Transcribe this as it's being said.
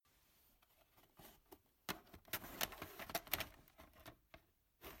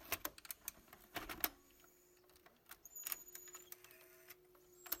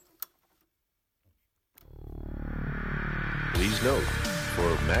Please note,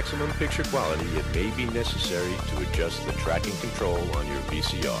 for maximum picture quality, it may be necessary to adjust the tracking control on your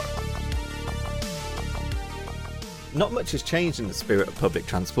VCR. Not much has changed in the spirit of public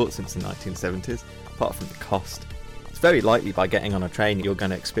transport since the 1970s, apart from the cost. It's very likely by getting on a train you're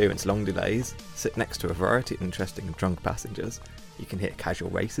going to experience long delays, sit next to a variety of interesting and drunk passengers, you can hear casual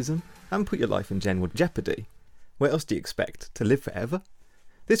racism, and put your life in general jeopardy. Where else do you expect? To live forever?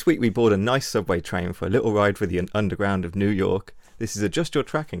 This week we board a nice subway train for a little ride through the underground of New York. This is Adjust Your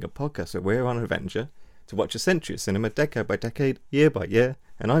Tracking, a podcast where we're on an adventure to watch a century of cinema decade by decade, year by year,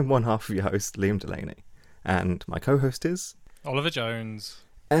 and I'm one half of your host, Liam Delaney. And my co-host is... Oliver Jones.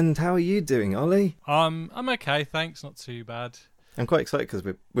 And how are you doing, Ollie? I'm okay, thanks. Not too bad. I'm quite excited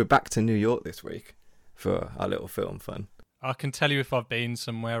because we're back to New York this week for our little film fun. I can tell you if I've been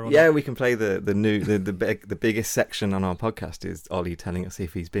somewhere or Yeah, not. we can play the biggest section on our podcast is Ollie telling us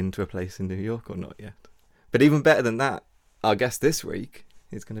if he's been to a place in New York or not yet. But even better than that, our guest this week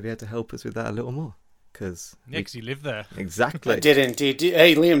is going to be able to help us with that a little more. Because you live there. Exactly. I did indeed.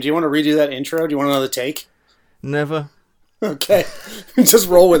 Hey, Liam, do you want to redo that intro? Do you want another take? Never. Okay. Just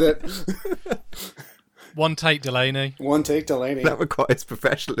roll with it. One take, Delaney. One take, Delaney. That requires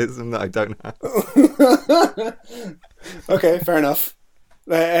professionalism that I don't have. Okay, fair enough.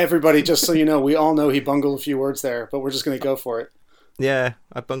 Everybody, just so you know, we all know he bungled a few words there, but we're just going to go for it. Yeah,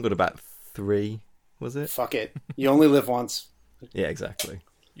 I bungled about 3, was it? Fuck it. You only live once. Yeah, exactly.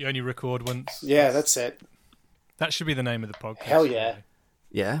 You only record once. Yeah, that's it. That should be the name of the podcast. Hell yeah.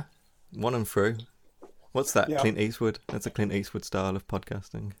 Yeah, one and through. What's that? Yeah. Clint Eastwood? That's a Clint Eastwood style of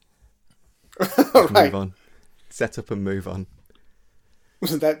podcasting. Right. Move on. Set up and move on.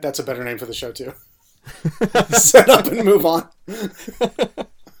 That's a better name for the show, too. Set up and move on.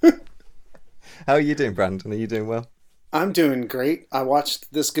 How are you doing, Brandon? Are you doing well? I'm doing great. I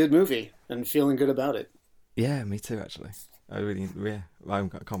watched this good movie and feeling good about it. Yeah, me too, actually. I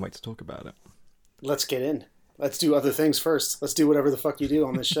can't wait to talk about it. Let's get in. Let's do other things first. Let's do whatever the fuck you do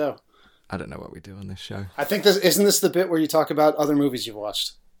on this show. I don't know what we do on this show. I think isn't this the bit where you talk about other movies you've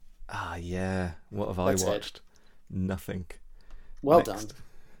watched? Ah, yeah. What have That's I watched? Nothing. Well Next. done.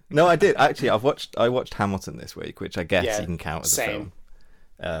 No, I did. Actually, I watched Hamilton this week, which I guess Yeah, you can count as same.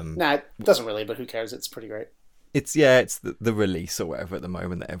 a film. Nah, it doesn't really, but who cares? It's pretty great. It's the release or whatever at the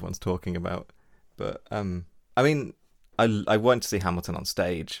moment that everyone's talking about. But I mean, I went to see Hamilton on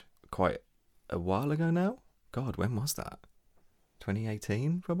stage quite a while ago now. God, when was that?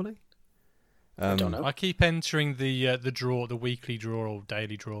 2018, probably. I don't know. I keep entering the draw, the weekly draw or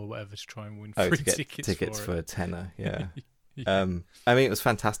daily draw or whatever, to try and win free to get tickets for it. a tenner. Yeah. Yeah. I mean, it was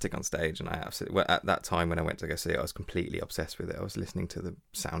fantastic on stage, and I absolutely. Well, at that time when I went to go see it, I was completely obsessed with it. I was listening to the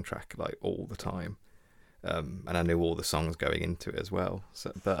soundtrack like all the time, and I knew all the songs going into it as well.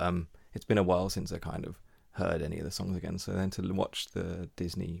 So, but it's been a while since I kind of heard any of the songs again. So then to watch the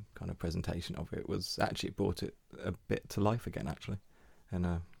Disney kind of presentation of it was actually brought it a bit to life again, actually, and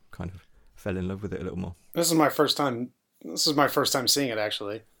kind of fell in love with it a little more. This is my first time seeing it,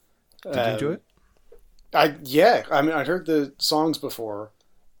 actually. Did you enjoy it? I mean, I'd heard the songs before,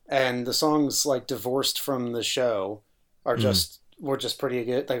 and the songs like divorced from the show were just pretty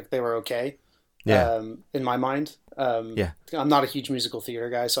good. Like they were okay. Yeah. In my mind. Yeah. I'm not a huge musical theater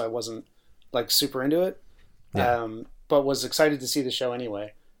guy, so I wasn't like super into it. Yeah. But was excited to see the show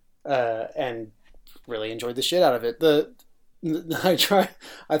anyway, and really enjoyed the shit out of it.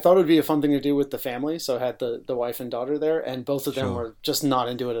 I thought it would be a fun thing to do with the family, so I had the wife and daughter there, and both of them Sure. were just not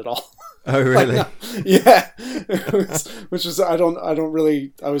into it at all. Oh, really? Yeah, which was I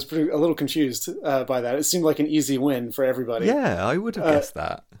was a little confused by that. It seemed like an easy win for everybody. Yeah, I would have guessed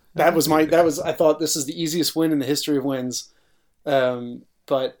that. I thought this is the easiest win in the history of wins.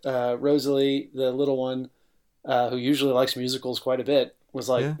 But Rosalie, the little one, who usually likes musicals quite a bit, was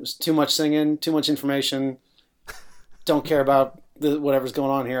like, There's too much singing, too much information. Don't care about whatever's going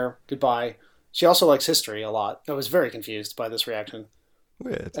on here. Goodbye. She also likes history a lot. I was very confused by this reaction.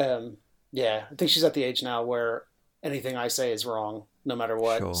 Weird. Yeah, I think she's at the age now where anything I say is wrong, no matter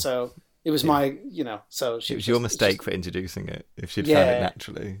what. Sure. So it was so It was your mistake for introducing it. If she'd found Yeah. it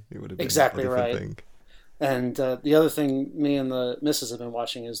naturally, it would have been Exactly a different right. thing. And the other thing me and the missus have been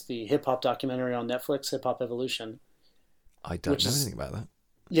watching is the hip-hop documentary on Netflix, Hip Hop Evolution. I don't know anything about that.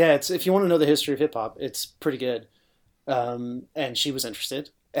 Yeah, if you want to know the history of hip-hop, it's pretty good. And she was interested.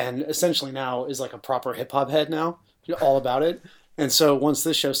 And essentially now is like a proper hip-hop head now, all about it. And so once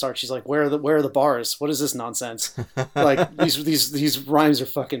this show starts, she's like, where are the bars? What is this nonsense? Like, these rhymes are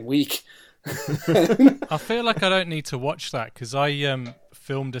fucking weak. I feel like I don't need to watch that because I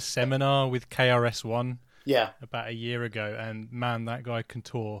filmed a seminar with KRS-One Yeah. about a year ago, and man, that guy can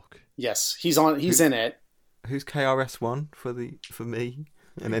talk. Yes. He's in it. Who's KRS-One for me?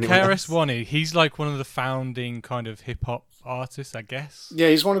 And anyone KRS-One, he's like one of the founding kind of hip hop artists, I guess. Yeah,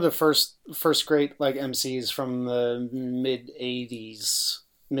 he's one of the first great like MCs from the mid to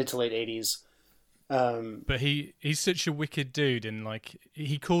late 80s. But he's such a wicked dude, and like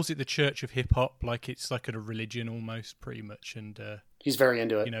he calls it the Church of Hip Hop, like it's like a religion almost, pretty much. And he's very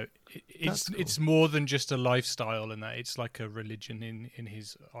into it. You know, That's cool. it's more than just a lifestyle, and that it's like a religion in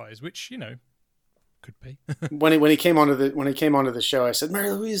his eyes, which could be. when he came onto the show, I said,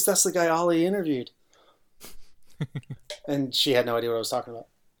 "Mary Louise, that's the guy Ollie interviewed," and she had no idea what I was talking about.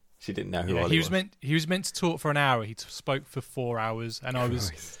 She didn't know who Yeah, Ollie was. he was meant to talk for an hour. He spoke for 4 hours, and I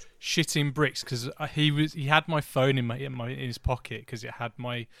was shitting bricks because he had my phone in his pocket because it had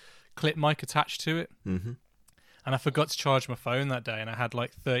my clip mic attached to it, Mm-hmm. and I forgot to charge my phone that day, and I had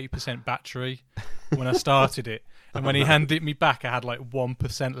like 30% battery when I started it, and when he handed it me back, I had like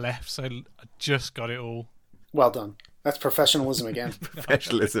 1% left, so I just got it all. Well done. That's professionalism again.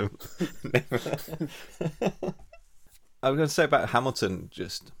 Professionalism. I was going to say about Hamilton,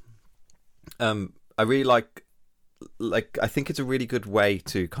 just I really like I think it's a really good way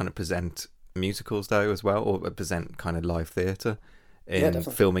to kind of present musicals though as well, or present kind of live theatre in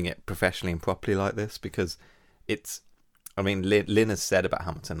filming it professionally and properly like this, because it's, I mean, Lynn has said about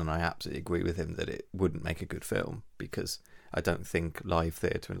Hamilton, and I absolutely agree with him, that it wouldn't make a good film, because I don't think live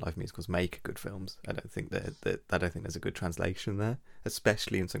theatre and live musicals make good films. I don't think there's a good translation there,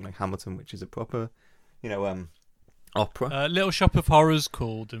 especially in something like Hamilton, which is a proper, opera. Little Shop of Horrors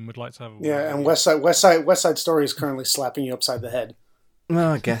called, and would like to have a word. Yeah, and West Side Story is currently slapping you upside the head.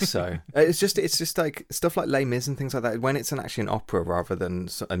 Well, I guess so. It's just like stuff like Les Mis and things like that. When it's actually an opera rather than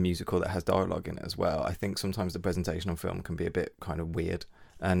a musical that has dialogue in it as well, I think sometimes the presentation on film can be a bit kind of weird.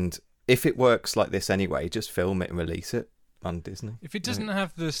 And if it works like this anyway, just film it and release it on Disney. If it doesn't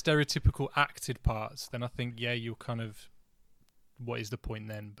have the stereotypical acted parts, then I think you're kind of, what is the point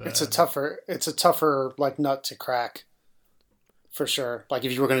then? But it's a tougher like nut to crack, for sure. Like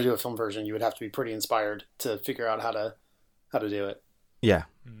if you were going to do a film version, you would have to be pretty inspired to figure out how to do it. Yeah.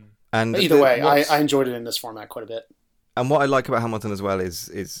 And either way, I enjoyed it in this format quite a bit. And what I like about Hamilton as well is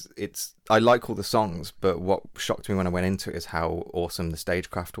it's, I like all the songs, but what shocked me when I went into it is how awesome the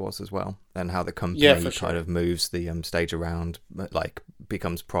stagecraft was as well, and how the company kind of moves the stage around, like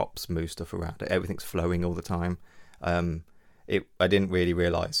becomes props, moves stuff around. Everything's flowing all the time. I didn't really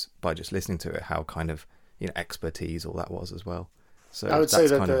realise by just listening to it how kind of expertise all that was as well. So I would that's say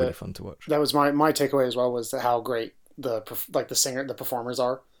that kind of really fun to watch. That was my takeaway as well, was how great the performers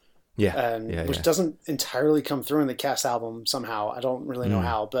are. Which doesn't entirely come through in the cast album somehow. I don't really know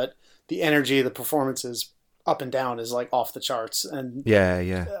how, but the energy of the performances up and down is like off the charts. And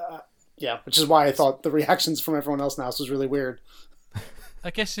which is why I thought the reactions from everyone else now was really weird.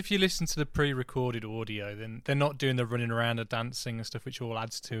 I guess if you listen to the pre-recorded audio, then they're not doing the running around and dancing and stuff, which all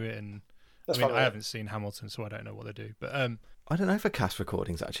adds to it. And I haven't seen Hamilton, so I don't know what they do. But I don't know if a cast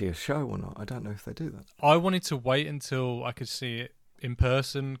recording's actually a show or not. I don't know if they do that. I wanted to wait until I could see it in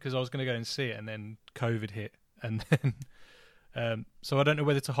person, because I was going to go and see it, and then COVID hit, and then so I don't know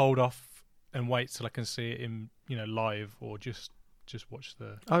whether to hold off and wait till I can see it in live, or just watch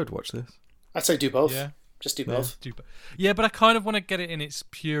the. I would watch this. I'd say do both. Yeah, just do both. Yeah, but I kind of want to get it in its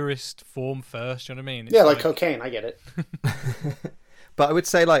purest form first. You know what I mean? It's like cocaine. I get it. But I would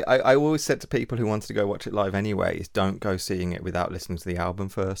say, like, I always said to people who wanted to go watch it live anyway, is don't go seeing it without listening to the album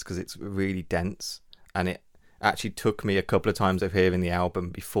first, because it's really dense, and it actually took me a couple of times of hearing the album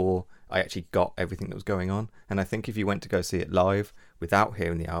before I actually got everything that was going on. And I think if you went to go see it live without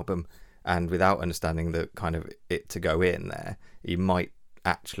hearing the album and without understanding the kind of it to go in there, you might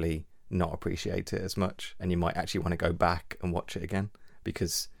actually not appreciate it as much, and you might actually want to go back and watch it again,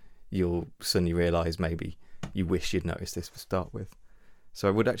 because you'll suddenly realise maybe you wish you'd noticed this to start with. So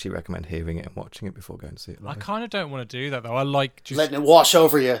I would actually recommend hearing it and watching it before going to see it live. I kind of don't want to do that though. I like just letting it wash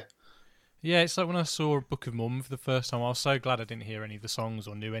over you. Yeah, it's like when I saw Book of Mormon for the first time. I was so glad I didn't hear any of the songs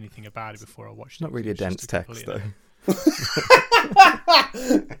or knew anything about it before I watched it. Not really a dense text, though.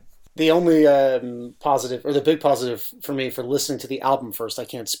 The only positive, or the big positive for me for listening to the album first, I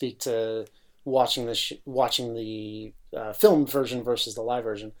can't speak to watching the filmed version versus the live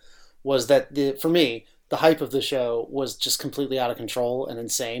version, was that for me, the hype of the show was just completely out of control and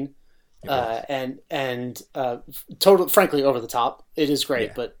insane. And total, frankly, over the top. It is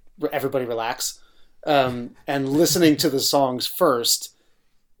great, but everybody relax. And listening to the songs first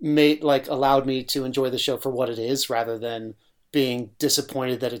allowed me to enjoy the show for what it is, rather than being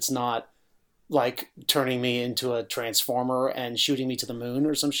disappointed that it's not like turning me into a transformer and shooting me to the moon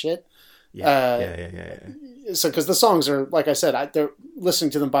or some shit. So, because the songs are, like I said, they're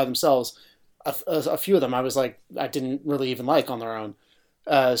listening to them by themselves a few of them I was like, I didn't really even like on their own.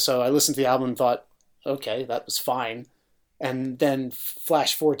 So I listened to the album and thought, okay, that was fine. And then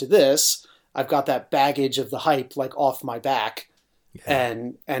flash forward to this, I've got that baggage of the hype like off my back,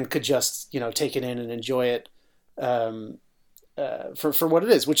 and could just take it in and enjoy it for what it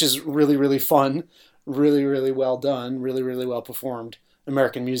is, which is really, really fun, really, really well done, really, really well performed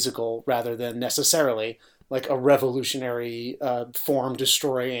American musical, rather than necessarily like a revolutionary, form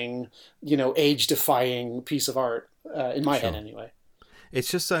destroying, age defying piece of art, in my head anyway. It's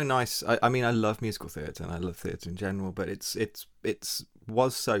just so nice. I mean, I love musical theatre and I love theatre in general, but it's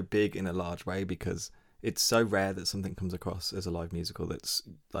was so big in a large way because it's so rare that something comes across as a live musical that's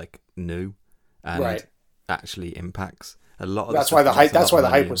like new and actually impacts a lot of. That's why the hype. That's why the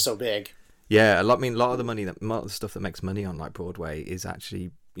hype was so big. Yeah, a lot of the stuff that makes money on like Broadway is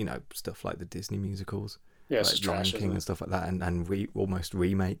actually stuff like the Disney musicals, like Lion King and stuff like that, and almost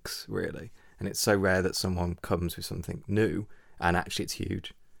remakes really. And it's so rare that someone comes with something new. And actually, it's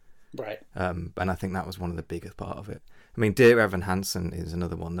huge. Right. And I think that was one of the biggest part of it. I mean, Dear Evan Hansen is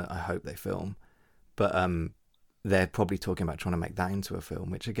another one that I hope they film. But they're probably talking about trying to make that into a film,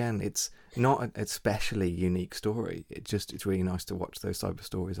 which, again, it's not an especially unique story. It's really nice to watch those type of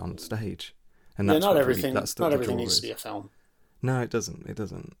stories on stage. And that's not everything needs to be a film. No, it doesn't. It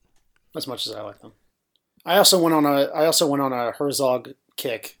doesn't. As much as I like them. I also went on a Herzog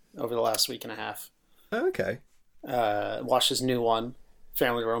kick over the last week and a half. Oh, okay. Watched his new one,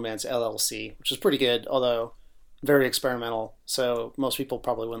 Family Romance LLC, which is pretty good, although very experimental. So most people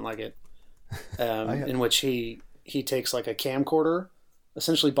probably wouldn't like it. In which he takes like a camcorder,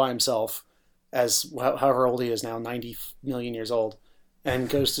 essentially by himself, as however old he is now, 90 million years old, and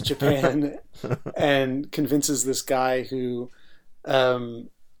goes to Japan and convinces this guy who runs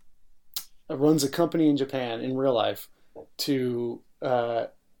a company in Japan in real life to.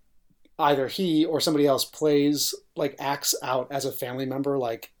 Either he or somebody else acts out as a family member,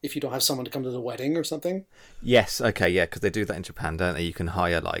 like if you don't have someone to come to the wedding or something. Yes, okay, yeah, because they do that in Japan, don't they? You can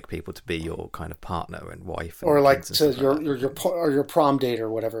hire like people to be your kind of partner and wife, or like to your prom date or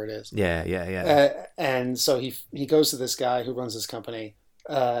whatever it is. Yeah. And so he goes to this guy who runs this company,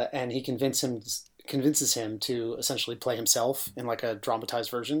 and he convinces him to essentially play himself in like a dramatized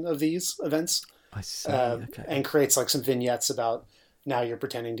version of these events. I see. Okay. And creates like some vignettes about. Now you're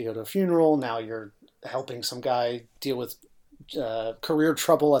pretending to go to a funeral. Now you're helping some guy deal with career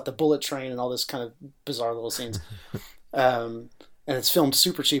trouble at the bullet train and all this kind of bizarre little scenes. And it's filmed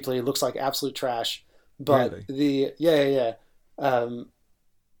super cheaply. It looks like absolute trash. But really?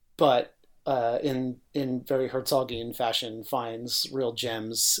 But in very Herzogian fashion, finds real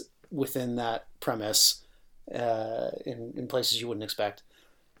gems within that premise in places you wouldn't expect.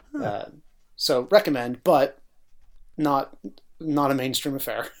 Huh. So recommend, but not a mainstream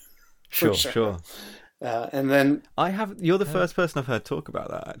affair. Sure. And then you're the first person I've heard talk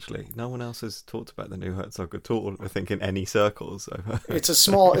about that. Actually, no one else has talked about the new Herzog at all. I think in any circles. It's a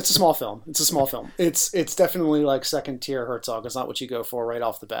small film. It's definitely like second tier Herzog. It's not what you go for right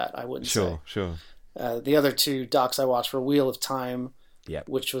off the bat. I wouldn't say. Sure. The other two docs I watched were Wheel of Time, yep.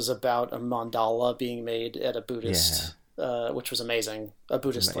 which was about a mandala being made at a Buddhist, which was amazing. A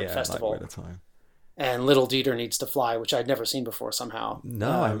Buddhist festival. Like Wheel of Time. And Little Dieter Needs to Fly, which I'd never seen before somehow.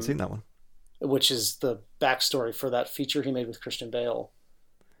 No, I haven't seen that one. Which is the backstory for that feature he made with Christian Bale.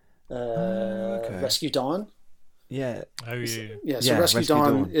 Rescue Dawn? Yeah. Oh, yeah. Yeah, so Rescue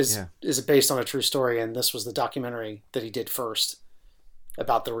Dawn is based on a true story, and this was the documentary that he did first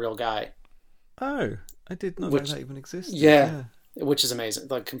about the real guy. Oh, I did not know that even existed. Yeah, which is amazing.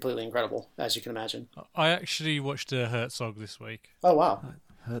 Like, completely incredible, as you can imagine. I actually watched a Herzog this week. Oh, wow.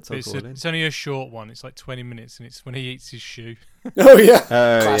 It's only a short one. It's like 20 minutes, and it's when he eats his shoe. Oh yeah,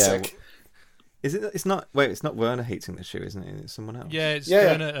 classic. Yeah. Is it? It's not. Wait, it's not Werner eating the shoe, isn't it? It's someone else. Yeah,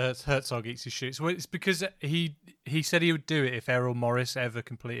 Werner Herzog eats his shoe. It's because he said he would do it if Errol Morris ever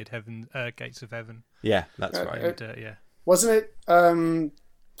completed Gates of Heaven. Yeah, that's right. And, wasn't it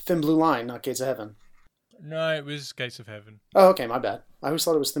Thin Blue Line, not Gates of Heaven? No, it was Gates of Heaven. Oh, okay, my bad. I always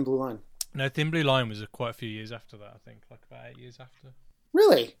thought it was Thin Blue Line. No, Thin Blue Line was quite a few years after that. I think like about 8 years after.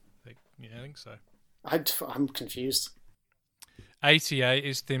 Really? I think so. I'm confused. 88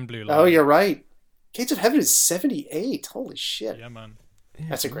 is Thin Blue Line. Oh, you're right. Gates of Heaven is 78. Holy shit. Yeah, man. Yeah,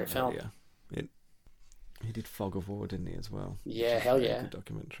 that's a great film. Yeah. He did Fog of War, didn't he, as well? Yeah, hell yeah. Good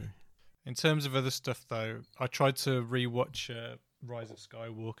documentary. In terms of other stuff, though, I tried to rewatch Rise of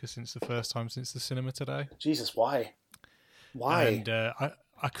Skywalker since the first time since the cinema today. Jesus, why? Why? And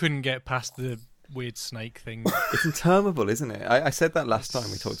I couldn't get past the weird snake thing. It's interminable, isn't it? I said that last time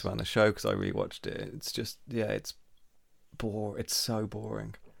we talked about on the show because I rewatched it. It's just, it's so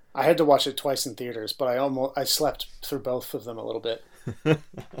boring. I had to watch it twice in theaters, but I slept through both of them a little bit.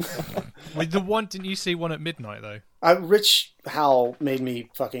 With the one, didn't you see one at midnight though? Rich Howell made me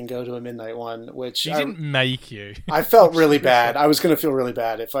fucking go to a midnight one, which He didn't make you. I felt really bad. I was going to feel really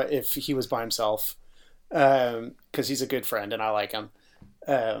bad if he was by himself, because he's a good friend and I like him.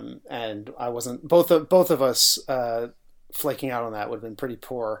 And I wasn't. Both of us flaking out on that would have been pretty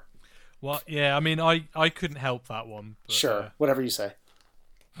poor. Well, yeah. I mean, I couldn't help that one. But, Sure, whatever you say.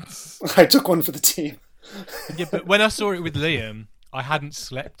 I took one for the team. Yeah, but when I saw it with Liam, I hadn't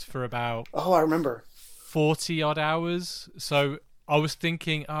slept for about I remember 40 odd hours. So I was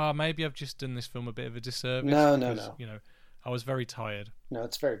thinking, maybe I've just done this film a bit of a disservice. No. You know, I was very tired. No,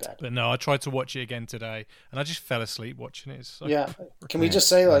 it's very bad. But no, I tried to watch it again today, and I just fell asleep watching it. So Yeah. Can we just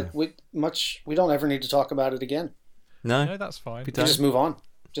say we don't ever need to talk about it again? No, that's fine. We just move on.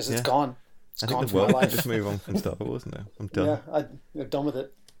 It's gone. It's gone from my life. Just move on from Star Wars now. I'm done. Yeah, I'm done with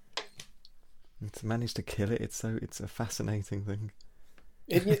it. It's managed to kill it. It's a fascinating thing.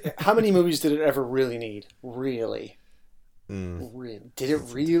 How many movies did it ever really need? Really? Did it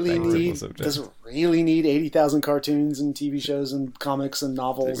really need? Does it really need 80,000 cartoons and TV shows and comics and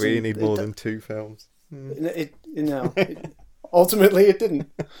novels? Does it really need more than 2 films? Ultimately, it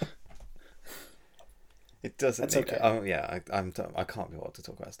didn't. It doesn't. That's need okay. it. I can't be bothered to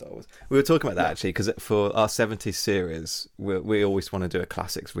talk about Star Wars. We were talking about that actually because for our 70s series, we always want to do a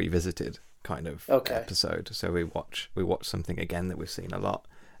classics revisited kind of episode. So we watch something again that we've seen a lot,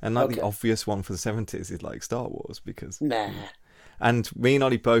 and the obvious one for the 70s is like Star Wars because And me and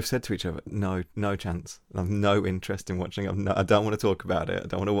Ollie both said to each other, no chance. I have no interest in watching it. I don't want to talk about it. I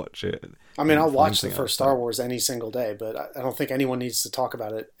don't want to watch it. I mean, I'll watch the first Star Wars any single day, but I don't think anyone needs to talk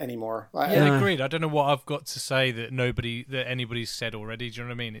about it anymore. Yeah, agreed. I don't know what I've got to say that anybody's said already. Do you know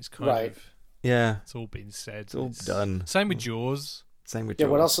what I mean? It's kind of... Yeah. It's all been said. It's all done. Same with Jaws.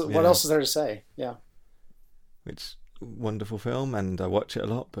 Jaws. What else is there to say? Yeah. Which, wonderful film, and I watch it a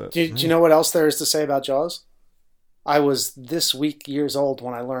lot, but... Do you know what else there is to say about Jaws? I was this week years old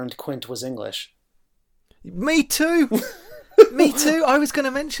when I learned Quint was English. Me too. Me too. I was going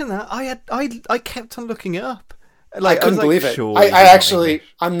to mention that. I kept on looking it up. I couldn't believe it.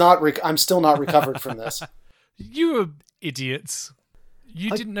 I'm still not recovered from this. You were idiots. You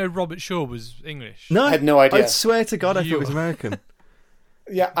didn't know Robert Shaw was English. No, I had no idea. I swear to God, I thought he was American.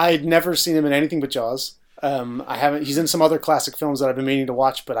 Yeah, I'd never seen him in anything but Jaws. I haven't. He's in some other classic films that I've been meaning to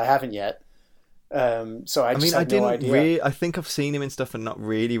watch, but I haven't yet. So I had no idea. I think I've seen him in stuff and not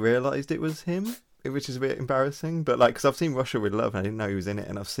really realised it was him, which is a bit embarrassing. But because I've seen Russia with Love and I didn't know he was in it,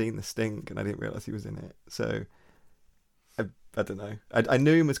 and I've seen The Stink and I didn't realise he was in it. So I don't know. I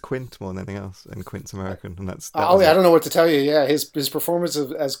knew him as Quint more than anything else, and Quint's American, and that's. I don't know what to tell you. Yeah, his performance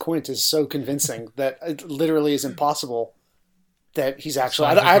as Quint is so convincing that it literally is impossible that he's actually.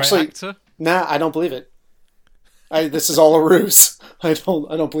 Actor? Nah, I don't believe it. This is all a ruse. I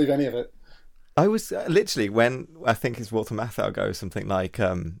don't believe any of it. I was literally, when I think it's Walter Matthau goes something like,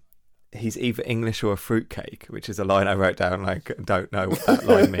 he's either English or a fruitcake, which is a line I wrote down, like, I don't know what that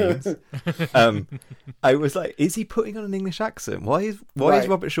line means. I was like, is he putting on an English accent? Why is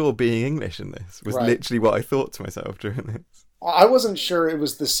Robert Shaw being English in this? Was literally what I thought to myself during this. I wasn't sure it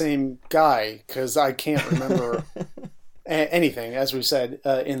was the same guy, because I can't remember anything, as we've said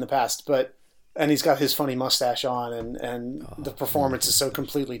in the past, and he's got his funny mustache on, and the performance is so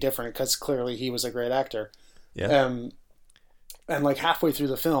completely different because clearly he was a great actor. Yeah. And like halfway through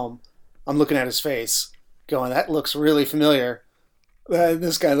the film, I'm looking at his face, going, "That looks really familiar.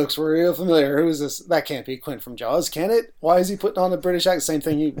 This guy looks real familiar. Who is this? That can't be Quint from Jaws, can it? Why is he putting on a British accent?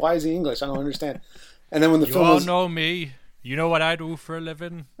 Same thing. Why is he English? I don't understand." And then when the you film all know me. You know what I do for a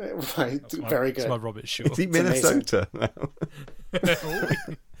living. Right, very good. That's my Robert Shaw. Is he Minnesota now?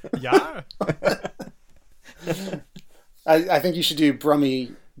 Yeah. I think you should do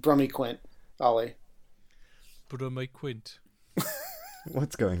Brummy Quint, Ollie. Brummy Quint.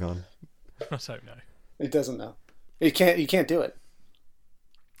 What's going on? I don't know. He doesn't know. You can't do it.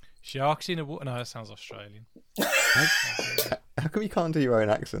 Sharks in a water. No, that sounds Australian. How come you can't do your own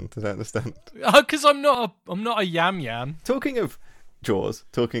accent? I don't understand. Because I'm not a yam. Talking of Jaws,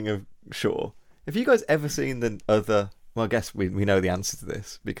 talking of Shaw, have you guys ever seen the other? Well, I guess we know the answer to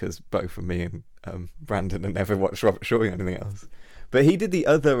this because both of me and Brandon have never watched Robert Shaw or anything else. But he did the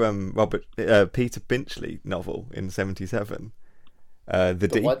other Peter Benchley novel in '77. The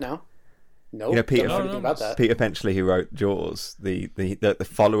Deep. What now? No, you know, Peter, don't know anything about that. Peter Benchley, who wrote Jaws, the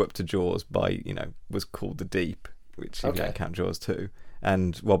follow up to Jaws was called The Deep, which you don't count Jaws 2,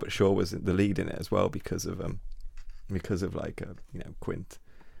 and Robert Shaw was the lead in it as well because of Quint,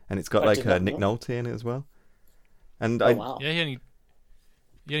 and it's got Nick Nolte in it as well. And wow. Yeah,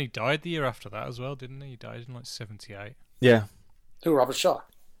 He only died the year after that as well, didn't he? He died in like 78. Yeah. Who, Robert Shaw?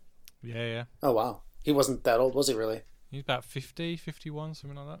 Yeah. Oh, wow. He wasn't that old, was he really? He's about 50, 51,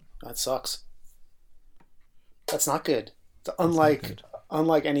 something like that. That sucks. That's not good. Unlike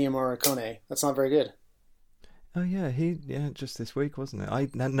Ennio Morricone, that's not very good. Oh yeah, just this week, wasn't it? I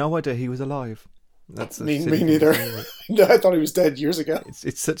had no idea he was alive. That's me neither. No, I thought he was dead years ago.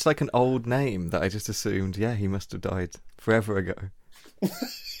 It's such like an old name that I just assumed, yeah, he must have died forever ago.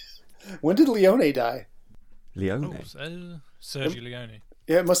 When did Leone die? Leone? Sergio Leone.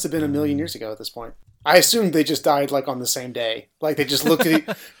 Yeah, it must have been a million years ago at this point. I assumed they just died like on the same day. Like they just looked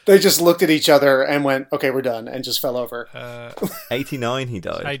at each other and went, "Okay, we're done," and just fell over. 89 he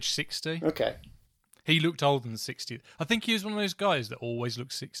died. Age 60. Okay. He looked older than 60. I think he was one of those guys that always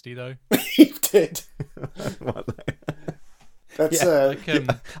looked 60 though. He did. That's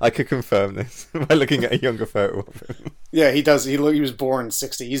I could confirm this by looking at a younger photo of him. Yeah, he does. He was born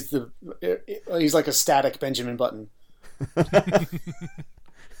 60. He's like a static Benjamin Button.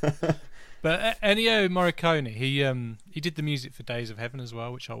 But Ennio Morricone, he did the music for Days of Heaven as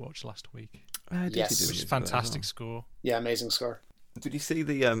well, which I watched last week. Yes, which is a fantastic score. Yeah, amazing score. Did you see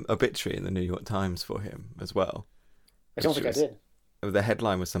the obituary in the New York Times for him as well? I don't think I did. The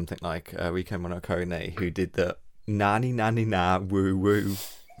headline was something like Enrico Morricone, who did the nanny nanny na woo woo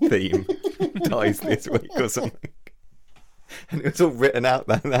theme, dies this week or something. And it was all written out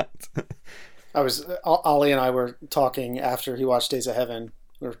like that. Ollie and I were talking after he watched Days of Heaven.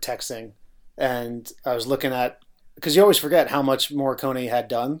 We were texting, and I was looking at, because you always forget how much Morricone had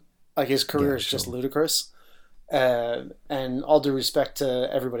done. Like his career is just ludicrous. And all due respect to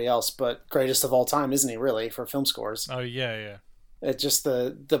everybody else, but greatest of all time, isn't he? Really, for film scores. Oh yeah. It's just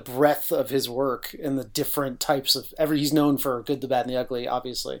the breadth of his work and the different types of he's known for Good, the Bad, and the Ugly,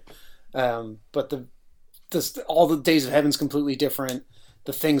 obviously. But all the Days of Heaven's completely different.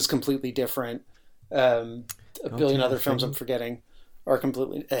 The Thing's completely different. A billion other films I'm forgetting are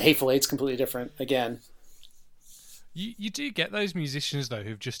completely. Hateful Eight's completely different again. You do get those musicians though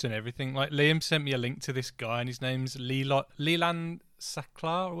who've just done everything. Like Liam sent me a link to this guy, and his name's Leland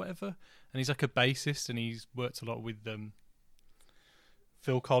Saklar or whatever, and he's like a bassist, and he's worked a lot with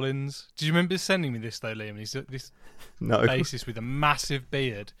Phil Collins. Do you remember sending me this though, Liam? He's this bassist with a massive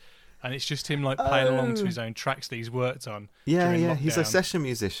beard, and it's just him like playing along to his own tracks that he's worked on. Yeah. Lockdown. He's a session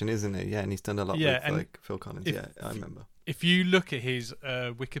musician, isn't he? Yeah, and he's done a lot with like Phil Collins. I remember. If you look at his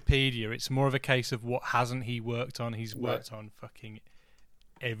Wikipedia, it's more of a case of what hasn't he worked on. He's worked on fucking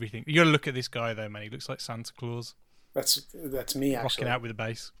everything. You got to look at this guy though, man. He looks like Santa Claus. That's me actually. Rocking out with a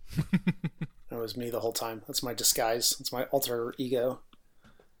bass. That was me the whole time. That's my disguise. That's my alter ego.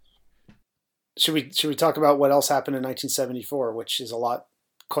 Should we talk about what else happened in 1974, which is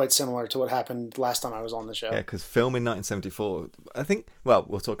quite similar to what happened last time I was on the show? Yeah, because film in 1974, I think. Well,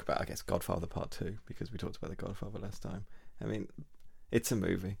 we'll talk about, I guess, Godfather Part 2 because we talked about the Godfather last time. I mean, it's a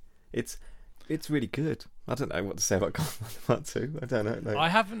movie. It's really good. I don't know what to say about Godfather Part 2. I don't know. I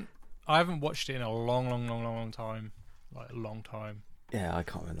haven't watched it in a long time. Like a long time. Yeah, I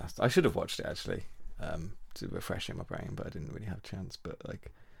can't remember last. I should have watched it actually to refresh in my brain, but I didn't really have a chance. But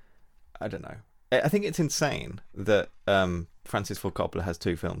like, I don't know. I think it's insane that Francis Ford Coppola has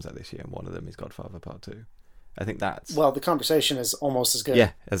 2 films out this year, and one of them is Godfather Part 2. I think that's... Well, The Conversation is almost as good.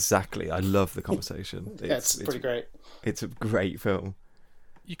 Yeah, exactly. I love The Conversation. It's pretty great. It's a great film.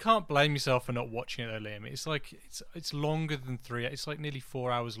 You can't blame yourself for not watching it though, Liam. It's like it's longer than 3. It's like nearly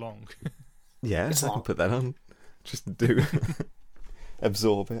 4 hours long. Yeah, It's I long. can put that on. Just do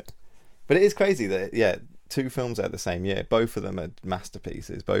absorb it. But it is crazy that 2 films out the same year. Both of them are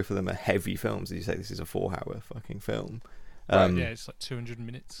masterpieces. Both of them are heavy films. As you say, this is a 4-hour fucking film. Right, yeah, it's like 200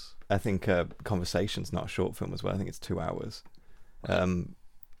 minutes. I think Conversation's not a short film as well. I think it's 2 hours.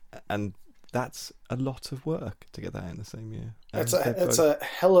 And that's a lot of work to get that in the same year. It's a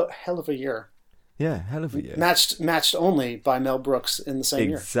hell of a year. Yeah, hell of a year. Matched only by Mel Brooks in the same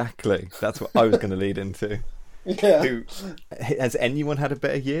year. Exactly. That's what I was going to lead into. Yeah. Has anyone had a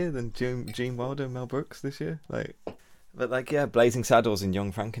better year than Gene Wilder and Mel Brooks this year? Blazing Saddles and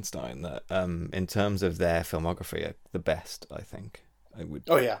Young Frankenstein, that in terms of their filmography are the best, I think. I would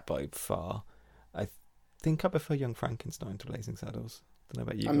by far. I think I prefer Young Frankenstein to Blazing Saddles. Don't know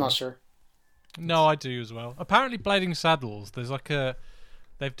about you. I'm not sure. No, I do as well. Apparently Blazing Saddles,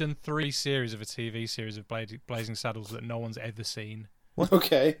 they've done 3 series of a TV series of Blazing Saddles that no one's ever seen. What?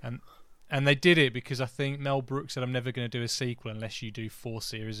 Okay. And they did it because I think Mel Brooks said, I'm never going to do a sequel unless you do 4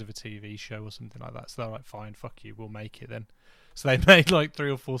 series of a TV show or something like that. So they're like, fine, fuck you, we'll make it then. So they made like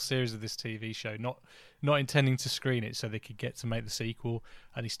 3 or 4 series of this TV show, not intending to screen it so they could get to make the sequel,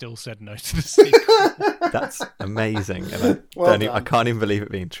 and he still said no to the sequel. That's amazing. And I can't even believe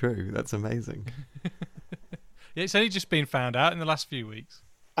it being true. That's amazing. Yeah, it's only just been found out in the last few weeks.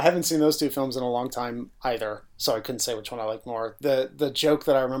 I haven't seen those 2 films in a long time either, so I couldn't say which one I like more. The joke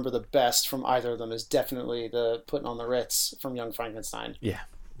that I remember the best from either of them is definitely the putting on the Ritz from Young Frankenstein. Yeah,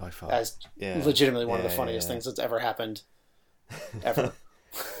 by far. As legitimately one of the funniest things that's ever happened, ever.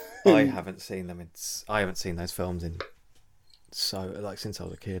 I haven't seen them. I haven't seen those films in since I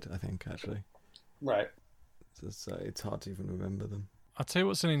was a kid. I think actually. Right. So it's hard to even remember them. I'll tell you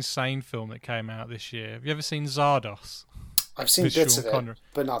what's an insane film that came out this year. Have you ever seen Zardos? I've seen bits of it,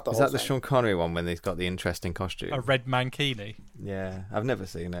 but not the whole thing. Is that the Sean Connery one when he's got the interesting costume? A red mankini. Yeah, I've never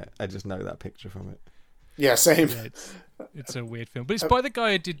seen it. I just know that picture from it. Yeah, same. Yeah, it's a weird film, but it's by the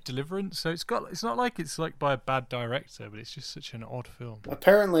guy who did Deliverance, so it's not like it's like by a bad director, but it's just such an odd film.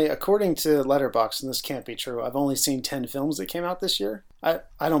 Apparently, according to Letterboxd, and this can't be true, I've only seen 10 films that came out this year. I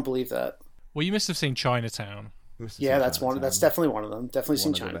don't believe that. Well, you must have seen Chinatown. Yeah, that's definitely one of them. Definitely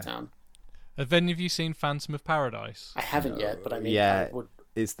seen Chinatown. Have any of you seen Phantom of Paradise? I haven't yet, but I mean, yeah.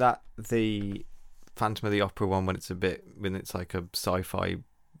 Is that the Phantom of the Opera one when it's like a sci-fi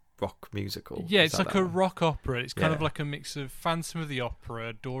rock musical? Yeah, it's like a rock opera. It's kind of like a mix of Phantom of the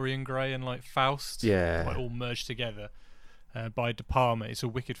Opera, Dorian Gray, and like Faust. Yeah, like all merged together by De Palma. It's a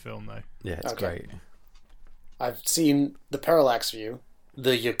wicked film, though. Yeah, it's great. I've seen The Parallax View,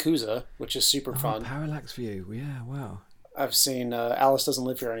 The Yakuza, which is super fun. Parallax View, yeah, wow. I've seen Alice Doesn't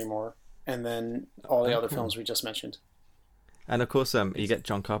Live Here Anymore, and then all the other films we just mentioned. And of course, you get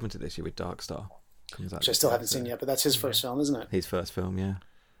John Carpenter this year with Dark Star. Comes out which I still haven't seen yet, but that's his first film, isn't it? His first film, yeah.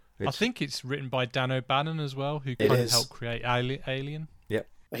 I think it's written by Dan O'Bannon as well, who kind of helped create Alien. Yep.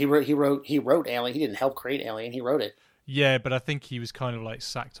 He wrote Alien. He didn't help create Alien. He wrote it. Yeah, but I think he was kind of like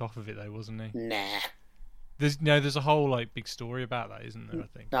sacked off of it though, wasn't he? Nah. There's a whole like big story about that, isn't there? I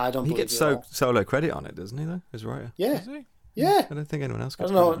think. No, I don't. He gets solo credit on it, doesn't he? Though as writer. Yeah. Does he? Yeah. I don't think anyone else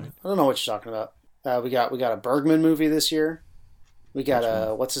gets I don't know what you're talking about. We got a Bergman movie this year. We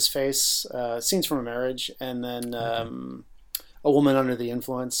got what's his face? Scenes from a Marriage, and then A Woman Under the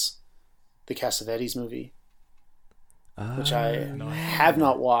Influence, the Cassavetes movie, which I have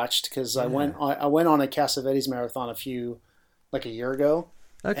not watched because I went on a Cassavetes marathon a year ago,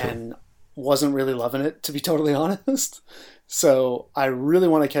 and wasn't really loving it, to be totally honest. So I really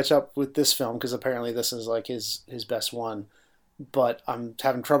want to catch up with this film because apparently this is like his best one, but I'm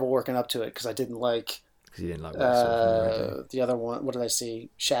having trouble working up to it because I didn't like. Because you didn't like the other one. What did I see?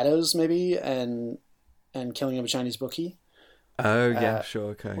 Shadows, maybe, and Killing of a Chinese Bookie. Oh yeah,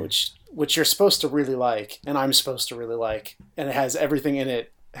 sure, okay. Which you're supposed to really like, and I'm supposed to really like, and it has everything in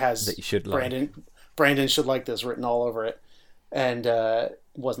it. Has that you should like. Brandon should like this written all over it, and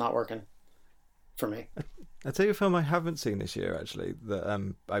was not working for me. I'll tell you a film I haven't seen this year actually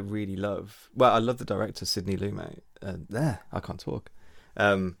that I really love. Well, I love the director Sidney Lumet. I can't talk.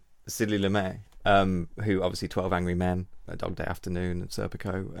 Sidney Lumet. Who obviously 12 Angry Men, A Dog Day Afternoon, and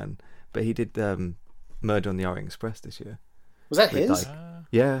Serpico, but he did Murder on the Orient Express this year. Was that his?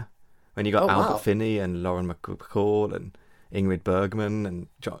 Yeah, when you got Albert Finney and Lauren McCall and Ingrid Bergman and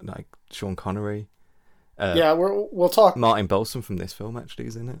Sean Connery. We'll talk. Martin Balsam from this film actually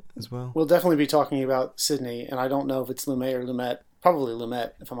is in it as well. We'll definitely be talking about Sidney, and I don't know if it's Lumet or Lumet. Probably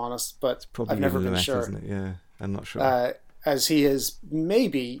Lumet, if I'm honest, but I've never been sure. Isn't it? Yeah, I'm not sure. As he is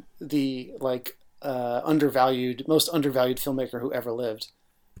maybe the most undervalued filmmaker who ever lived.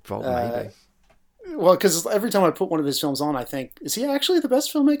 Maybe. Well, because every time I put one of his films on, I think, is he actually the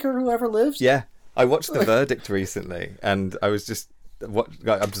best filmmaker who ever lived? Yeah, I watched The Verdict recently, and I was just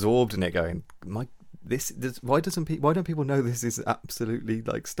absorbed in it, going, why don't people know this is absolutely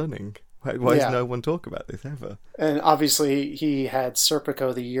like stunning? Why does no one talk about this ever? And obviously, he had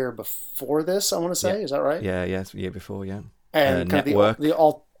Serpico the year before this. I want to say, is that right? Yeah, it's the year before, yeah. And Network,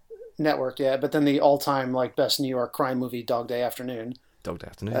 Network, yeah. But then the all-time best New York crime movie, Dog Day Afternoon.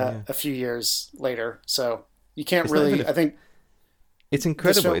 A few years later, so you can't I think it's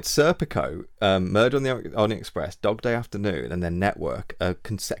incredible. It's Serpico, Murder on the Orient Express, Dog Day Afternoon, and then Network.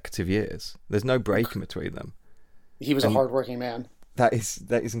 Consecutive years. There's no break in between them. He was a hardworking man. That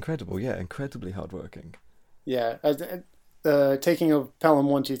is incredible. Yeah, incredibly hardworking. Yeah, Taking of Pelham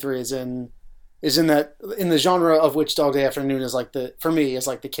 1, 2, 3 is in the genre of which Dog Day Afternoon is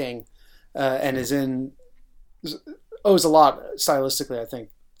the king, and owes a lot stylistically, I think,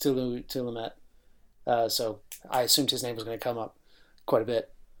 to Lumet. So I assumed his name was going to come up quite a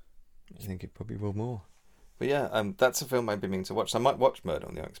bit. I think it probably will more. But yeah, that's a film I've been meaning to watch. So I might watch Murder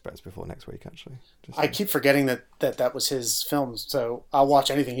on the Orient Express before next week, actually. I keep forgetting that was his film, so I'll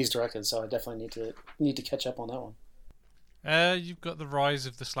watch anything he's directed. So I definitely need to catch up on that one. You've got the rise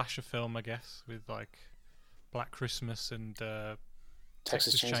of the slasher film, I guess, with like Black Christmas and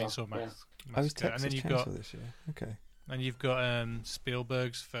Texas Chainsaw Massacre. Oh, it's Texas Chainsaw this year. Okay. And you've got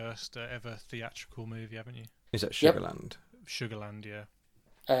Spielberg's first ever theatrical movie, haven't you? Is that Sugarland? Yep. Sugarland, yeah.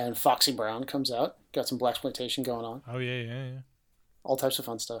 And Foxy Brown comes out. Got some blaxploitation going on. Oh yeah. All types of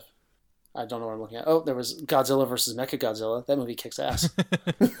fun stuff. I don't know what I'm looking at. Oh, there was Godzilla versus Mechagodzilla. That movie kicks ass.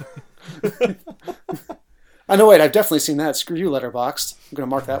 I know. Wait, I've definitely seen that. Screw you, Letterboxd. I'm gonna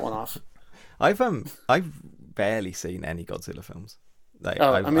mark that one off. I've barely seen any Godzilla films.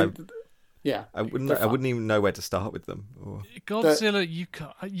 Yeah, I wouldn't even know where to start with them. Godzilla, you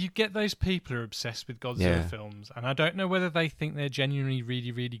get those people who are obsessed with Godzilla films, and I don't know whether they think they're genuinely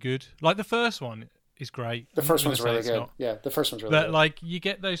really, really good. Like the first one is great. The first one's really good. Yeah, the first one's really good. But like, you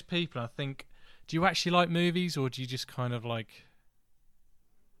get those people, and I think, do you actually like movies, or do you just kind of like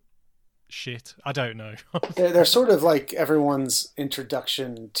shit? I don't know. They're sort of like everyone's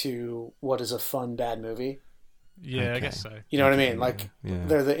introduction to what is a fun bad movie. Yeah, okay. I guess so. You know what I mean? Like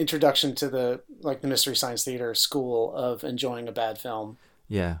they're the introduction to the Mystery Science Theater school of enjoying a bad film.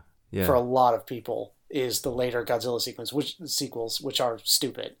 Yeah. For a lot of people, is the later Godzilla sequels, which are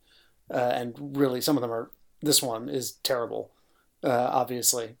stupid, and really some of them are. This one is terrible,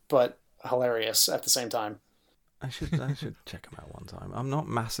 obviously, but hilarious at the same time. I should check them out one time. I'm not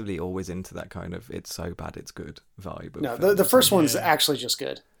massively always into that kind of "it's so bad it's good" vibe. No, the first one's actually just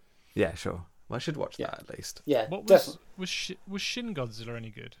good. Yeah, sure. Well, I should watch that at least. Yeah, was Shin Godzilla any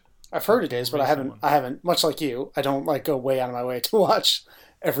good? I've heard it is, but I haven't. Much like you, I don't go way out of my way to watch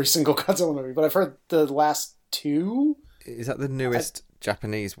every single Godzilla movie. But I've heard the last two. Is that the newest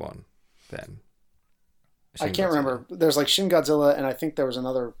Japanese one? Then I can't remember. There's Shin Godzilla, and I think there was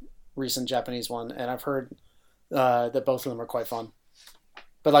another recent Japanese one, and I've heard that both of them are quite fun,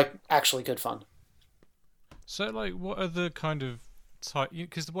 but actually good fun. So, what are the kind of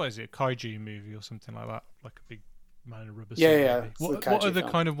because what is it, a kaiju movie or something like that, like a big man in a rubber suit? Yeah. What other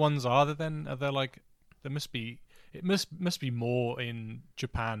kind of ones are there then? Are there there must be more in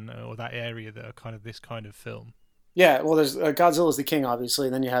Japan or that area that are kind of this kind of film? Yeah, well, there's Godzilla's the king, obviously,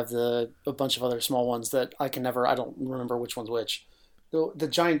 and then you have a bunch of other small ones that I don't remember which one's which. The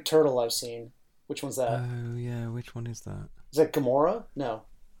giant turtle I've seen, which one's that? Oh yeah, which one is that? Is that Gamora? No,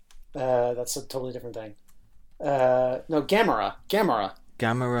 that's a totally different thing. No, Gamera.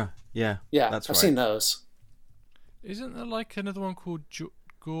 Yeah, that's I've seen those. Isn't there another one called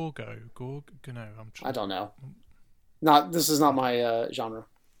Gorgo? No, I don't know. This is not my genre.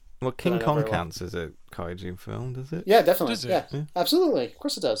 Well, King Kong counts as a kaiju film, does it? Yeah, definitely. Does it? Yeah, absolutely. Of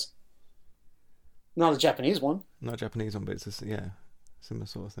course it does. Not a Japanese one. Not a Japanese one, but it's similar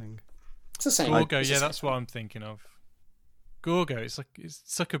sort of thing. It's the same. Gorgo, that's what I'm thinking of. Gorgo, it's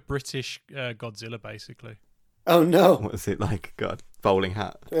like a British Godzilla, basically. Oh no! What is it like? God, bowling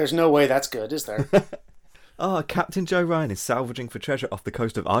hat. There's no way that's good, is there? Captain Joe Ryan is salvaging for treasure off the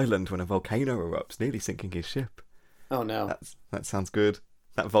coast of Ireland when a volcano erupts, nearly sinking his ship. Oh no! That sounds good.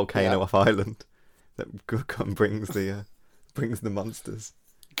 That volcano off Ireland that brings the monsters.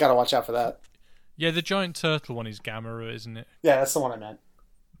 Gotta watch out for that. Yeah, the giant turtle one is Gamera, isn't it? Yeah, that's the one I meant.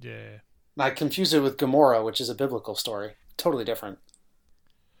 Yeah. I confused it with Gamora, which is a biblical story. Totally different.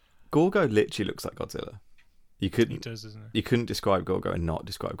 Gorgo literally looks like Godzilla. He does, isn't it? You couldn't describe Gorgo and not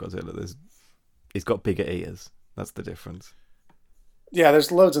describe Godzilla. He's got bigger ears. That's the difference. Yeah,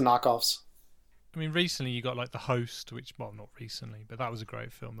 there's loads of knockoffs. I mean, recently you got The Host, which, well, not recently, but that was a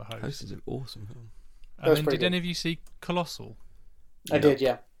great film, The Host. Host is an awesome film. And then did any of you see Colossal? I did,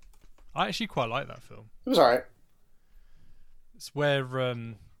 yeah. I actually quite like that film. It was alright. It's where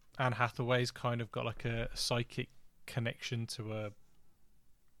Anne Hathaway's kind of got a psychic connection to a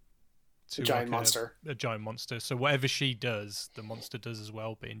giant monster. A giant monster. So whatever she does, the monster does as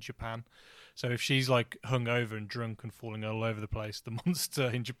well, but in Japan. So if she's hungover and drunk and falling all over the place, the monster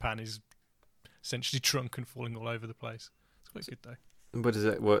in Japan is essentially drunk and falling all over the place. It's quite good though. But does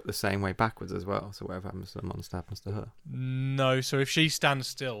it work the same way backwards as well? So whatever happens to the monster happens to her? No, so if she stands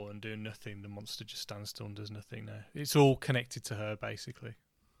still and doing nothing, the monster just stands still and does nothing now. It's all connected to her basically.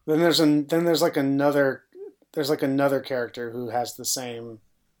 Then there's another character who has the same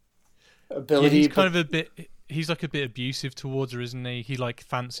ability. Yeah, he's kind of a bit abusive towards her, isn't he? He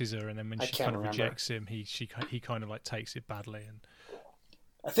fancies her, and then when she kind of rejects him, he kind of takes it badly. And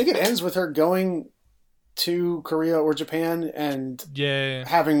I think it ends with her going to Korea or Japan and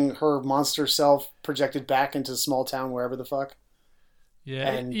having her monster self projected back into small town wherever the fuck.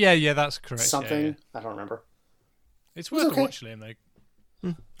 Yeah, yeah, that's correct. Something yeah. I don't remember. It's was worth okay. a watch, Liam.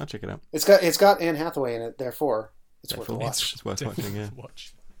 Though. I'll check it out. It's got Anne Hathaway in it, therefore it's worth a watch. It's worth watching, yeah.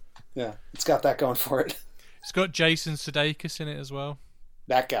 Watch. Yeah, it's got that going for it. It's got Jason Sudeikis in it as well.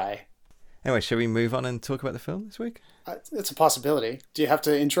 That guy. Anyway, shall we move on and talk about the film this week? It's a possibility. Do you have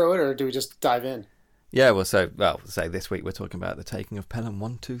to intro it, or do we just dive in? Yeah, say this week we're talking about The Taking of Pelham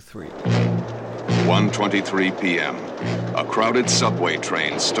 123. 1:23 p.m. A crowded subway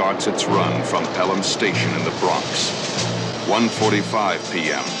train starts its run from Pelham Station in the Bronx. 1:45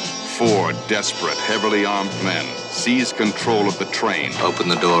 p.m. 4 desperate, heavily armed men seize control of the train. Open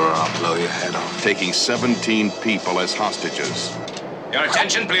the door or I'll blow your head off. Taking 17 people as hostages. Your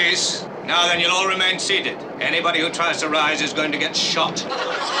attention, please. Now then, you'll all remain seated. Anybody who tries to rise is going to get shot.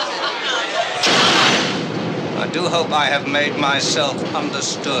 I do hope I have made myself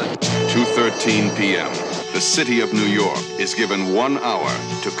understood. 2:13 p.m. The city of New York is given 1 hour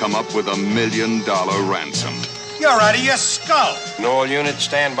to come up with $1 million ransom. You're out of your skull. All units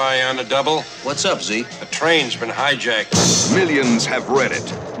stand by on the double. What's up, Z? The train's been hijacked. Millions have read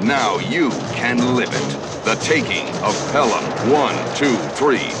it. Now you can live it. The Taking of Pelham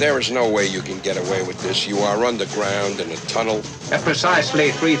 123. There is no way you can get away with this. You are underground in a tunnel. At precisely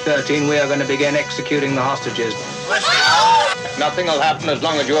 3:13, we are going to begin executing the hostages. Let's go! Nothing will happen as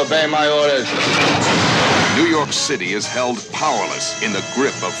long as you obey my orders. New York City is held powerless in the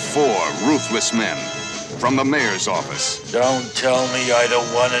grip of 4 ruthless men. From the mayor's office Don't tell me I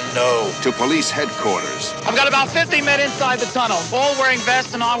don't want to know. to police headquarters I've got about 50 men inside the tunnel, all wearing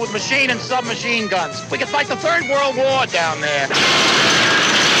vests and armed with machine and submachine guns. We can fight the Third World War down there.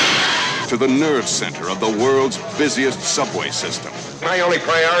 to the nerve center of the world's busiest subway system. My only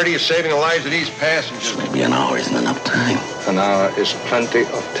priority is saving the lives of these passengers. Maybe an hour isn't enough time. An hour is plenty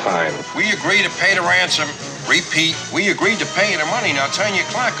of time. We agreed to pay the ransom. Repeat, we agreed to pay you the money. Now turn your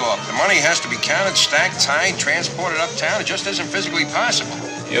clock off. The money has to be counted, stacked, tied, transported uptown. It just isn't physically possible.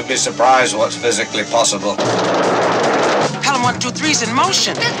 You'll be surprised what's physically possible. Pelham 123's in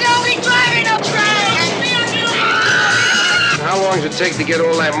motion. There's nobody driving the train! How long does it take to get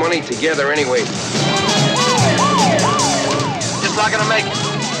all that money together anyway? Just not gonna make it.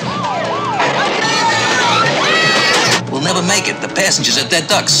 We'll never make it. The passengers are dead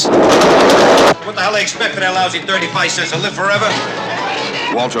ducks. What the hell they expect for that lousy 35 cents to live forever?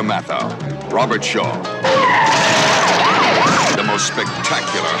 Walter Matthau, Robert Shaw. The most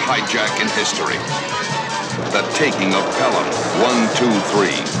spectacular hijack in history. The Taking of Pelham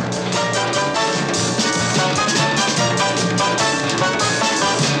 123.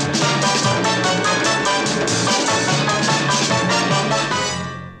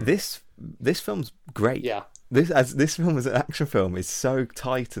 This film's great. Yeah. This film as an action film is so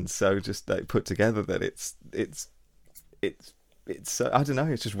tight and so just put together that it's so, I don't know,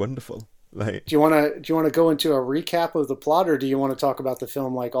 it's just wonderful. Like, Do you want to go into a recap of the plot, or do you want to talk about the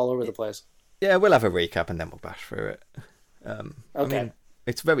film like all over the place? yeah, we'll have a recap and then we'll bash through it. Okay. I mean,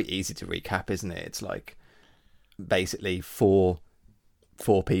 it's very easy to recap, isn't it? It's like basically four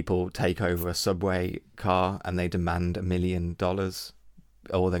people take over a subway car and they demand $1 million,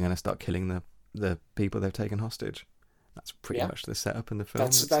 or they're going to start killing the people they've taken hostage. That's pretty much the setup in the film.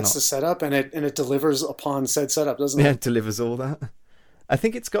 That's the setup, and it delivers upon said setup, doesn't it? Yeah, it delivers all that. I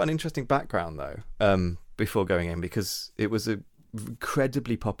think it's got an interesting background though. Before going in, because it was an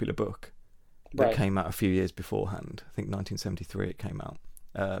incredibly popular book that came out a few years beforehand. I think 1973 it came out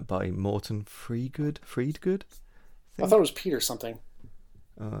by Morton Freedgood. I thought it was Peter something.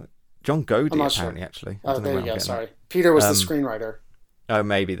 John Godey sure. apparently. Actually. Oh, there you go. Sorry, Peter was the screenwriter. Oh,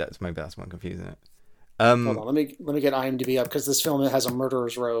 maybe that's why I'm confusing it. Hold on, let me get IMDb up, because this film has a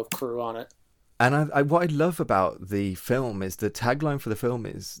murderer's row crew on it. And what I love about the film is the tagline for the film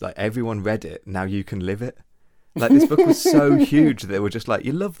is like, everyone read it, now you can live it. Like, this book was so huge that they were just like,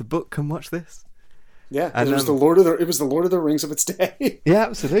 you love the book, come watch this. Yeah, and it was the Lord of the Rings of its day. Yeah,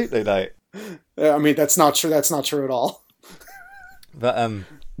 absolutely. Like, I mean, that's not true. That's not true at all. But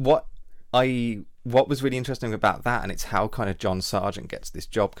what was really interesting about that, and it's how kind of John Sargent gets this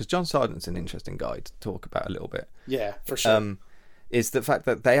job, because John Sargent's an interesting guy to talk about a little bit. Yeah, for sure. Is the fact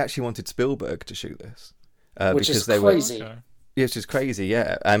that they actually wanted Spielberg to shoot this, which because is they crazy. Which is crazy,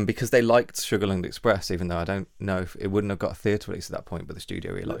 yeah. And because they liked Sugarland Express, even though I don't know if it wouldn't have got a theatre release at that point, but the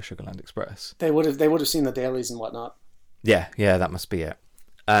studio really liked Sugarland Express. They would have seen the dailies and whatnot. Yeah, that must be it.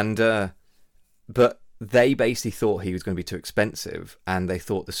 And but they basically thought he was going to be too expensive, and they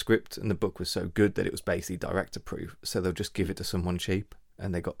thought the script and the book was so good that it was basically director proof, so they'll just give it to someone cheap,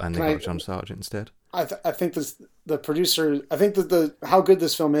 and they got John Sargent instead. I think the producer. I think that the how good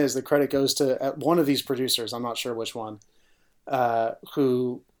this film is, the credit goes to one of these producers. I'm not sure which one,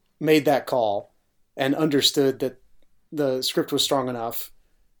 who made that call and understood that the script was strong enough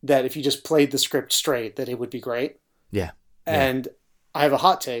that if you just played the script straight, that it would be great. Yeah. And I have a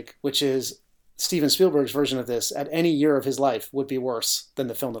hot take, which is Steven Spielberg's version of this at any year of his life would be worse than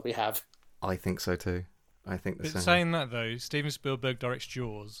the film that we have. I think so too. I think the same. Saying that though, Steven Spielberg directs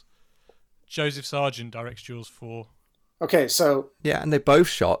Jaws. Joseph Sargent directs Jaws 4. Okay, so... Yeah, and they both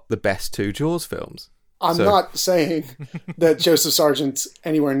shot the best 2 Jaws films. I'm not saying that Joseph Sargent's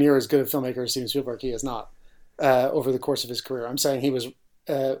anywhere near as good a filmmaker as Steven Spielberg. He is not over the course of his career. I'm saying he was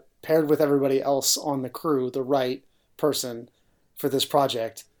paired with everybody else on the crew, the right person for this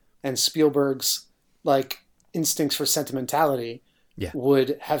project. And Spielberg's instincts for sentimentality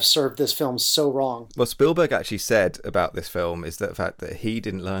would have served this film so wrong. What Spielberg actually said about this film is the fact that he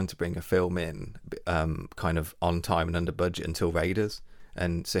didn't learn to bring a film in kind of on time and under budget until Raiders.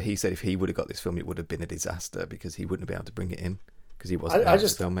 And so he said if he would have got this film, it would have been a disaster because he wouldn't have been able to bring it in because he wasn't a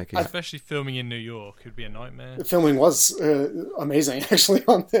filmmaker. Especially filming in New York, it would be a nightmare. The filming was amazing, actually,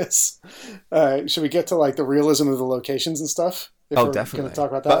 on this. Should we get to the realism of the locations and stuff? Definitely. Going to talk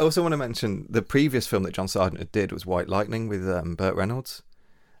about that. But I also want to mention the previous film that John Sargent did was White Lightning with Burt Reynolds.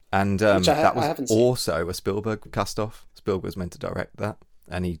 And that was also a Spielberg cast-off. Spielberg was meant to direct that,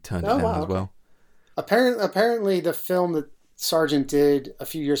 and he turned it down as well. Apparently, the film that Sargent did a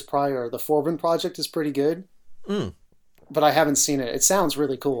few years prior, The Forbin Project, is pretty good. But I haven't seen it. It sounds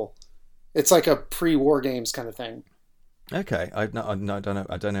really cool. It's like a pre-War Games kind of thing. Okay, I don't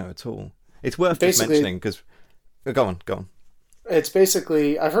know at all. It's worth just mentioning because... Go on. It's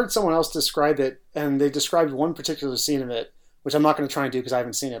basically, I've heard someone else describe it, and they described one particular scene of it, which I'm not going to try and do because I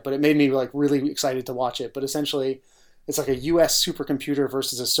haven't seen it, but it made me really excited to watch it. But essentially, it's like a U.S. supercomputer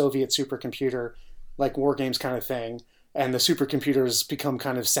versus a Soviet supercomputer, like War Games kind of thing, and the supercomputers become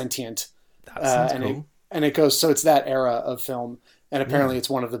kind of sentient. That sounds cool. And it goes, so it's that era of film, and apparently it's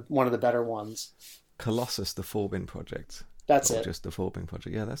one of the better ones. Colossus, the Forbin Project. That's it. Just the Forbin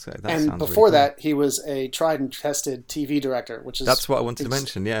Project. Yeah, that's it. And before that, he was a tried and tested TV director, which is... That's what I wanted to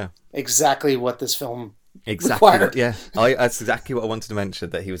mention, yeah. Exactly what this film required. That's exactly what I wanted to mention,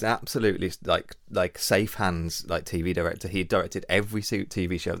 that he was absolutely like safe hands, TV director. He directed every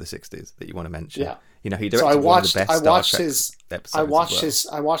TV show of the 60s that you want to mention. Yeah. He directed one of the best Star Trek episodes.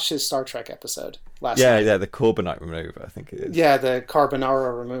 I watched his Star Trek episode last night. Yeah, the Carbonite maneuver, I think it is. Yeah, the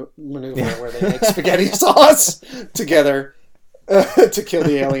Carbonara maneuver where they make spaghetti sauce together to kill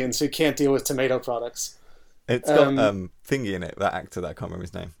the aliens who can't deal with tomato products. It's got thingy in it, that actor that I can't remember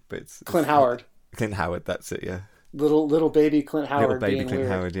his name, but it's Clint Howard. Clint Howard, that's it, yeah. Little baby Clint Howard. Little baby being Clint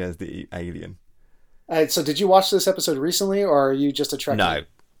weird. Howard, yeah, is the alien. So did you watch this episode recently, or are you just a Trekkie? No,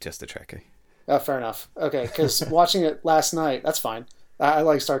 just a Trekkie. Oh, fair enough. Okay, because watching it last night, that's fine. I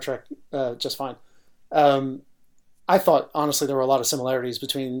like Star Trek just fine. I thought, honestly, there were a lot of similarities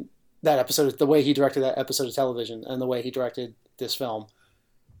between that episode, the way he directed that episode of television, and the way he directed this film.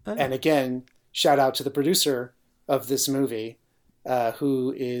 Oh. And again, shout out to the producer of this movie,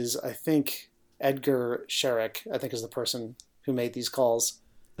 who is, I think, Edgar Sherrick, I think is the person who made these calls.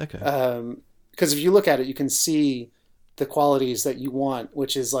 Okay. Because if you look at it, you can see the qualities that you want,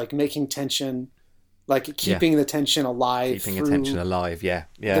 which is making tension, keeping the tension alive. Keeping attention alive, yeah.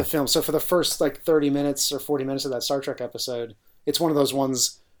 The film. So for the first 30 minutes or 40 minutes of that Star Trek episode, it's one of those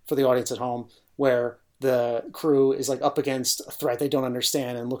ones for the audience at home where the crew is up against a threat they don't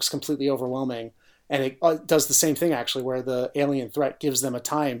understand and looks completely overwhelming. And it does the same thing, actually, where the alien threat gives them a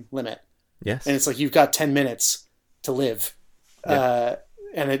time limit. Yes. And it's you've got 10 minutes to live. Yeah.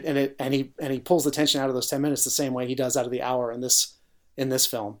 And he pulls the tension out of those 10 minutes the same way he does out of the hour in this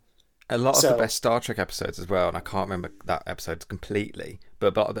film. A lot of the best Star Trek episodes as well, and I can't remember that episode completely,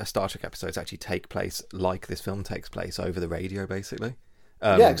 but a lot of the Star Trek episodes actually take place like this film takes place, over the radio, basically.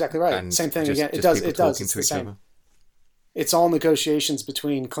 Yeah, exactly right. Same thing again. It does. It's the same. It's all negotiations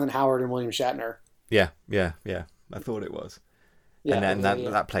between Clint Howard and William Shatner. Yeah. I thought it was. Yeah, and then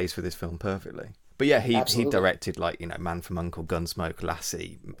that plays for this film perfectly. But yeah, he directed Man from U.N.C.L.E., Gunsmoke,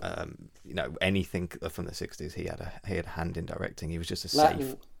 Lassie, anything from the 60s. He had a hand in directing. He was just a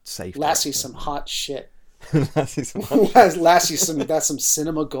safe. Lassie's some hot shit. Lassie's some hot shit. Lassie's that's some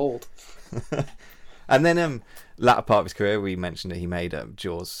cinema gold. And then latter part of his career, we mentioned that he made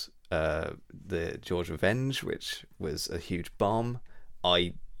Jaws, the Jaws Revenge, which was a huge bomb.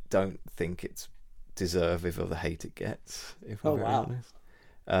 I don't think it's deserving of the hate it gets, if I'm very honest.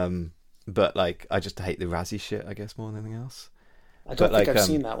 But I just hate the Razzie shit, I guess, more than anything else. I don't think I've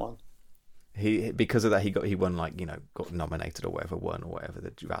seen that one. Because of that, he won got nominated or whatever,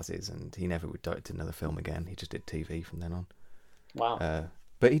 the Razzies, and he never directed another film again. He just did TV from then on. Wow.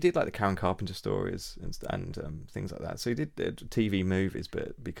 But he did the Karen Carpenter stories and things like that. So he did TV movies,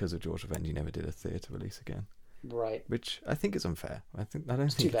 but because of Jaws Revenge, he never did a theatre release again. Right. Which I think is unfair. I don't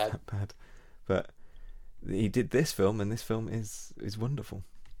It's think too it's bad. that bad. But he did this film, and this film is wonderful.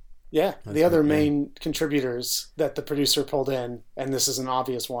 Yeah, That's the other right, yeah. main contributors that the producer pulled in, and this is an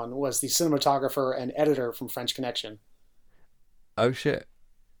obvious one, was the cinematographer and editor from French Connection. Oh shit!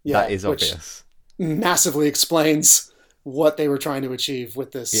 Yeah, that is which obvious. massively explains what they were trying to achieve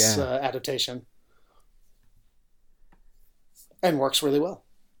with this Yeah. adaptation. And works really well.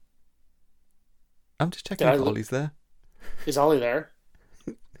 I'm just checking Did if I lo- Ollie's there. Is Ollie there?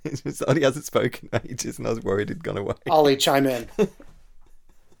 It's just Ollie hasn't spoken in ages, and I was worried he'd gone away. Ollie, chime in.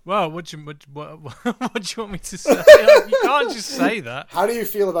 Well, what do you want me to say? You can't just say that. How do you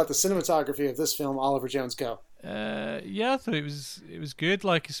feel about the cinematography of this film, Oliver Jones Go? Yeah, I thought it was good.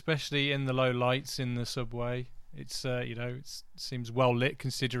 Like especially in the low lights in the subway. It's it seems well lit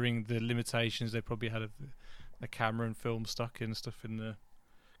considering the limitations they probably had of the camera and film stock and stuff in the.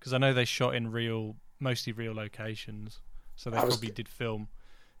 Because I know they shot in mostly real locations, so they probably did film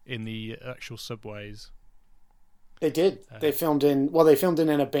in the actual subways. They did. They filmed in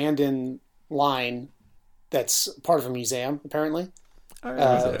an abandoned line that's part of a museum, apparently.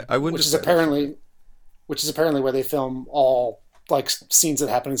 I wouldn't. Which is apparently where they film all like scenes that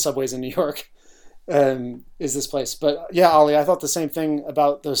happen in subways in New York. Is this place? But yeah, Ollie, I thought the same thing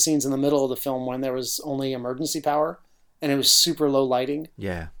about those scenes in the middle of the film when there was only emergency power and it was super low lighting.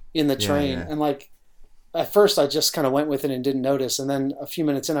 Yeah. In the train, and like at first I just kind of went with it and didn't notice, and then a few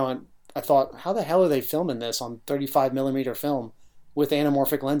minutes in I thought, how the hell are they filming this on 35mm film with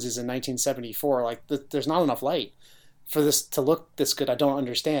anamorphic lenses in 1974? Like there's not enough light for this to look this good. I don't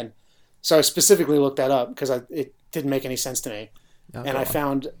understand. So I specifically looked that up because it didn't make any sense to me. Oh, and I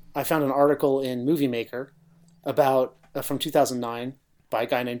found an article in Movie Maker about from 2009 by a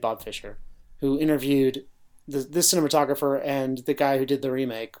guy named Bob Fisher, who interviewed this cinematographer and the guy who did the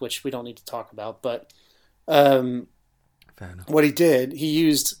remake, which we don't need to talk about. But what he did, he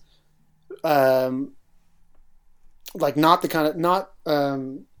used I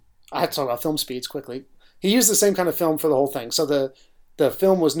had to talk about film speeds quickly. He used the same kind of film for the whole thing. So the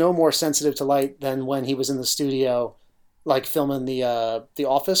film was no more sensitive to light than when he was in the studio, like filming the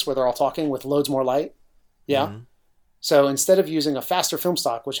Office, where they're all talking with loads more light. Yeah. Mm-hmm. So instead of using a faster film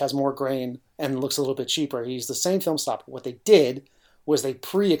stock, which has more grain and looks a little bit cheaper, he used the same film stock. What they did was they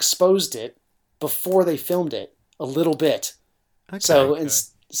pre-exposed it before they filmed it a little bit. Okay,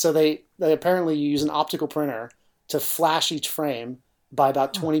 so they apparently use an optical printer to flash each frame by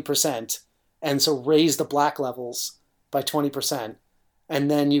about 20%, and so raise the black levels by 20%, and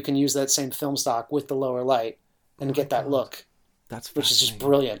then you can use that same film stock with the lower light and get that look. Which is just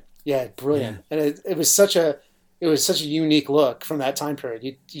brilliant. Yeah, brilliant. Yeah. And it was such a unique look from that time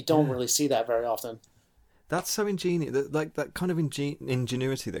period. You don't really see that very often. That's so ingenious. Like that kind of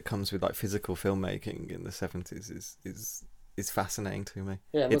ingenuity that comes with like physical filmmaking in the 70s is fascinating to me.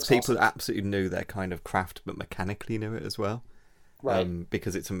 Yeah, it's people that absolutely knew their kind of craft, but mechanically knew it as well. Right.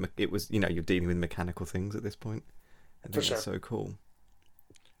 Because it was you're dealing with mechanical things at this point. I think that's so cool.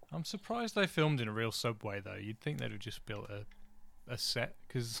 I'm surprised they filmed in a real subway though. You'd think they'd have just built a set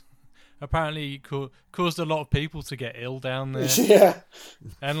because. Apparently, caused a lot of people to get ill down there. Yeah,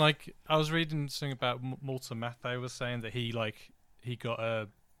 and like I was reading something about Walter Matthau was saying that he got a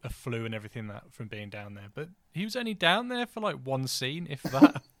flu and everything that from being down there, but he was only down there for like one scene, if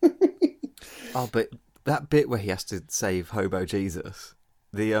that. Oh, but that bit where he has to save Hobo Jesus,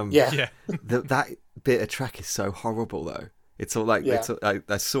 that bit of track is so horrible though. It's all like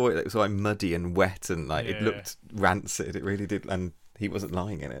I saw it. It was like muddy and wet and like it looked rancid. It really did, and. He wasn't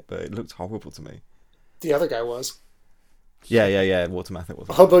lying in it, but it looked horrible to me. The other guy was. Yeah. Walter Matthau was.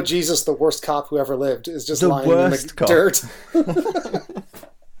 Hobo Jesus, the worst cop who ever lived, is just lying in the dirt.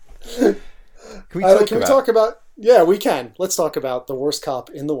 Can we talk about? Yeah, we can. Let's talk about the worst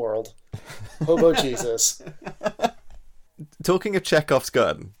cop in the world, Hobo Jesus. Talking of Chekhov's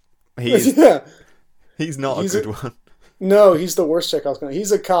gun, he's not a good one. No, he's the worst Chekhov's gun.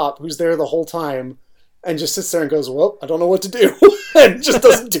 He's a cop who's there the whole time. And just sits there and goes, well, I don't know what to do. And just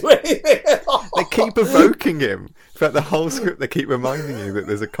doesn't do anything at all. They keep evoking him. Throughout the whole script, they keep reminding you that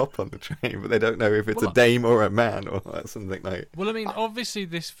there's a cop on the train, but they don't know if it's a dame or a man or something like. Well, I mean, obviously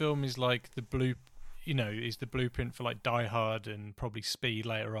this film is like is the blueprint for like Die Hard and probably Speed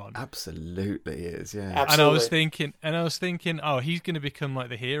later on. Absolutely is, yeah. Absolutely. And I was thinking, oh, he's going to become like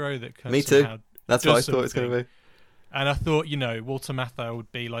the hero that comes. Me too. That's what I thought it was going to be. And I thought, Walter Matthau would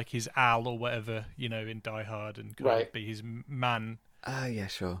be like his Al or whatever, in Die Hard and kind of be his man. Yeah,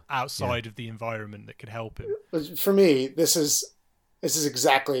 sure. Outside of the environment that could help him. For me, this is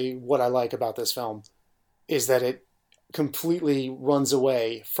exactly what I like about this film, is that it completely runs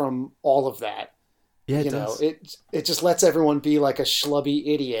away from all of that Yeah, it you does. know, it just lets everyone be like a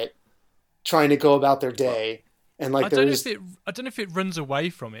schlubby idiot trying to go about their day. And like I don't know if it runs away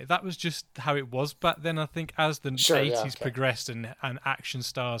from it. That was just how it was back then. I think as the 80s progressed and action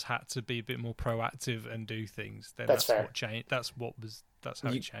stars had to be a bit more proactive and do things, then that's what changed. That's how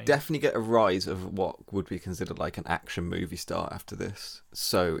it changed. Definitely get a rise of what would be considered like an action movie star after this.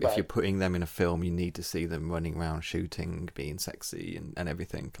 So if you're putting them in a film, you need to see them running around shooting, being sexy and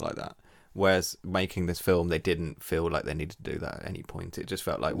everything like that. Whereas making this film, they didn't feel like they needed to do that at any point. It just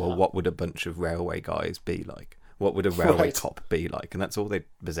felt like, well, what would a bunch of railway guys be like? What would a railway cop be like? And that's all they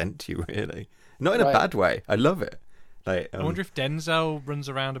present to you, really. Not in a bad way. I love it. Like, I wonder if Denzel runs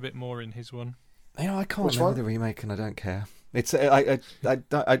around a bit more in his one. You know, I can't remember the remake, and I don't care. It's I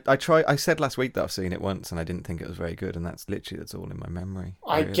try. I said last week that I've seen it once, and I didn't think it was very good, and that's all in my memory.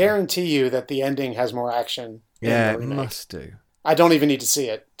 I guarantee you that the ending has more action. Yeah, it must do. I don't even need to see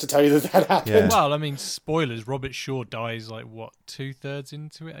it to tell you that happened. Yeah. Well, I mean, spoilers. Robert Shaw dies like what 2/3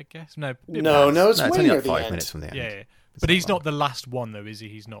 into it, I guess. No, it's way only near like the 5 end. minutes from the end. Yeah. But he's not the last one, though, is he?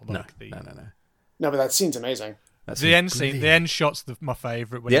 He's not like the. No. No, but that scene's amazing. The end scene, the end shot's my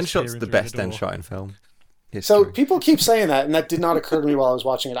favourite. The end shot's the best end shot in film. So people keep saying that, and that did not occur to me while I was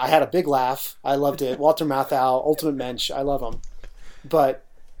watching it. I had a big laugh. I loved it. Walter Matthau, Ultimate Mensch. I love him. But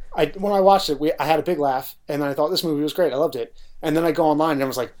when I watched it, I had a big laugh, and then I thought this movie was great. I loved it. And then I go online, and I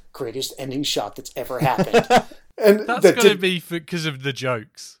was like, greatest ending shot that's ever happened. And that's got to be because of the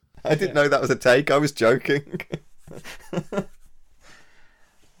jokes. I didn't know that was a take. I was joking. I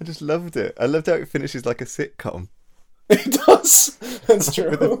just loved it. I loved how it finishes like a sitcom. It does. That's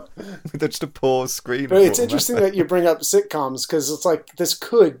true. with just a pause screen. But it's interesting that you bring up sitcoms, because it's like this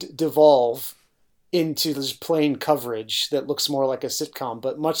could devolve into this plain coverage that looks more like a sitcom.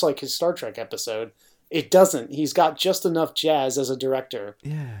 But much like his Star Trek episode, it doesn't. He's got just enough jazz as a director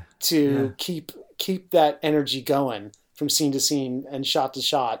to keep that energy going from scene to scene and shot to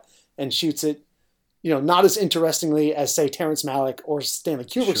shot, and shoots it, not as interestingly as, say, Terrence Malick or Stanley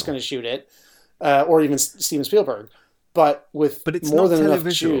Kubrick's going to shoot it, or even Steven Spielberg, but with more than enough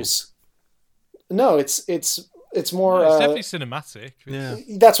juice. No, it's more. No, it's definitely cinematic. Yeah,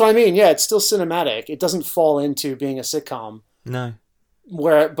 that's what I mean. Yeah, it's still cinematic. It doesn't fall into being a sitcom. No.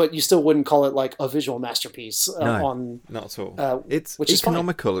 But you still wouldn't call it like a visual masterpiece. No, not at all. It's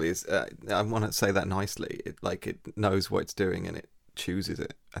economical. I want to say that nicely. It knows what it's doing and it chooses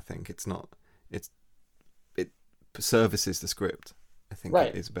it. I think it services the script. I think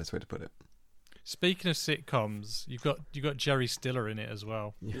is the best way to put it. Speaking of sitcoms, you've got Jerry Stiller in it as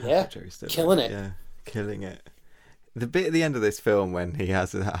well. Yeah, Jerry Stiller, killing it. Yeah, killing it. The bit at the end of this film when he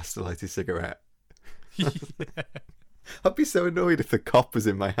has to light his cigarette. I'd be so annoyed if the cop was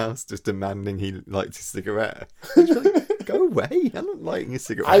in my house just demanding he lights his cigarette. Like, go away! I'm not lighting a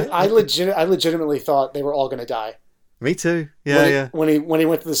cigarette. I legitimately thought they were all going to die. Me too. Yeah, When he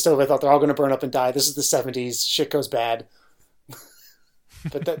went to the stove, I thought they're all going to burn up and die. This is the 70s. Shit goes bad.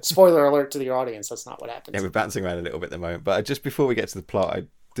 But that spoiler alert to your audience. That's not what happens. Yeah, we're bouncing around a little bit at the moment. But just before we get to the plot, I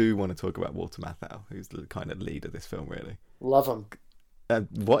do want to talk about Walter Matthau, who's the kind of lead of this film. Really love him.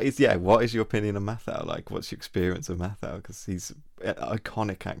 What is your opinion on Matthau? Like, what's your experience of Matthau? Because he's an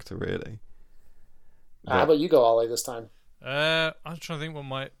iconic actor, really. How about you go, Ollie, this time? I'm trying to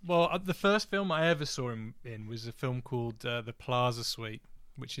think the first film I ever saw him in was a film called The Plaza Suite,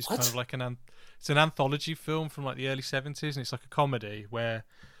 which is kind of like it's an anthology film from like the early 70s, and it's like a comedy where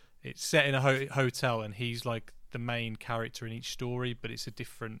it's set in a hotel, and he's like the main character in each story, but it's a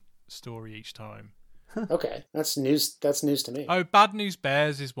different story each time. Okay, that's news. That's news to me. Oh, Bad News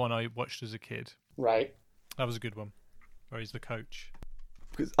Bears is one I watched as a kid. Right, that was a good one, where he's the coach.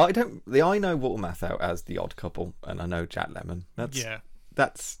 Because I know Walter Matthau as The Odd Couple, and I know Jack Lemmon.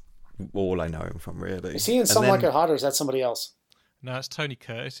 That's all I know him from, really. Is he in Some Like It Hot, or is that somebody else? No, it's Tony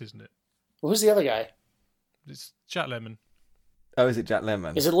Curtis, isn't it? Well, who's the other guy? It's Jack Lemmon. Oh, is it Jack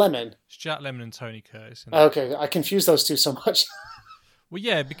Lemmon? Is it Lemmon? It's Jack Lemmon and Tony Curtis. Okay, I confuse those two so much. Well,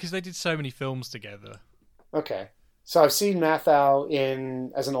 yeah, because they did so many films together. Okay. So I've seen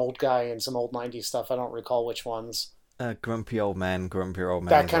Matthau as an old guy in some old 90s stuff. I don't recall which ones. Grumpy Old Man.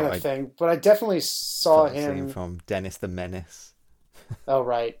 That kind of thing. But I definitely saw him from Dennis the Menace. Oh,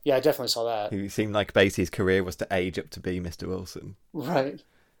 right. Yeah, I definitely saw that. He seemed like basically his career was to age up to be Mr. Wilson. Right.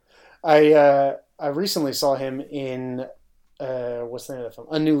 I recently saw him in, what's the name of the film?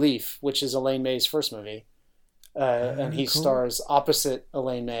 A New Leaf, which is Elaine May's first movie. And he stars opposite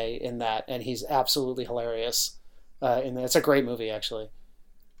Elaine May in that, and he's absolutely hilarious in that. It's a great movie, actually.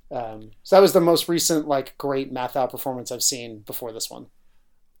 So that was the most recent, great Matthau performance I've seen before this one.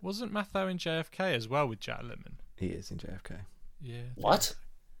 Wasn't Matthau in JFK as well with Jack Lemmon? He is in JFK. Yeah. What?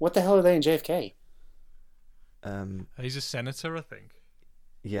 What the hell are they in JFK? He's a senator, I think.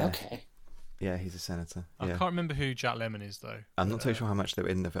 Yeah. Okay. Yeah, he's a senator. I can't remember who Jack Lemmon is, though. I'm not too sure how much they were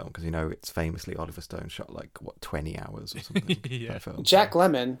in the film, because it's famously Oliver Stone shot 20 hours or something. Yeah. Film, Jack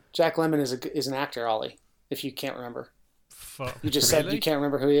Lemmon is an actor, Ollie, if you can't remember. Fuck. You just said you can't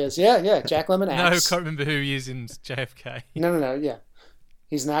remember who he is. Yeah, Jack Lemmon acts. No, I can't remember who he is in JFK. No, yeah.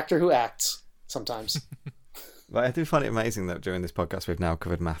 He's an actor who acts sometimes. But I do find it amazing that during this podcast we've now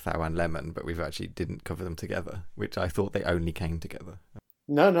covered Matthau and Lemmon, but we've actually didn't cover them together, which I thought they only came together.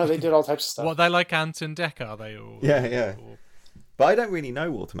 No, they did all types of stuff. What, they like Ant and Dec, are they? Or, Yeah. Or... But I don't really know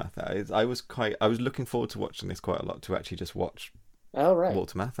Walter Matthau. I was looking forward to watching this quite a lot, to actually just watch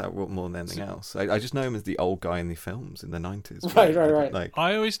Walter Matthau more than anything else. I just know him as the old guy in the films in the 90s. Right.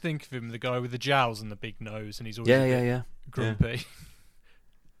 I always think of him, the guy with the jowls and the big nose, and he's always grumpy. Yeah.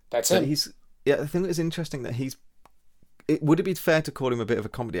 That's him. I think it's interesting that would it be fair to call him a bit of a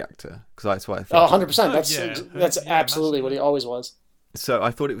comedy actor? Because that's what I thought. 100%. That's absolutely massively. what he always was. So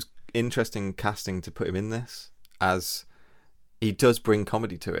I thought it was interesting casting to put him in this, as he does bring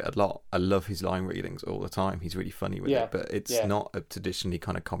comedy to it a lot. I love his line readings all the time. He's really funny with it, but it's not a traditionally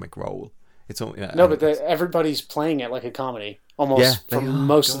kind of comic role. It's all but everybody's playing it like a comedy almost for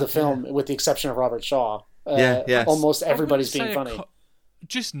most of the film, with the exception of Robert Shaw. Almost everybody's being funny.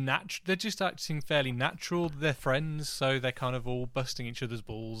 They're just acting fairly natural. They're friends, so they're kind of all busting each other's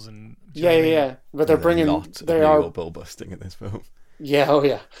balls and But they're bringing ball busting in this film. Yeah, oh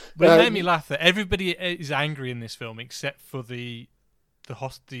yeah. But it made me laugh that everybody is angry in this film except for the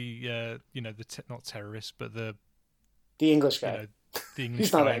not terrorist, but the English guy. The English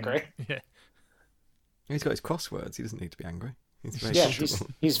He's not guy. angry. Yeah. He's got his crosswords. He doesn't need to be angry.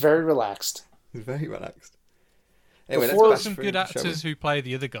 He's very relaxed. He's very relaxed. Anyway, there's some good actors who play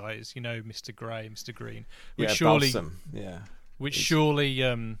the other guys. Mr. Grey, Mr. Green, which surely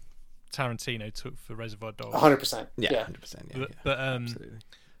Tarantino took for Reservoir Dogs. 100%. Yeah, 100%. But absolutely.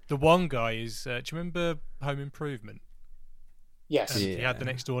 The one guy is. Do you remember Home Improvement? Yes. He had the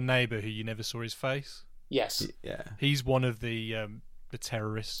next door neighbour who you never saw his face. Yes. Yeah. He's one of the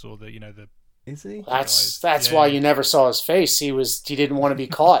terrorists, or the. Is he? That's why you never saw his face. He didn't want to be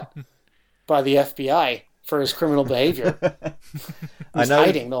caught by the FBI for his criminal behavior. He's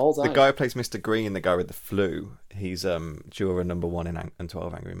hiding the whole time. The guy who plays Mr. Green, the guy with the flu, he's juror number 1 in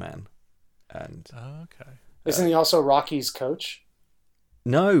 12 Angry Men. And isn't he also Rocky's coach?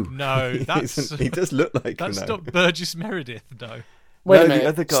 No, that's he does look like that's not Burgess Meredith, though. Wait a minute, the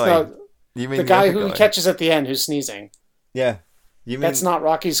other guy. You mean the guy who he catches at the end, who's sneezing? Yeah, you mean that's not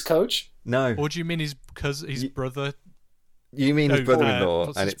Rocky's coach? No. Or do you mean his brother? You mean his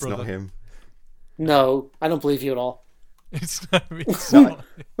brother-in-law, and it's not him? No, I don't believe you at all. It's not.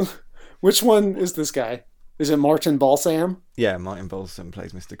 Which one is this guy? Is it Martin Balsam? Yeah, Martin Balsam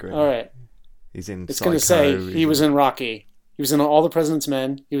plays Mr. Green. All right. He's in It's going to say he was in Rocky. He was in All the President's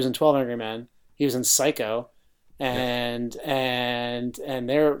Men. He was in 12 Angry Men. He was in Psycho. And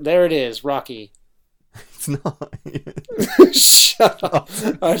there it is, Rocky. It's not. Shut up.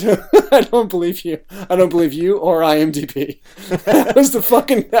 I don't believe you. I don't believe you or IMDb. That was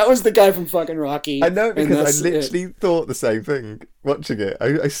the guy from fucking Rocky. I know, because I literally thought the same thing watching it.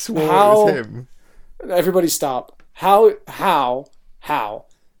 I swore it was him. Everybody stop. How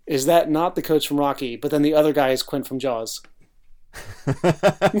is that not the coach from Rocky, but then the other guy is Quint from Jaws?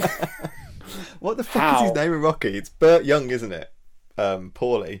 What the fuck is his name in Rocky? It's Burt Young, isn't it?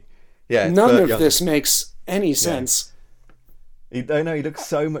 Paulie. Yeah. None of this makes any sense. He looks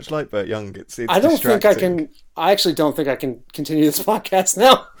so much like Burt Young. It's I don't think I can. I actually don't think I can continue this podcast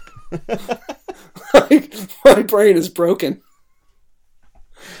now. My brain is broken.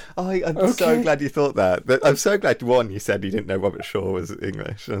 I'm so glad you thought that. But I'm so glad, one, you said you didn't know Robert Shaw was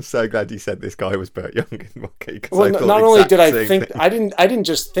English. And I'm so glad you said this guy was Burt Young in Rocky. Well, not only did I think, I didn't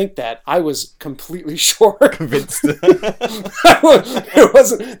just think that. I was completely sure, convinced. That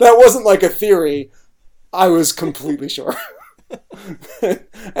wasn't like a theory. I was completely sure,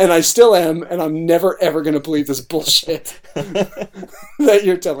 and I still am. And I'm never ever going to believe this bullshit that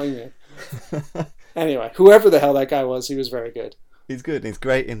you're telling me. Anyway, whoever the hell that guy was, he was very good. He's good. He's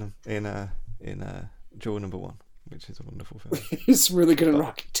great in Juror Number 1, which is a wonderful film. He's really good in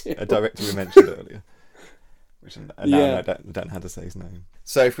Rocky too. A director we mentioned earlier, which I don't know how to say his name.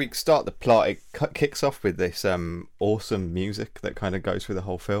 So if we start the plot, it kicks off with this awesome music that kind of goes through the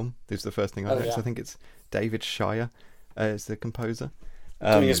whole film. This is the first thing I noticed. I think it's David Shire as the composer.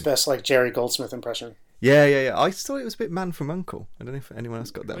 Doing his best Jerry Goldsmith impression. Yeah. I thought it was a bit Man from U.N.C.L.E. I don't know if anyone else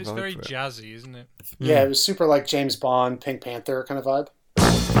got that vibe. It's very jazzy, isn't it? Yeah, it was super like James Bond, Pink Panther kind of vibe.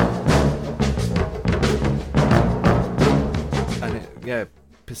 And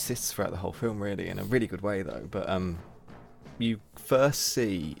persists throughout the whole film, really, in a really good way, though. But you first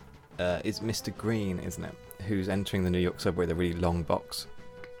see is Mr. Green, isn't it? Who's entering the New York subway, the really long box,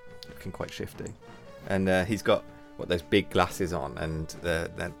 looking quite shifty, and he's got those big glasses on and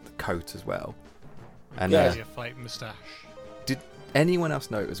the coat as well. And a fake moustache. Did anyone else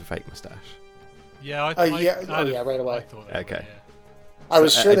know it was a fake moustache? Yeah, right away. I thought okay. I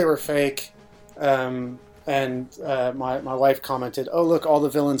was sure they were fake, and my wife commented, "Oh, look, all the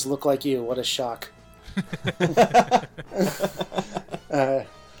villains look like you. What a shock!"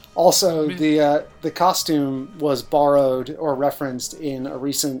 Also, the costume was borrowed or referenced in a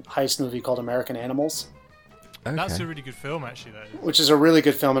recent heist movie called American Animals. Okay. That's a really good film, actually, though. Which is a really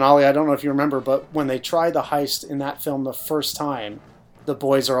good film. And Ollie, I don't know if you remember, but when they tried the heist in that film the first time, the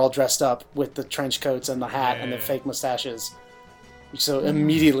boys are all dressed up with the trench coats and the hat and the fake mustaches. So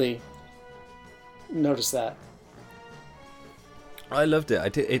immediately noticed that. I loved it. I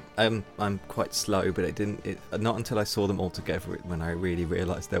did. I'm quite slow, but not until I saw them all together when I really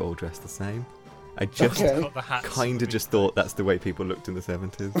realised they were all dressed the same. I just kind of just thought that's the way people looked in the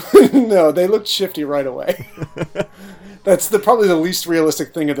 70s. No, they looked shifty right away. That's probably the least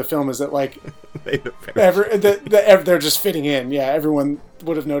realistic thing of the film, is that like they look very they're just fitting in. Yeah, everyone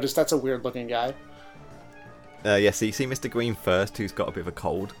would have noticed that's a weird looking guy. So you see Mr. Green first, who's got a bit of a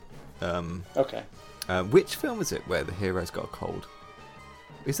cold. Okay. Which film is it where the hero's got a cold?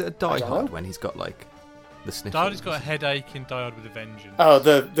 Is it a Die Hard when he's got like the sniffles? Die Hard's got a headache in Die Hard with a Vengeance. Oh,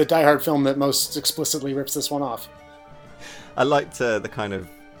 the Die Hard film that most explicitly rips this one off. I liked I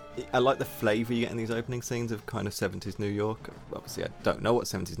like the flavour you get in these opening scenes of kind of 70s New York. Obviously, I don't know what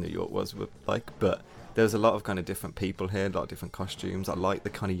 70s New York was like, but there's a lot of kind of different people here, a lot of different costumes. I like the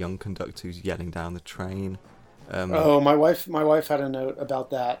kind of young conductor who's yelling down the train. My wife had a note about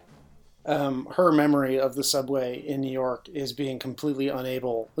that. Her memory of the subway in New York is being completely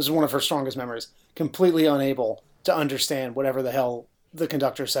unable. This is one of her strongest memories. Completely unable to understand whatever the hell the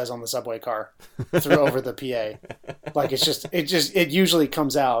conductor says on the subway car through over the PA. Like it usually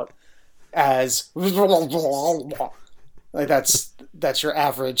comes out as like that's your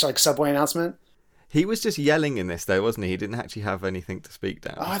average like subway announcement. He was just yelling in this though, wasn't he? He didn't actually have anything to speak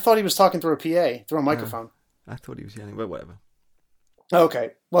down. Oh, I thought he was talking through a PA, through a microphone. I thought he was yelling, but whatever.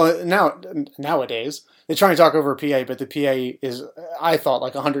 Okay. Well, nowadays they try and talk over a PA, but the PA is, I thought,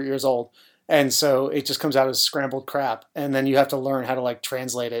 like 100 years old, and so it just comes out as scrambled crap, and then you have to learn how to like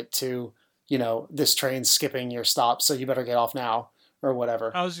translate it to, this train's skipping your stop, so you better get off now or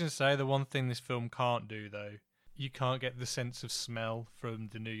whatever. I was going to say the one thing this film can't do though, you can't get the sense of smell from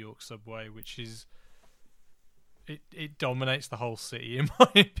the New York subway, which is it dominates the whole city in my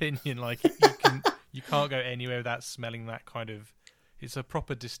opinion. Like you can't go anywhere without smelling that kind of. It's a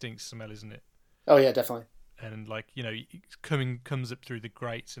proper distinct smell, isn't it? Oh yeah, definitely. And like comes up through the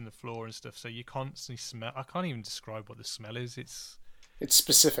grates in the floor and stuff, so you constantly smell. I can't even describe what the smell is. It's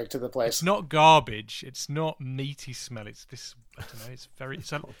specific to the place. It's not garbage. It's not meaty smell. It's this. I don't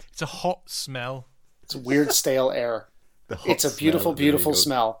know. It's a hot smell. It's weird stale air. It's a beautiful, beautiful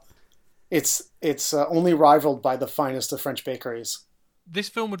smell. It's only rivaled by the finest of French bakeries. This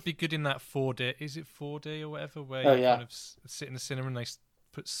film would be good in that 4D. Is it 4D or whatever? Where you kind of sit in the cinema and they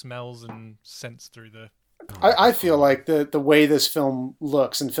put smells and scents through the. I feel like the way this film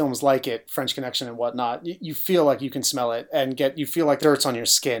looks and films like it, French Connection and whatnot, you feel like you can smell it and you feel like dirt's on your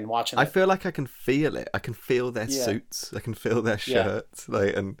skin watching it. I feel like I can feel it. I can feel their suits. I can feel their shirts.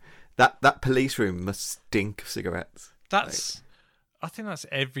 And that police room must stink of cigarettes. I think that's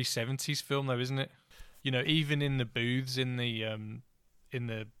every 70s film though, isn't it? Even in the booths in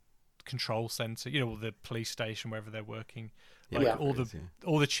the control center, the police station, wherever they're working,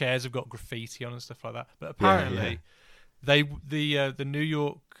 all the chairs have got graffiti on and stuff like that. But apparently, the New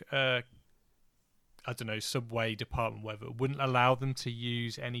York, subway department, whatever, wouldn't allow them to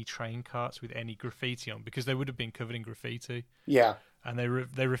use any train carts with any graffiti on because they would have been covered in graffiti. Yeah, and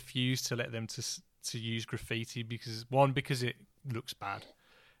they refused to let them to use graffiti because it looks bad.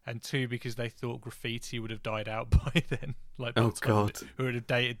 And 2, because they thought graffiti would have died out by then. Like, God, who would have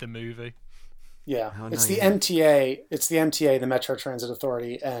dated the movie? Yeah, it's the MTA. It's the MTA, the Metro Transit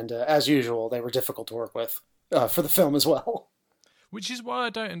Authority, and as usual, they were difficult to work with for the film as well. Which is why I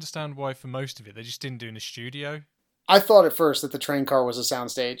don't understand why for most of it they just didn't do in a studio. I thought at first that the train car was a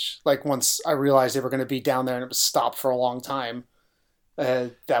soundstage. Like once I realized they were going to be down there and it was stopped for a long time,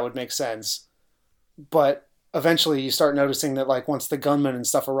 that would make sense. But eventually you start noticing that like once the gunmen and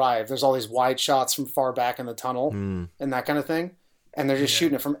stuff arrive, there's all these wide shots from far back in the tunnel and that kind of thing. And they're just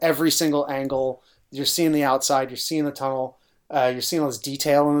shooting it from every single angle. You're seeing the outside, you're seeing the tunnel, you're seeing all this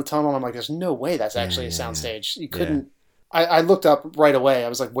detail in the tunnel. And I'm like, there's no way that's actually a soundstage. You couldn't I looked up right away. I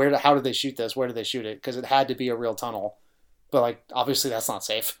was like, how did they shoot this? Where did they shoot it? Because it had to be a real tunnel. But like, obviously that's not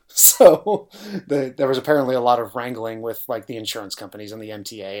safe. So there was apparently a lot of wrangling with like the insurance companies and the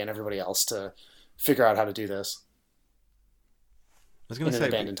MTA and everybody else to figure out how to do this. I was going to say, an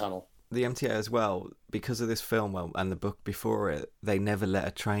abandoned tunnel. The MTA as well, because of this film and the book before it, they never let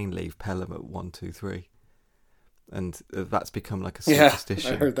a train leave Pelham at 123. And that's become like a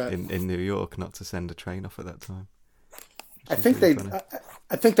superstition in New York not to send a train off at that time. I think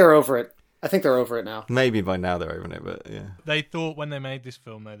they're over it. I think they're over it now. Maybe by now they're over it, but yeah. They thought when they made this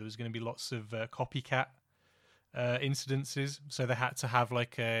film, though, there was going to be lots of copycat incidences, so they had to have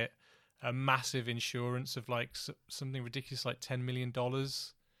like a massive insurance of like something ridiculous like $10 million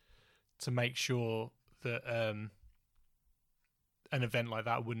to make sure that an event like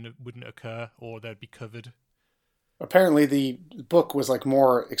that wouldn't occur or they'd be covered. Apparently, the book was like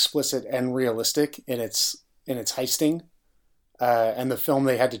more explicit and realistic in its heisting. And the film,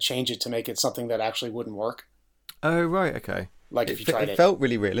 they had to change it to make it something that actually wouldn't work. Oh, right, okay. Like if you tried it. It felt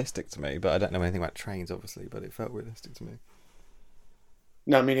really realistic to me, but I don't know anything about trains, obviously, but it felt realistic to me.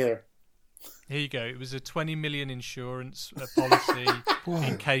 No, me neither. Here you go. It was a $20 million insurance policy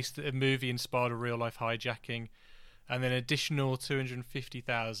in case that a movie inspired a real-life hijacking. And then additional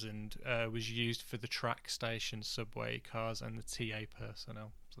 $250,000 was used for the track station, subway cars, and the TA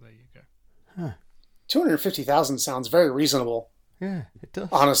personnel. So there you go. Huh. $250,000 sounds very reasonable. Yeah, it does.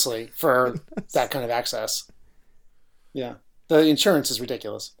 Honestly, for that kind of access. Yeah. The insurance is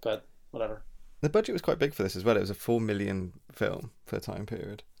ridiculous, but whatever. The budget was quite big for this as well. It was a $4 million film for a time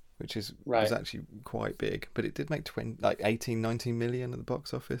period, which was actually quite big. But it did make 19 million at the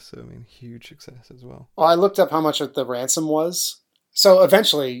box office. So, I mean, huge success as well. Well, I looked up how much the ransom was. So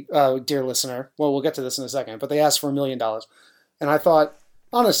eventually, dear listener, well, we'll get to this in a second, but they asked for $1 million. And I thought,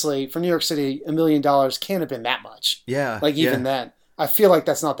 honestly, for New York City, $1 million can't have been that much. Yeah. Like even then, I feel like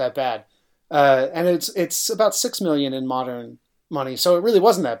that's not that bad. And it's about $6 million in modern money, so it really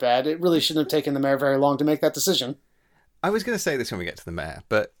wasn't that bad. It really shouldn't have taken the mayor very long to make that decision. I was going to say this when we get to the mayor,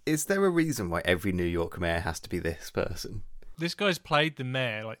 but is there a reason why every New York mayor has to be this person? This guy's played the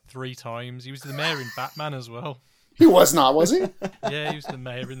mayor like 3 times. He was the mayor in Batman as well. He was not, was he? Yeah, he was the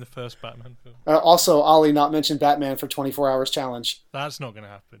mayor in the first Batman film. Also, Ollie not mentioned Batman for 24 Hours Challenge. That's not going to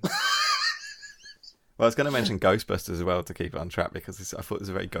happen. Well, I was going to mention Ghostbusters as well to keep it on track because I thought it was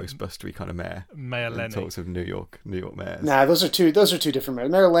a very Ghostbustery kind of mayor. Mayor Lenny. Talks of New York mayors. Nah, those are two different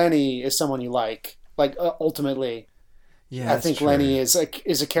mayors. Mayor Lenny is someone you like. Like ultimately, yeah, I think true. Lenny is a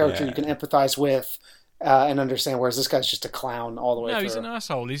character you can empathize with and understand. Whereas this guy's just a clown all the way through. No, he's an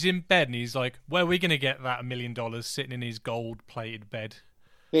asshole. He's in bed and he's like, "Where are we going to get that $1 million sitting in his gold-plated bed?"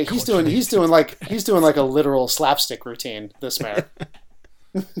 Yeah, he's doing like a literal slapstick routine. This mayor.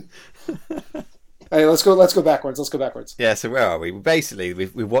 Hey, let's go backwards. Yeah, so where are we? Basically,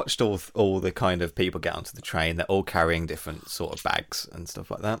 we watched all the kind of people get onto the train. They're all carrying different sort of bags and stuff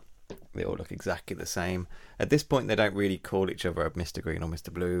like that. They all look exactly the same. At this point, they don't really call each other Mr. Green or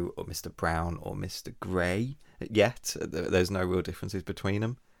Mr. Blue or Mr. Brown or Mr. Grey yet. There's no real differences between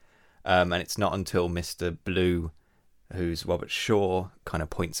them. And it's not until Mr. Blue, who's Robert Shaw, kind of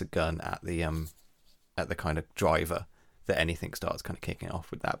points a gun at the kind of driver, that anything starts kind of kicking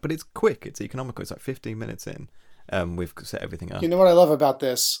off with that. But it's quick, it's economical, it's like 15 minutes in. We've set everything up. You know what I love about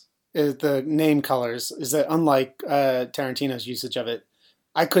this is the name colors, is that unlike Tarantino's usage of it,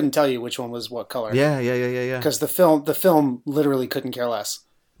 I couldn't tell you which one was what color. Yeah. Because the film literally couldn't care less.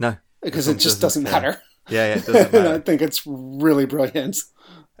 No. Because it just doesn't matter. Yeah, it doesn't matter. I think it's really brilliant.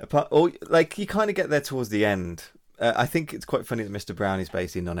 You kind of get there towards the end. I think it's quite funny that Mr. Brown is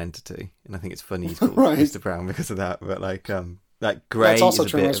basically non-entity, and I think it's funny he's called Mr. Brown because of that. But like Grey, that's also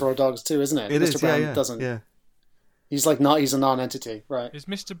is true in Reservoir Dogs too, isn't it? It Mr. is, Brown doesn't. Yeah. He's a non-entity, right? Is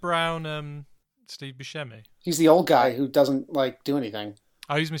Mr. Brown Steve Buscemi? He's the old guy who doesn't like do anything.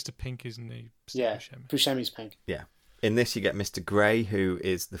 Oh, he's Mr. Pink, isn't he? Buscemi's Pink. Yeah. In this, you get Mr. Grey, who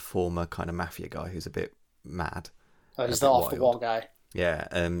is the former kind of mafia guy who's a bit mad. Oh, he's the off-the-wall guy.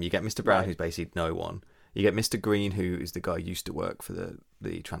 Yeah. You get Mr. Brown, who's basically no one. You get Mr. Green, who is the guy who used to work for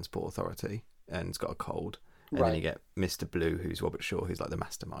the Transport Authority and has got a cold. And then you get Mr. Blue, who's Robert Shaw, who's like the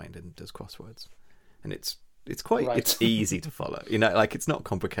mastermind and does crosswords. And it's it's easy to follow. You know, like it's not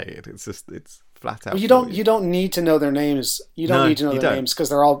complicated. It's flat out. Well, you don't need to know their names. You don't need to know their names because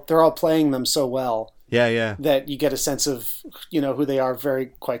they're all playing them so well. Yeah. That you get a sense of who they are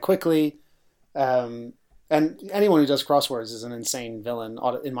quite quickly. And anyone who does crosswords is an insane villain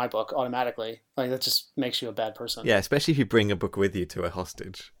in my book, automatically. Like, that just makes you a bad person. Yeah, especially if you bring a book with you to a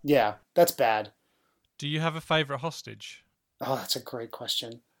hostage. Yeah, that's bad. Do you have a favourite hostage? Oh, that's a great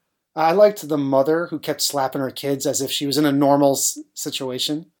question. I liked the mother who kept slapping her kids as if she was in a normal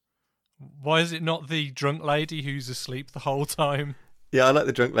situation. Why is it not the drunk lady who's asleep the whole time? Yeah, I like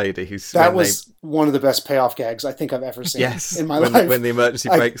the drunk lady who's... That was one of the best payoff gags I think I've ever seen in my life. When the emergency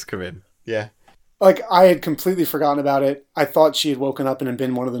brakes come in. Yeah. Like, I had completely forgotten about it. I thought she had woken up and had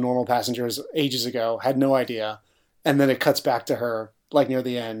been one of the normal passengers ages ago. Had no idea. And then it cuts back to her, like, near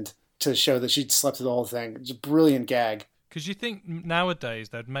the end to show that she'd slept through the whole thing. It's a brilliant gag. Because you think nowadays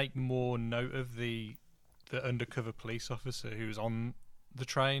they'd make more note of the undercover police officer who's on the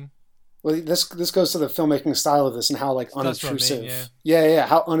train? Well, this goes to the filmmaking style of this and how, like, unobtrusive. I mean, yeah,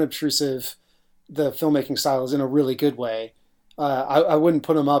 how unobtrusive the filmmaking style is in a really good way. I wouldn't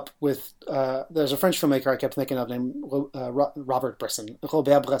put him up with... there's a French filmmaker I kept thinking of named Robert Bresson,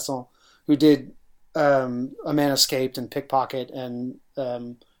 who did A Man Escaped and Pickpocket and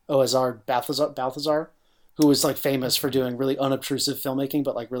Oazar Balthazar, who was like famous for doing really unobtrusive filmmaking,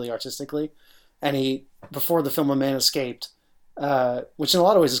 but like really artistically. And he, before the film A Man Escaped, which in a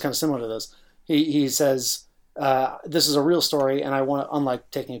lot of ways is kind of similar to this, he says, this is a real story and I want to,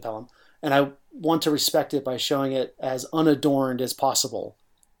 unlike Taking a Pelham, and I want to respect it by showing it as unadorned as possible.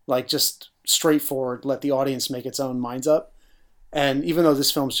 Like, just straightforward, let the audience make its own minds up. And even though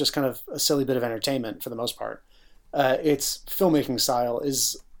this film's just kind of a silly bit of entertainment for the most part, its filmmaking style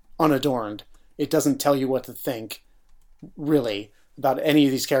is unadorned. It doesn't tell you what to think, really, about any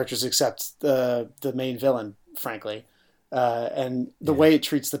of these characters except the main villain, frankly. And the way it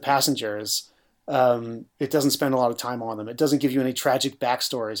treats the passengers... it doesn't spend a lot of time on them. It doesn't give you any tragic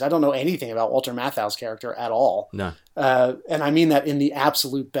backstories. I don't know anything about Walter Matthau's character at all. No. And I mean that in the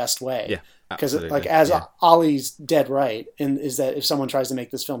absolute best way. Yeah, because Ollie's dead right, is that if someone tries to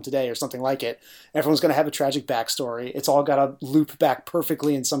make this film today or something like it, everyone's going to have a tragic backstory. It's all got to loop back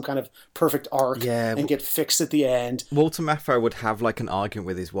perfectly in some kind of perfect arc and get fixed at the end. Walter Matthau would have like an argument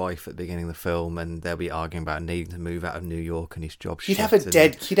with his wife at the beginning of the film, and they'll be arguing about needing to move out of New York and his job. He'd have a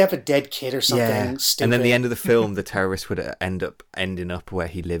dead kid or something. Stupid. And then the end of the film, the terrorist would ending up where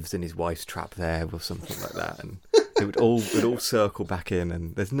he lives and his wife's trapped there or something like that, and it would all circle back in.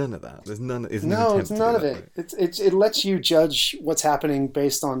 And there's none of that. There's none. It's none of it. It lets you judge what's happening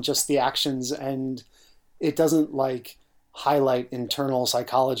based on just the actions, and it doesn't like highlight internal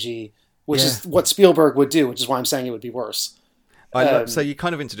psychology, which is what Spielberg would do, which is why I'm saying it would be worse. So you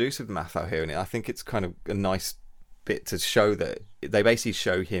kind of introduced with Matthau here, and I think it's kind of a nice bit to show that they basically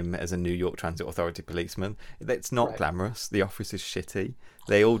show him as a New York Transit Authority policeman. It's not glamorous. The office is shitty.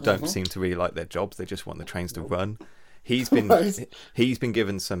 They all don't seem to really like their jobs. They just want the trains to run. He's been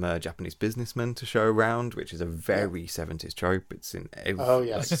given some Japanese businessmen to show around, which is a very 70s trope. It's in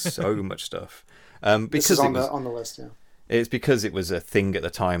so much stuff. Because this is on the list, yeah. It's because it was a thing at the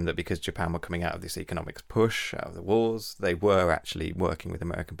time that because Japan were coming out of this economics push, out of the wars, they were actually working with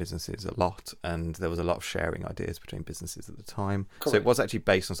American businesses a lot, and there was a lot of sharing ideas between businesses at the time. Correct. So it was actually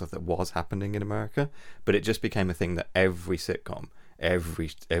based on stuff that was happening in America, but it just became a thing that every sitcom, every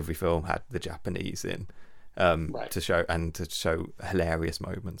film had the Japanese in to show hilarious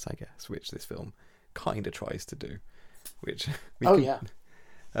moments, I guess, which this film kind of tries to do. Which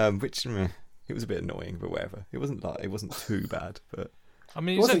it was a bit annoying, but whatever. It wasn't too bad, but I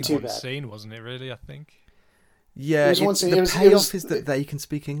mean, it was only one scene, wasn't it? Really, I think. Yeah, the payoff is that they can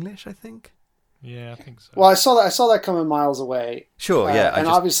speak English, I think. Yeah, I think so. Well, I saw that coming miles away. Sure, yeah. And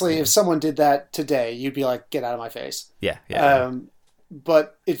obviously, if someone did that today, you'd be like, "Get out of my face." Yeah.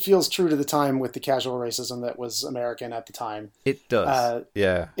 But it feels true to the time with the casual racism that was American at the time. It does.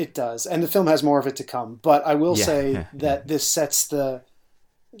 Yeah. It does, and the film has more of it to come. But I will say that this sets the.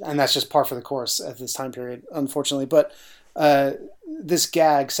 And that's just par for the course at this time period, unfortunately. But this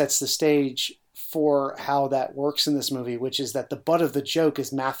gag sets the stage for how that works in this movie, which is that the butt of the joke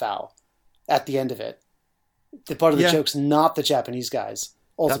is Matthau at the end of it. The butt of the joke's not the Japanese guys,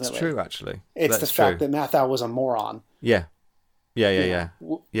 ultimately. That's true, actually. It's the fact that Matthau was a moron. Yeah.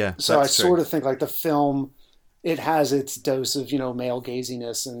 So I sort of think like the film, it has its dose of, male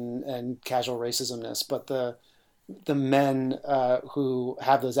gaziness and casual racismness, but the men who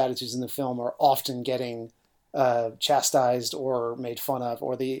have those attitudes in the film are often getting chastised or made fun of,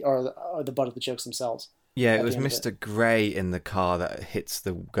 or the butt of the jokes themselves. Yeah, it was Mr. Grey in the car that hits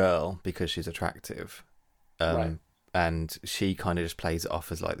the girl because she's attractive, and she kind of just plays it off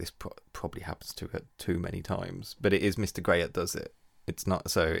as like this probably happens to her too many times. But it is Mr. Grey that does it. It's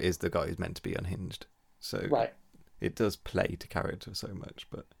not. So it is the guy who's meant to be unhinged. So it does play to character so much,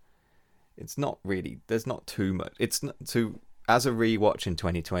 but. It's not really. There's not too much. It's not too. As a rewatch in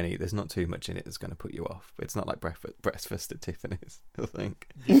 2020, there's not too much in it that's going to put you off. It's not like Breakfast at Tiffany's, I think.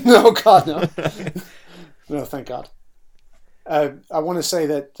 No, God, no. No, thank God. I want to say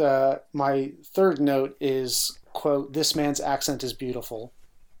that my third note is, quote, "This man's accent is beautiful."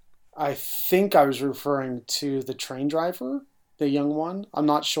 I think I was referring to the train driver, the young one. I'm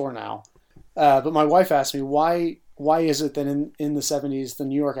not sure now. But my wife asked me, why is it that in the 70s the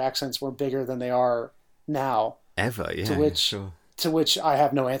New York accents were bigger than they are now? Ever, yeah. To which I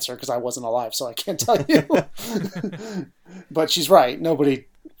have no answer because I wasn't alive, so I can't tell you. But she's right.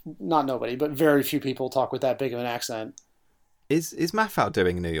 Not nobody, but very few people talk with that big of an accent. Is Mathau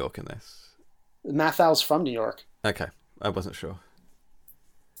doing New York in this? Mathau's from New York. Okay, I wasn't sure.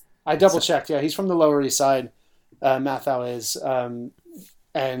 I double-checked, yeah. He's from the Lower East Side, Mathau is.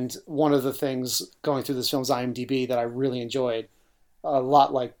 And one of the things going through this film's IMDb that I really enjoyed, a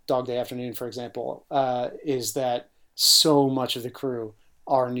lot like Dog Day Afternoon, for example, is that so much of the crew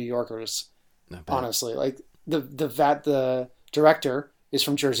are New Yorkers. Honestly, like the director is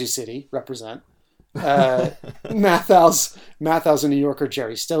from Jersey City, represent. Mathau's a New Yorker.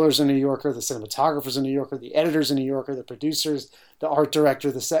 Jerry Stiller's a New Yorker. The cinematographer's a New Yorker. The editor's a New Yorker. The producers, the art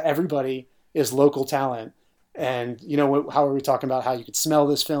director, everybody is local talent. And how are we talking about how you could smell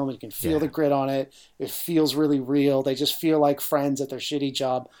this film and you can feel the grit on it? It feels really real. They just feel like friends at their shitty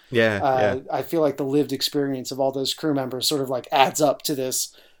job. I feel like the lived experience of all those crew members sort of like adds up to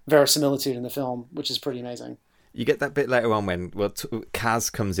this verisimilitude in the film, which is pretty amazing. You get that bit later on when Kaz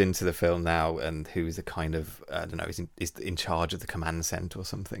comes into the film now, and who's a kind of is in charge of the command center or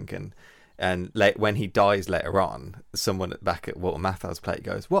something, and when he dies later on, someone back at Walter Matthau's plate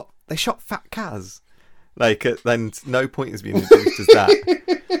goes, "What? They shot Fat Kaz." Like, then no point has been introduced as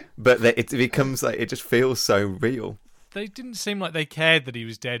that, but it becomes like it just feels so real. They didn't seem like they cared that he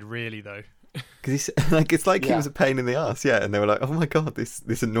was dead, really, though. Because it's like he was a pain in the ass, and they were like, "Oh my god,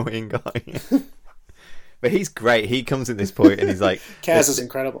 this annoying guy." But he's great. He comes at this point and he's like, Kaz is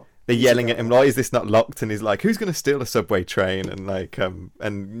incredible. They're yelling at him, "Why is this not locked?" And he's like, "Who's going to steal a subway train?" And like,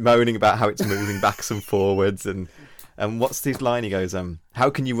 and moaning about how it's moving backwards and forwards. And what's his line? He goes,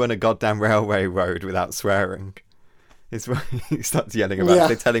 "How can you run a goddamn railway road without swearing?" It's right. He starts yelling about.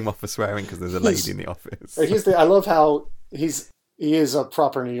 They tell him off for swearing because there's a lady in the office. I love how he is a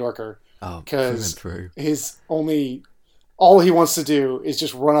proper New Yorker. Oh, because all he wants to do is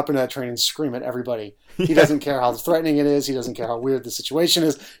just run up into that train and scream at everybody. He doesn't care how threatening it is. He doesn't care how weird the situation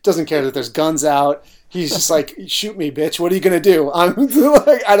is. Doesn't care that there's guns out. He's just like, "Shoot me, bitch. What are you going to do?" I'm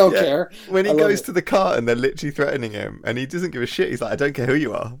like, I don't care. When he goes to the car and they're literally threatening him and he doesn't give a shit. He's like, "I don't care who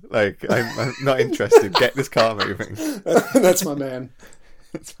you are. Like, I'm not interested. Get this car moving." That's my man.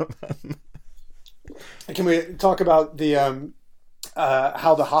 That's my man. Can we talk about the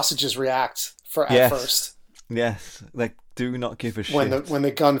how the hostages react at first? Yes, they do not give a shit. When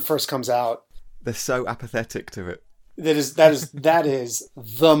the gun first comes out. They're so apathetic to it. That is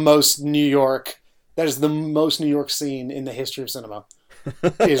the most New York. That is the most New York scene in the history of cinema.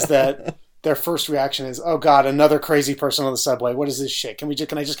 Is that their first reaction is, "Oh God, another crazy person on the subway. What is this shit? Can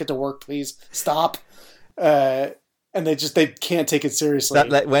I just get to work, please? Stop." And they can't take it seriously.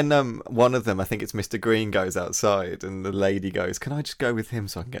 When one of them, I think it's Mr. Green, goes outside and the lady goes, "Can I just go with him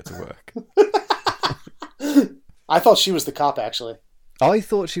so I can get to work?" I thought she was the cop, actually. I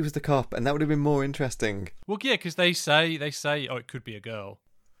thought she was the cop, and that would have been more interesting. Well, yeah, because they say, "Oh, it could be a girl."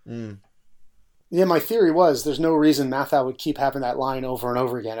 Mm. Yeah, my theory was there's no reason Mathau would keep having that line over and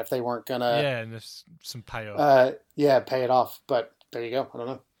over again if they weren't gonna. Yeah, and there's some payoff. Pay it off. But there you go. I don't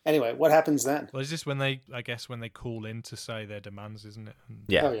know. Anyway, what happens then? Well, is this when they call in to say their demands, isn't it?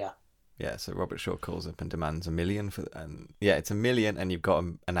 Yeah. Oh yeah. Yeah, so Robert Shaw calls up and demands $1 million it's $1 million, and you've got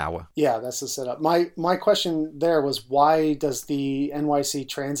an hour. Yeah, that's the setup. My question there was, why does the NYC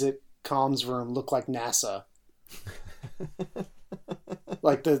Transit comms room look like NASA?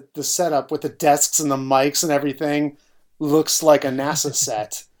 Like the setup with the desks and the mics and everything looks like a NASA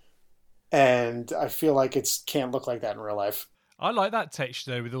set, and I feel like it can't look like that in real life. I like that texture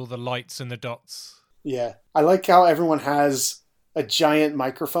though, with all the lights and the dots. Yeah, I like how everyone has a giant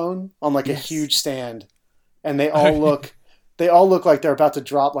microphone on a huge stand, and they all look like they're about to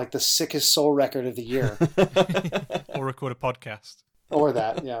drop like the sickest soul record of the year, or record a podcast, or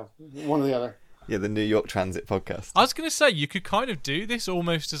that. Yeah, one or the other. Yeah, the New York Transit podcast. I was going to say you could kind of do this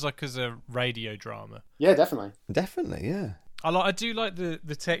almost as a radio drama. Yeah, definitely. Yeah. I do like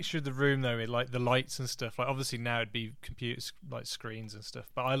the texture of the room though, with like the lights and stuff. Like obviously now it'd be computers, like screens and stuff,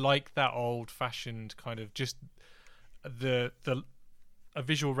 but I like that old fashioned kind of just a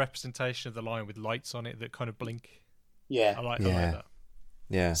visual representation of the line with lights on it that kind of blink. Yeah. I like that.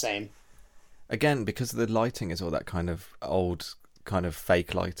 Yeah. Same. Again, because the lighting is all that kind of old, kind of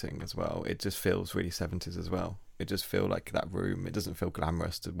fake lighting as well, it just feels really 70s as well. It just feels like that room, it doesn't feel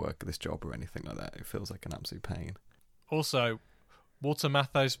glamorous to work at this job or anything like that. It feels like an absolute pain. Also, Walter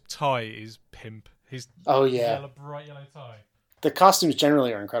Matthau's tie is pimp. His bright yellow tie. The costumes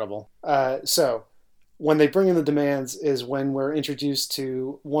generally are incredible. So when they bring in the demands is when we're introduced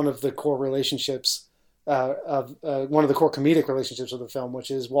to one of the core relationships of one of the core comedic relationships of the film,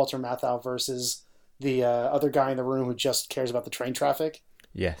 which is Walter Matthau versus the other guy in the room who just cares about the train traffic.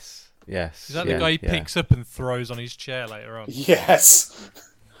 Yes. Is that the guy he picks up and throws on his chair later on? Yes.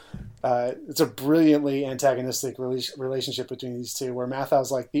 It's a brilliantly antagonistic relationship between these two, where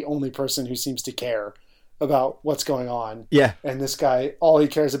Matthau's like the only person who seems to care about what's going on. Yeah. And this guy, all he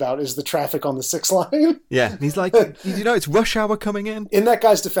cares about is the traffic on the 6 line. Yeah. And he's like, you know, it's rush hour coming in. In that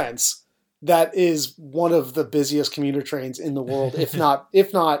guy's defense, that is one of the busiest commuter trains in the world. If not,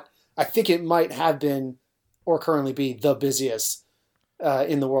 I think it might have been or currently be the busiest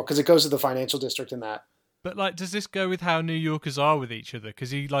in the world, because it goes to the financial district in that. But like, does this go with how New Yorkers are with each other?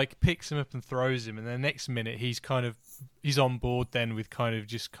 Because he like picks him up and throws him, and then the next minute he's on board then with kind of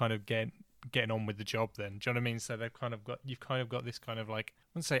getting on with the job. Then, do you know what I mean? So you've kind of got this kind of like, I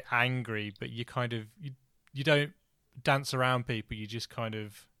wouldn't say angry, but you kind of you don't dance around people. You just kind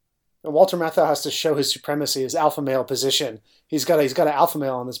of. And Walter Matthau has to show his supremacy, his alpha male position. He's got an alpha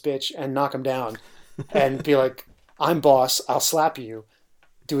male on this bitch and knock him down, and be like, "I'm boss. I'll slap you.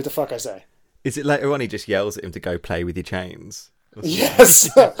 Do what the fuck I say." Is it later on he just yells at him to go play with your chains? Yes.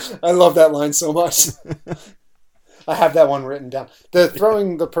 I love that line so much. I have that one written down. The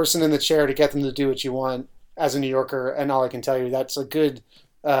throwing the person in the chair to get them to do what you want as a New Yorker, and all I can tell you, that's a good,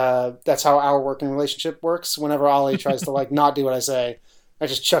 that's how our working relationship works. Whenever Ollie tries to like not do what I say, I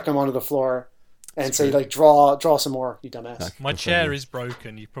just chuck him onto the floor and say, like, draw some more, you dumbass. My chair is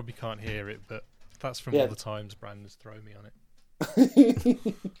broken. You probably can't hear it, but that's from all the times Brandon's thrown me on it.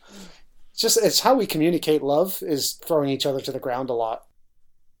 It's how we communicate love, is throwing each other to the ground a lot.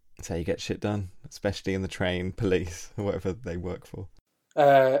 That's how you get shit done, especially in the train police or whatever they work for.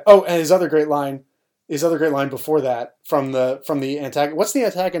 And his other great line before that from the what's the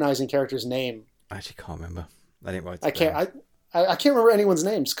antagonizing character's name? I actually can't remember. I didn't write it I can't remember anyone's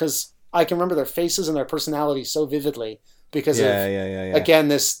names, because I can remember their faces and their personalities so vividly because of again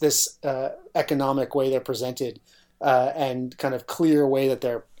this economic way they're presented and kind of clear way that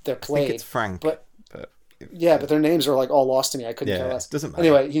they're played. I think it's Frank, but their names are like all lost to me. I couldn't care less. Doesn't matter.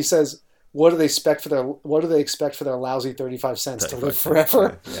 Anyway, he says, "What do they expect for their lousy 35 cents to live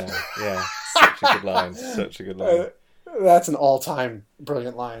forever?" Yeah. Such a good line. That's an all-time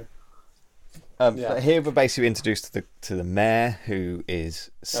brilliant line. But here we're basically introduced to the mayor, who is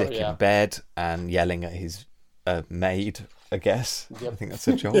sick in bed and yelling at his maid, I guess. Yep. I think that's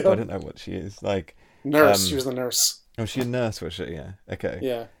her job. I don't know what she is. Like nurse. She was the nurse. Oh, she a nurse, was she? Yeah. Okay.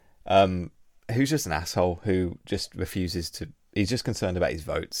 Yeah. Who's just an asshole who just refuses to. He's just concerned about his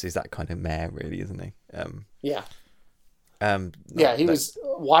votes. He's that kind of mayor, really, isn't he? He was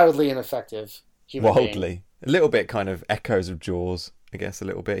wildly ineffective. Wildly. A little bit kind of echoes of Jaws, I guess, a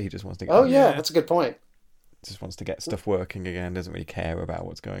little bit. He just wants to get... that's a good point. Just wants to get stuff working again, doesn't really care about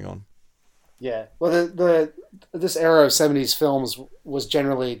what's going on. Yeah. Well, this era of 70s films was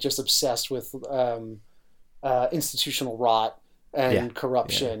generally just obsessed with institutional rot and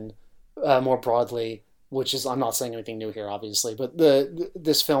corruption more broadly, which is, I'm not saying anything new here, obviously, but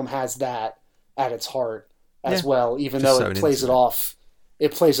this film has that at its heart as well, even though it plays it off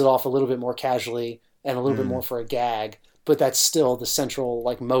a little bit more casually and a little bit more for a gag, but that's still the central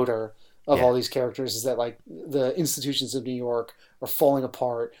like motor of all these characters, is that like the institutions of New York are falling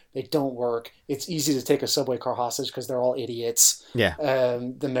apart. They don't work. It's easy to take a subway car hostage because they're all idiots. Yeah.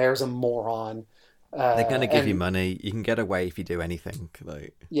 The mayor's a moron. They're going to give you money. You can get away if you do anything.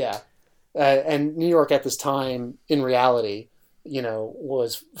 Like. Yeah. And New York at this time, in reality,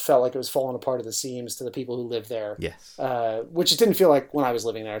 felt like it was falling apart at the seams to the people who lived there. Yes. Which it didn't feel like when I was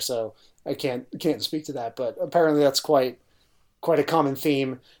living there, so I can't speak to that. But apparently that's quite a common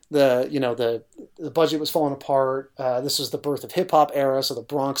theme. The budget was falling apart. This was the birth of hip hop era, so the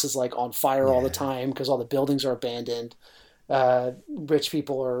Bronx is like on fire all the time because all the buildings are abandoned. Rich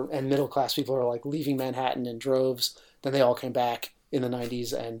people and middle class people are like leaving Manhattan in droves. Then they all came back in the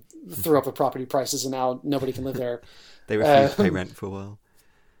 90s and threw up the property prices, and now nobody can live there. They refused to pay rent for a while.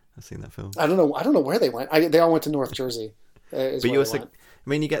 I've seen that film. I don't know where they went. They all went to North Jersey. But you also, I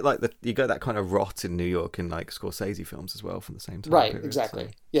mean, you get like you get that kind of rot in New York in like Scorsese films as well from the same time. Right, period, exactly.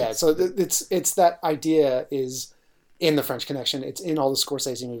 So it's that idea is in The French Connection. It's in all the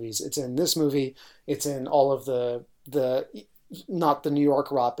Scorsese movies. It's in this movie. It's in all of the not the New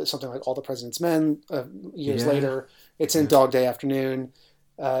York rot, but something like All the President's Men years later. It's in Dog Day Afternoon.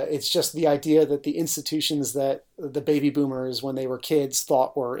 It's just the idea that the institutions that the baby boomers, when they were kids,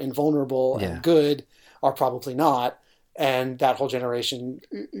 thought were invulnerable and good are probably not. and that whole generation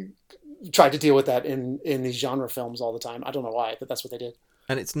tried to deal with that in these genre films all the time. I don't know why, but that's what they did.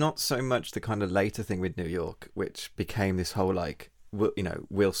 And it's not so much the kind of later thing with New York, which became this whole like,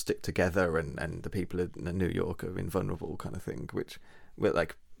 we'll stick together and the people in New York are invulnerable kind of thing, which we're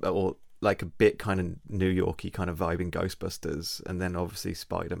like, or like a bit kind of New York-y kind of vibe in Ghostbusters, and then obviously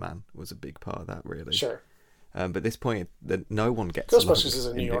Spider-Man was a big part of that, really. Sure. But at this point, no one gets Ghostbusters is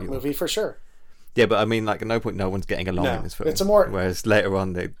a New York movie for sure. Yeah, but I mean, like at no point, no one's getting along in this film. It's a more... Whereas later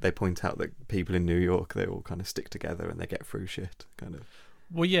on, they point out that people in New York, they all kind of stick together and they get through shit, kind of.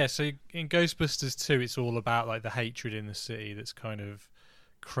 Well, yeah. So in Ghostbusters 2, it's all about like the hatred in the city that's kind of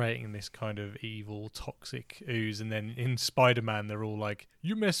creating this kind of evil, toxic ooze, and then in Spider-Man, they're all like,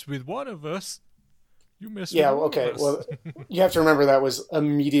 "You mess with one of us, you mess with one of us." Well, you have to remember that was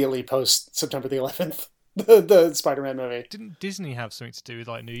immediately post September the 11th, the Spider-Man movie. Didn't Disney have something to do with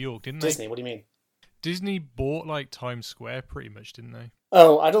like New York? Didn't Disney? What do you mean? Disney bought like Times Square, pretty much, didn't they?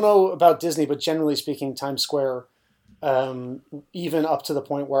 Oh, I don't know about Disney, but generally speaking, Times Square, even up to the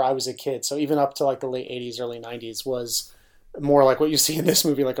point where I was a kid, so even up to like the late 80s, early 90s, was more like what you see in this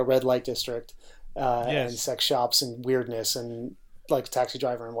movie, like a red light district, and sex shops and weirdness and like Taxi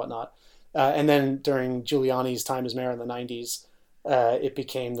Driver and whatnot. And then during Giuliani's time as mayor in the 90s, it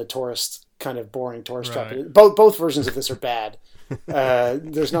became the tourist kind of boring tourist trap. Both versions of this are bad.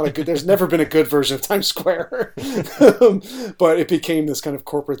 There's never been a good version of Times Square, but it became this kind of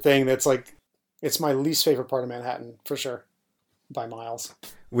corporate thing that's like, it's my least favorite part of Manhattan for sure, by miles.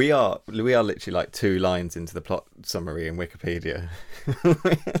 We are literally like 2 lines into the plot summary in Wikipedia.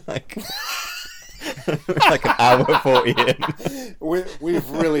 like an hour 40 in. We've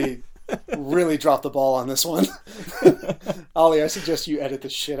really dropped the ball on this one. Ollie, I suggest you edit the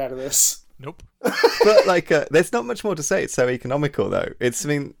shit out of this. Nope. But like, there's not much more to say. It's so economical, though.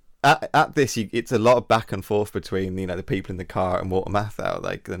 At this, it's a lot of back and forth between the people in the car and Walter Matthau,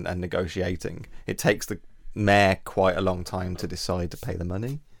 like and negotiating. It takes the mayor quite a long time to decide to pay the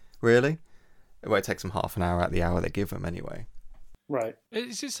money. Really, well, it takes them half an hour out of the hour they give them anyway. Right.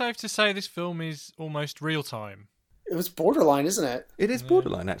 Is it safe to say this film is almost real time? It was borderline, isn't it? It is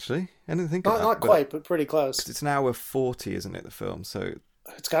borderline, actually. I didn't think of that. Not quite, but pretty close. It's an hour 40, isn't it? The film, so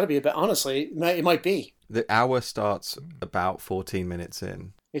it's got to be a bit. Honestly, it might be. The hour starts about 14 minutes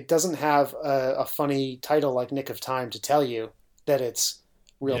in. It doesn't have a funny title like Nick of Time to tell you that it's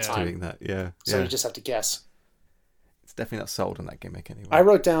real time. Doing that, yeah. So you just have to guess. It's definitely not sold on that gimmick anyway. I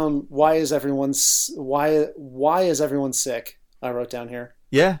wrote down why is everyone sick? I wrote down here.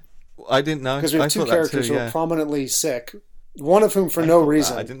 Yeah, I didn't know because we have 2 characters who are prominently sick. One of whom for no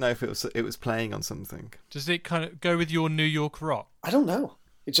reason. I didn't know if it was playing on something. Does it kind of go with your New York rock? I don't know.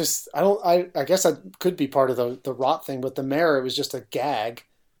 It just I guess that could be part of the rot thing, but the mayor, it was just a gag.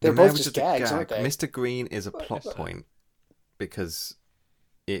 They're both just gags, aren't they? Mr. Green is a plot point because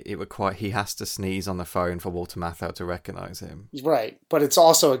he has to sneeze on the phone for Walter Matthau to recognize him. Right, but it's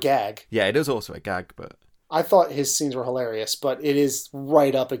also a gag. Yeah, it is also a gag, but I thought his scenes were hilarious, but it is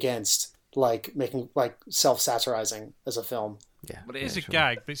right up against like making like self-satirizing as a film. Yeah, but it is a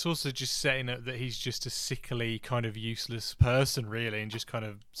gag, but it's also just setting up that he's just a sickly kind of useless person, really, and just kind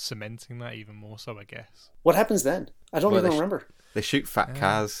of cementing that even more so, I guess. What happens then? I don't even remember. They shoot Fat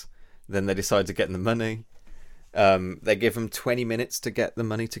Kaz, then they decide to get the money. They give him 20 minutes to get the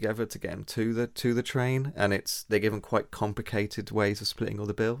money together to get him to the train, and they give him quite complicated ways of splitting all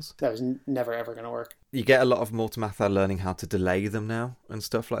the bills. That was never ever going to work. You get a lot of Walter Matthau learning how to delay them now and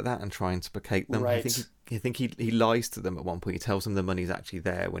stuff like that, and trying to placate them. Right. I think he lies to them at one point. He tells them the money's actually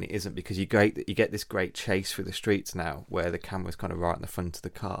there when it isn't, because you get this great chase through the streets now where the camera's kind of right in the front of the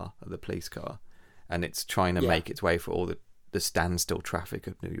car, of the police car, and it's trying to make its way for all the standstill traffic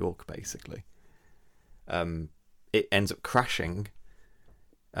of New York, basically. It ends up crashing,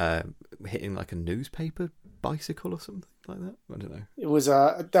 hitting like a newspaper bicycle or something like that. I don't know. It was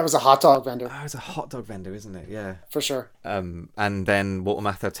that was a hot dog vendor. Oh, it's a hot dog vendor, isn't it? Yeah, for sure. And then Walter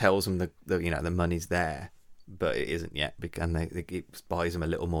Matthau tells him the money's there, but it isn't yet, and it buys him a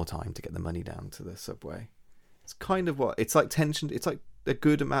little more time to get the money down to the subway. It's kind of it's like tension. It's like a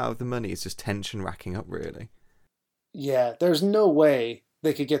good amount of the money is just tension racking up, really. Yeah, there's no way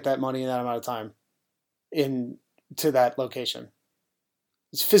they could get that money in that amount of time to that location.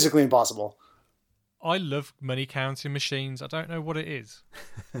 It's physically impossible. I love money counting machines. I don't know what it is.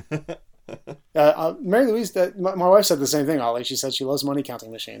 Mary Louise, my wife said the same thing, Ollie. She said she loves money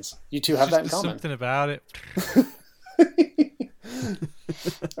counting machines. You two have that in common. Something about it.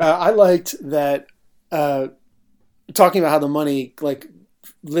 I liked that talking about how the money like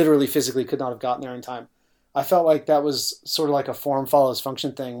literally physically could not have gotten there in time. I felt like that was sort of like a form follows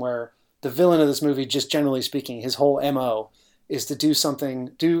function thing where the villain of this movie, just generally speaking, his whole MO is to do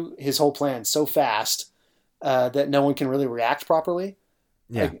his whole plan so fast that no one can really react properly.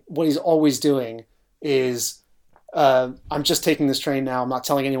 Yeah. Like, what he's always doing is, I'm just taking this train now. I'm not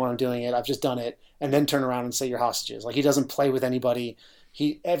telling anyone I'm doing it. I've just done it. And then turn around and say you're hostages. Like, he doesn't play with anybody.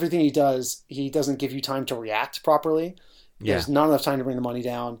 Everything he does, he doesn't give you time to react properly. Yeah. There's not enough time to bring the money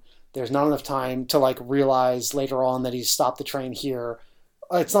down. There's not enough time to like realize later on that he's stopped the train here.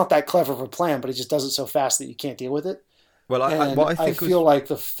 It's not that clever of a plan, but he just does it so fast that you can't deal with it. Well, I feel like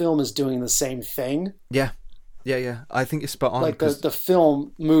the film is doing the same thing. Yeah. I think it's spot on. Like the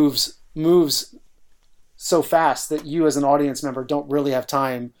film moves so fast that you as an audience member don't really have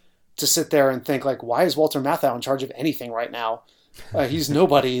time to sit there and think like, why is Walter Matthau in charge of anything right now? He's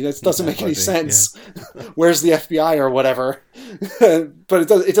nobody. That doesn't make any sense. Yeah. Where's the FBI or whatever? But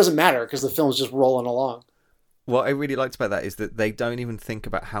it doesn't matter because the film's just rolling along. What I really liked about that is that they don't even think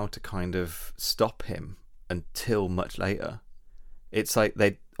about how to kind of stop him until much later. It's like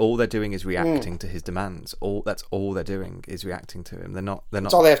all they're doing is reacting to his demands. That's all they're doing is reacting to him. They're not.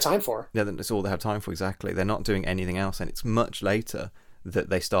 That's all they have time for. Yeah, that's all they have time for. Exactly. They're not doing anything else, and it's much later that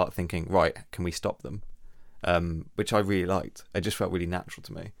they start thinking, right, can we stop them? Which I really liked. It just felt really natural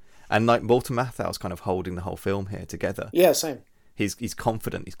to me. And like Walter Matthau's kind of holding the whole film here together. Yeah, same. He's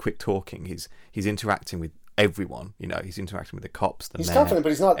confident. He's quick talking. He's interacting with everyone. You know, he's interacting with the cops. He's mayor, confident, but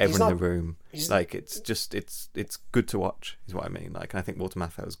he's not. Everyone in the room. Like it's good to watch. Is what I mean. Like, and I think Walter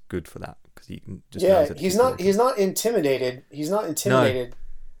Matthau is good for that because he can just. Yeah, he's not intimidated. He's not intimidated. No.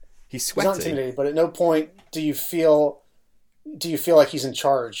 He's sweaty. He's not intimidated. But at no point do you feel like he's in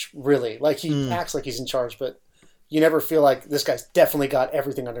charge, really? Like, he acts like he's in charge, but you never feel like this guy's definitely got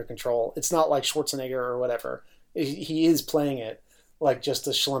everything under control. It's not like Schwarzenegger or whatever. He is playing it like just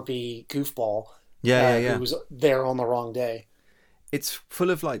a schlumpy goofball. Yeah. Who was there on the wrong day. It's full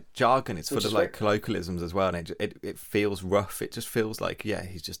of like jargon. It's full of like colloquialisms as well, and it feels rough. It just feels like, yeah,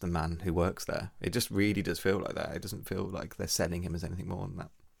 he's just a man who works there. It just really does feel like that. It doesn't feel like they're selling him as anything more than that.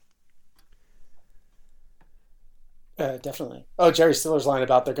 Definitely. Oh, Jerry Stiller's line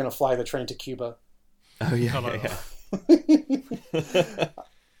about they're going to fly the train to Cuba. Oh, yeah.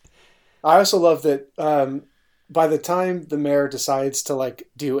 I also love that by the time the mayor decides to like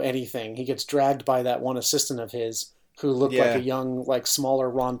do anything, he gets dragged by that one assistant of his who looked like a young, like smaller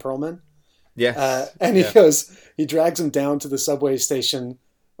Ron Perlman. Yes. And he drags him down to the subway station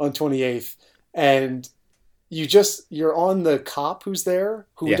on 28th, and you're on the cop who's there,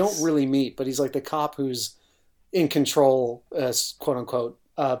 who we don't really meet, but he's like the cop who's in control, quote unquote,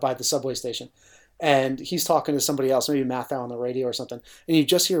 by the subway station. And he's talking to somebody else, maybe Matthau on the radio or something. And you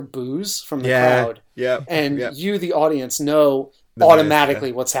just hear boos from the crowd. Yeah. And you, the audience, know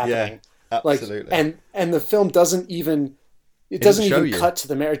automatically what's happening. Yeah, absolutely. Like, and the film doesn't even cut to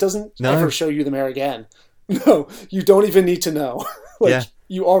the mayor. It doesn't ever show you the mayor again. No, you don't even need to know.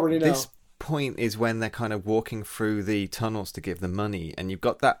 You already know. This point is when they're kind of walking through the tunnels to give them money, and you've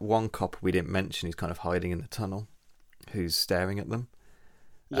got that one cop we didn't mention who's kind of hiding in the tunnel, who's staring at them.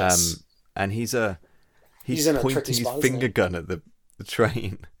 Yes. And he's pointing his finger gun at the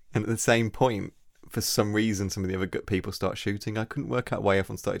train, and at the same point, for some reason, some of the other people start shooting. I couldn't work out why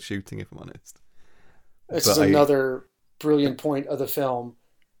everyone started shooting, if I'm honest. This is another brilliant point of the film,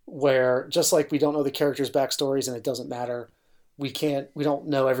 where just like we don't know the characters' backstories, and it doesn't matter. We don't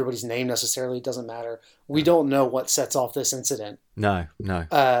know everybody's name necessarily. It doesn't matter. We don't know what sets off this incident. No.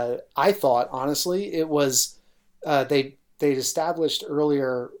 I thought, honestly, it was they'd established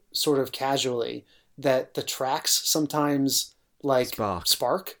earlier, sort of casually, that the tracks sometimes like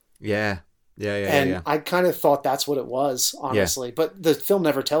spark. Yeah. And I kind of thought that's what it was, honestly. Yeah. But the film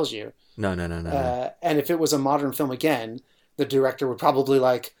never tells you. No. And if it was a modern film again, the director would probably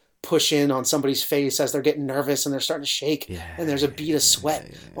like push in on somebody's face as they're getting nervous and they're starting to shake, and there's a bead of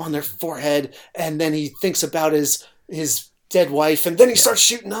sweat on their forehead, and then he thinks about his dead wife, and then he starts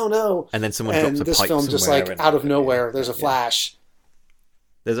shooting. Oh no! And then someone drops a pipe. This film just like out of nowhere, there's a flash.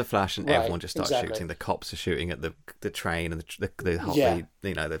 There's a flash, and everyone just starts shooting. The cops are shooting at the train, and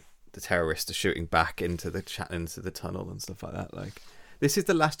the terrorists are shooting back into the tunnel and stuff like that. Like, this is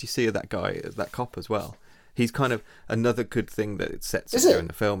the last you see of that guy, that cop as well. He's kind of another good thing that it sets up in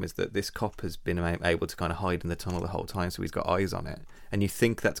the film is that this cop has been able to kind of hide in the tunnel the whole time, so he's got eyes on it, and you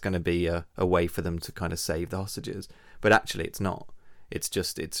think that's going to be a way for them to kind of save the hostages, but actually it's not. It's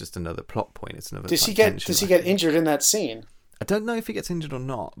just another plot point. It's another. Does he get injured in that scene? I don't know if he gets injured or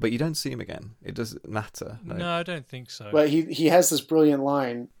not, but you don't see him again. It doesn't matter. No, I don't think so. But he has this brilliant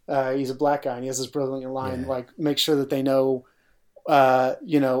line. He's a black guy, and he has this brilliant line, like, make sure that they know,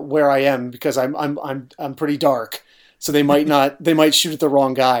 where I am, because I'm pretty dark. So they might shoot at the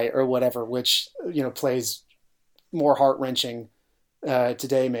wrong guy or whatever, which, plays more heart-wrenching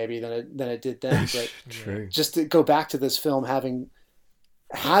today maybe than it did then. But True. Just to go back to this film having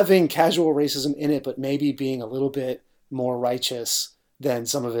casual racism in it, but maybe being a little bit more righteous than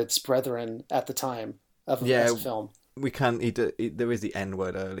some of its brethren at the time of as a film. We can. There is the N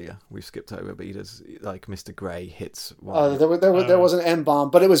word earlier. We've skipped over, but he does, like, Mr. Grey hits one. There was an N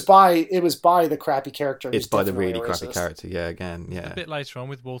bomb, but it was by the crappy character. It's by the really crappy character. Yeah, again, yeah. A bit later on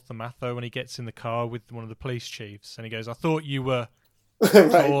with Walter Matthau when he gets in the car with one of the police chiefs and he goes, "I thought you were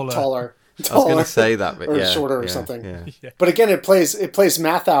taller." I was going to say that, but or shorter or yeah, something. Yeah. But again, it plays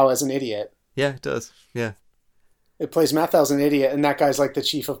Matthau as an idiot. Yeah, it does. Yeah. It plays Matthau as an idiot, and that guy's like the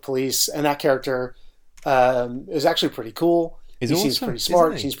chief of police, and that character is actually pretty cool. He seems pretty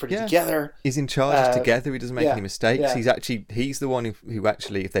smart. He seems pretty together. He's in charge together. He doesn't make any mistakes. Yeah. He's the one who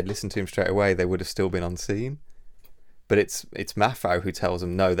actually, if they'd listened to him straight away, they would have still been on scene. But it's Matthau who tells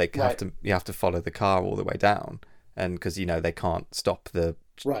them, no, you have to follow the car all the way down, and because they can't stop the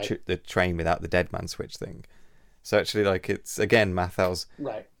train without the dead man switch thing. So actually, like, it's again Matthau's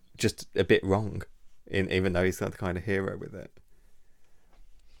just a bit wrong, even though he's the kind of hero with it.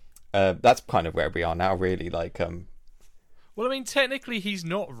 That's kind of where we are now, really. Like, well, I mean, technically he's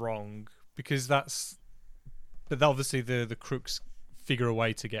not wrong because but obviously the crooks figure a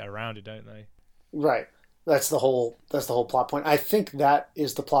way to get around it, don't they? Right. That's the whole plot point. I think that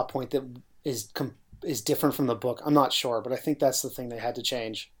is the plot point that is different from the book. I'm not sure, but I think that's the thing they had to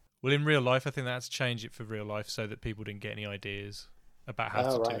change. Well, in real life, I think they had to change it for real life so that people didn't get any ideas about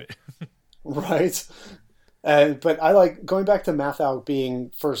how to do it. Right. But I like going back to Matthau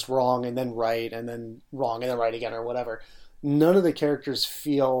being first wrong and then right and then wrong and then right again or whatever. None of the characters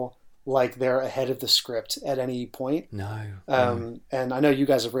feel like they're ahead of the script at any point. No. And I know you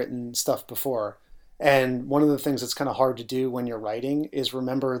guys have written stuff before. And one of the things that's kind of hard to do when you're writing is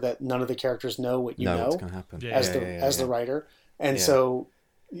remember that none of the characters know what you know what's going to happen as the writer. And so,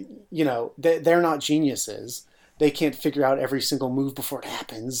 they're not geniuses. They can't figure out every single move before it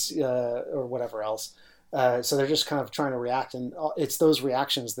happens or whatever else. So they're just kind of trying to react. And it's those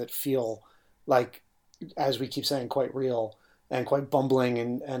reactions that feel like, as we keep saying, quite real and quite bumbling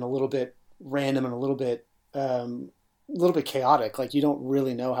and a little bit random and a little bit chaotic. Like, you don't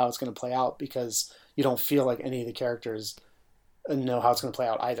really know how it's going to play out because you don't feel like any of the characters know how it's going to play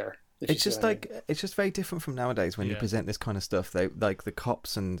out either. It's just it's just very different from nowadays when you present this kind of stuff. They, like, the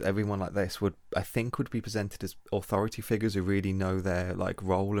cops and everyone like this would be presented as authority figures who really know their, like,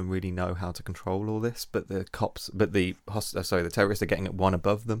 role and really know how to control all this. But the terrorists are getting at one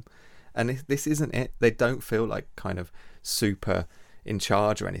above them, and this isn't it. They don't feel like kind of super in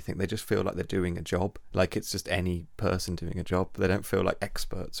charge or anything. They just feel like they're doing a job. Like, it's just any person doing a job. They don't feel like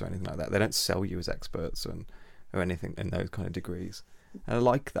experts or anything like that. They don't sell you as experts or anything in those kind of degrees. And I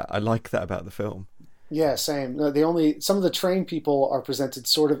like that. I like that about the film. Yeah, same. Some of the trained people are presented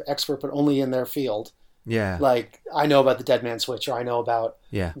sort of expert, but only in their field. Yeah. Like, I know about the dead man switch, or I know about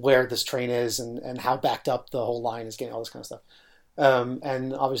where this train is and how backed up the whole line is getting, all this kind of stuff.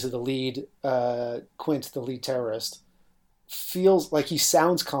 And obviously the lead, Quint, the lead terrorist, feels like he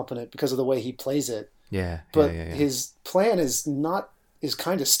sounds competent because of the way he plays it. Yeah. But his plan is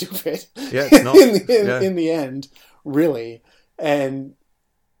kind of stupid. Yeah, it's not. in the end, really. And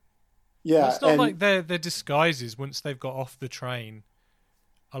it's not like their disguises once they've got off the train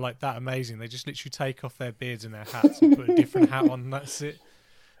are like that amazing. They just literally take off their beards and their hats and put a different hat on, and that's it.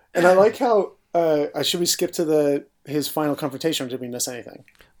 And I like how should we skip to his final confrontation, or did we miss anything?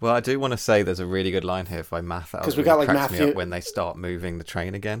 Well, I do want to say there's a really good line here by Matthau, because we got like Matthew when they start moving the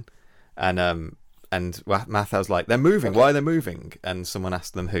train again, and Mathau's like, they're moving. Why are they moving? And someone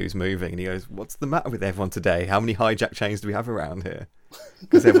asks them who's moving, and he goes, "What's the matter with everyone today? How many hijack chains do we have around here?"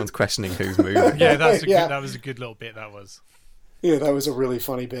 Because everyone's questioning who's moving. Yeah, that was a good little bit. That was. Yeah, that was a really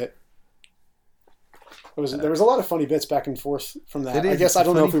funny bit. There was a lot of funny bits back and forth from that. I guess I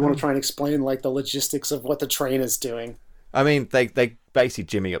don't know if we want to try and explain like the logistics of what the train is doing. I mean, they basically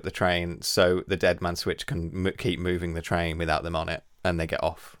jimmy up the train so the dead man switch can keep moving the train without them on it, and they get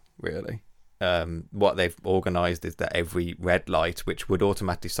off, really. What they've organised is that every red light, which would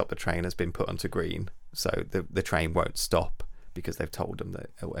automatically stop the train, has been put onto green, so the train won't stop because they've told them that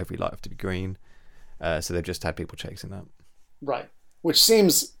every light have to be green. So they've just had people chasing that. Right. Which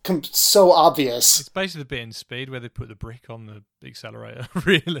seems so obvious. It's basically the bit in Speed where they put the brick on the accelerator,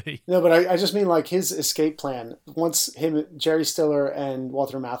 really. No, but I just mean like his escape plan. Once Jerry Stiller and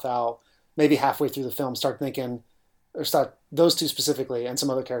Walter Matthau, maybe halfway through the film, those two specifically and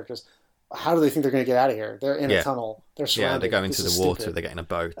some other characters, how do they think they're going to get out of here? They're in a tunnel. They're surrounded. Yeah, they go into the water. They get in a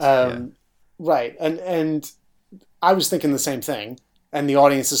boat. Right. And I was thinking the same thing, and the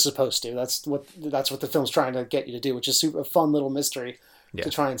audience is supposed to. That's what the film's trying to get you to do, which is a fun little mystery to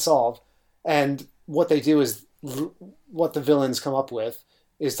try and solve. And what they do is, what the villains come up with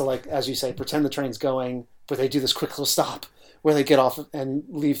is to, like, as you say, pretend the train's going, but they do this quick little stop where they get off and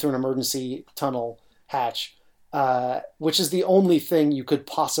leave through an emergency tunnel hatch, which is the only thing you could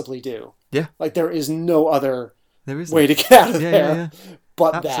possibly do. Yeah. Like, there is no other way to get out of there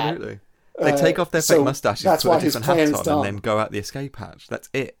but absolutely. They take off their fake mustaches, put a different hat on, and then go out the escape hatch. That's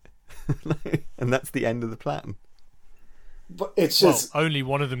it. And that's the end of the plan. But it's just... Well, only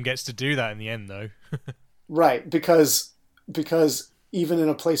one of them gets to do that in the end, though. Right, because even in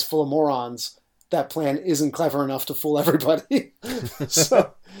a place full of morons, that plan isn't clever enough to fool everybody.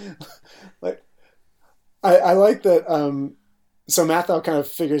 So, like, I like that. So Mathau kind of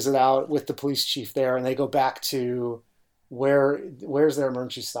figures it out with the police chief there, and they go back to where's their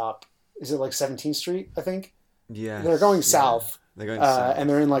emergency stop? Is it like 17th Street? I think. Yeah. They're going south. They're going south, and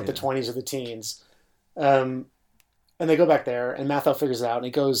they're in like the 20s or the teens. And they go back there, and Mathau figures it out, and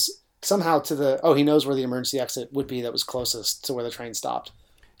he goes somehow to he knows where the emergency exit would be that was closest to where the train stopped.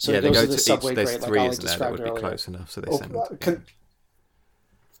 So he goes to the subway grate, like Ollie described earlier. Be close enough, so they send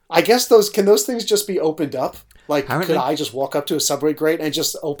I guess can those things just be opened up? Like, apparently. Could I just walk up to a subway grate and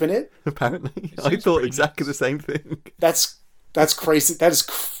just open it? Apparently. I thought exactly the same thing. That's crazy. That is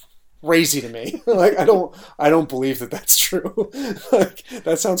crazy to me. Like, I don't believe that that's true. Like,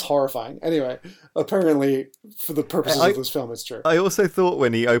 that sounds horrifying. Anyway, apparently, for the purposes of this film, it's true. I also thought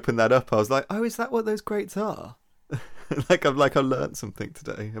when he opened that up, I was like, oh, is that what those grates are? I learned something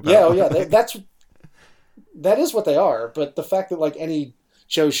today. About that is what they are. But the fact that, like, any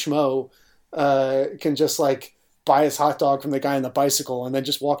Joe Schmo can just, like, buy his hot dog from the guy on the bicycle and then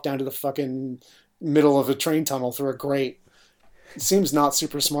just walk down to the fucking middle of a train tunnel through a grate, it seems not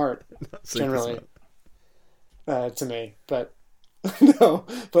super smart, generally, to me. But no.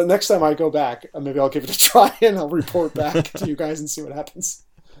 But next time I go back, maybe I'll give it a try and I'll report back to you guys and see what happens.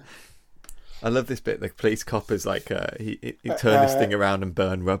 I love this bit. The police cop is like, he turned this thing around and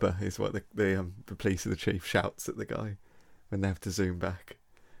burn rubber, is what the police or the chief shouts at the guy when they have to zoom back.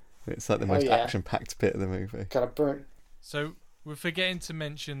 It's like the most action-packed bit of the movie. Gotta burn. So we're forgetting to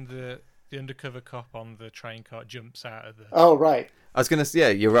mention the undercover cop on the train car jumps out of the... Oh, right. I was going to say, yeah,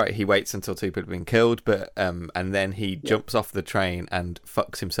 you're right. He waits until two people have been killed, but and then he jumps off the train and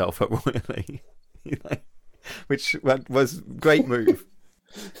fucks himself up royally. Which was a great move.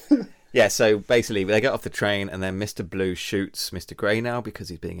 Yeah, so basically they get off the train and then Mr. Blue shoots Mr. Grey now because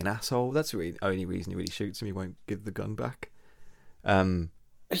he's being an asshole. That's the only reason he really shoots him. He won't give the gun back.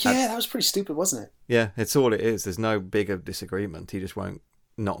 That was pretty stupid, wasn't it? Yeah, it's all it is. There's no bigger disagreement. He just won't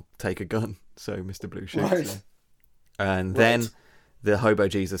not take a gun. So Mr. Blue shoots him. And then the Hobo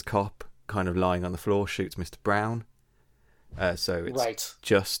Jesus cop, kind of lying on the floor, shoots Mr. Brown. So it's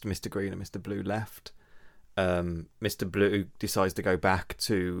just Mr. Green and Mr. Blue left. Mr. Blue decides to go back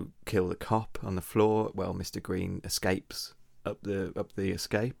to kill the cop on the floor. Well, Mr. Green escapes up the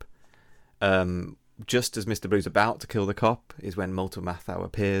escape. Just as Mr. Blue's about to kill the cop is when Mulder Mathau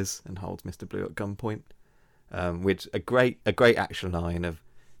appears and holds Mr. Blue at gunpoint. With a great action line of,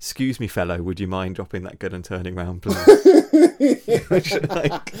 "Excuse me, fellow, would you mind dropping that gun and turning around, please?" Which,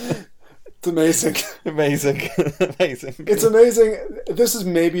 it's amazing. Amazing. It's amazing. This is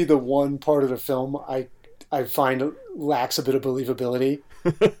maybe the one part of the film I find lacks a bit of believability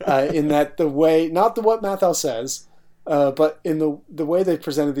in that the way, not what Mathau says, but in the way they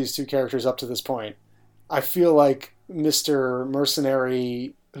presented these two characters up to this point. I feel like Mr.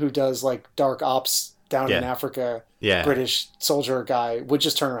 Mercenary, who does like dark ops down in Africa, British soldier guy, would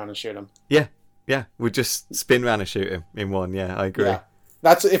just turn around and shoot him. Yeah, would just spin around and shoot him in one. Yeah, I agree. Yeah.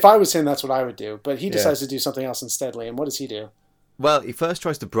 That's, if I was him, that's what I would do. But he decides to do something else instead, Liam. What does he do? Well, he first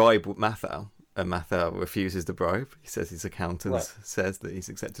tries to bribe Mathau, and Mathau refuses the bribe. He says his accountant says that he's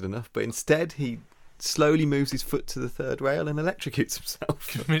accepted enough, but instead he slowly moves his foot to the third rail and electrocutes himself.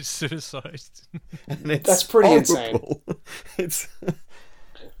 Commits suicide. That's pretty insane. It's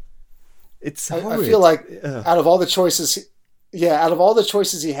horrid. I feel like out of all the choices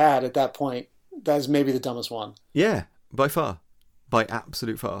he had at that point, that is maybe the dumbest one. Yeah, by far. By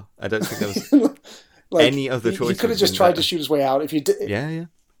absolute far. I don't think there was any other choice. He could have just tried to shoot his way out. If you did, yeah.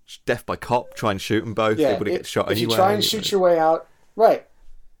 Death by cop, try and shoot them both. They would have get shot anyway. If you try and shoot your way out, right.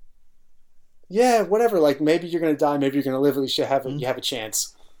 Yeah, whatever. Like, maybe you're going to die, maybe you're going to live, at least you have a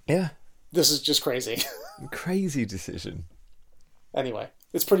chance. Yeah. This is just crazy. Crazy decision. Anyway,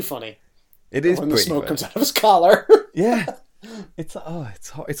 it's pretty funny. It is when pretty the smoke funny. comes out of his collar. Yeah. It's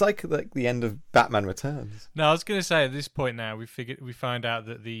like the end of Batman Returns. No, I was going to say at this point now we find out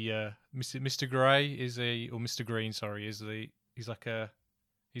that the Mr. Gray is or Mr. Green, sorry, he's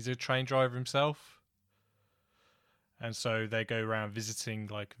a train driver himself, and so they go around visiting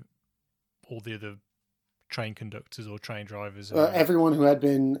like all the other train conductors or train drivers.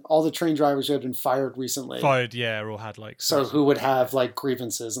 Everyone all the train drivers who had been fired recently. Or had like... So who would have like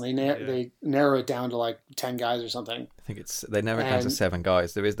grievances, and they narrow it down to like 10 guys or something. I think they narrow it down to 7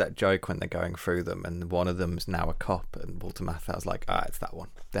 guys. There is that joke when they're going through them, and one of them's now a cop, and Walter Matthau's like, it's that one,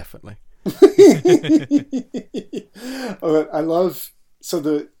 definitely. I love... So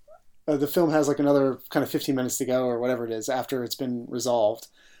the film has like another kind of 15 minutes to go or whatever it is after it's been resolved.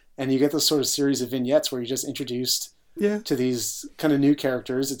 And you get this sort of series of vignettes where you're just introduced to these kind of new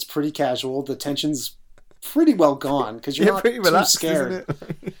characters. It's pretty casual. The tension's pretty well gone because you're not too scared.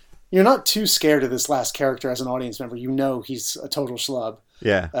 You're not too scared of this last character as an audience member. You know he's a total schlub.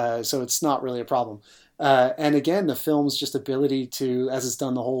 Yeah. So it's not really a problem. And again, the film's just ability to, as it's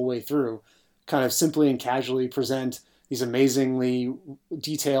done the whole way through, kind of simply and casually present these amazingly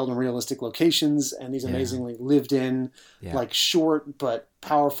detailed and realistic locations and these amazingly lived in, like short but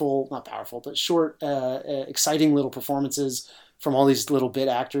short, exciting little performances from all these little bit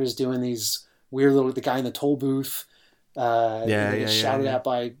actors doing these weird the guy in the toll booth, shouted at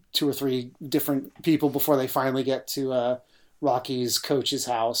by 2 or 3 different people before they finally get to Rocky's coach's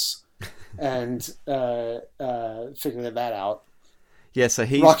house and figure that out. Yeah, so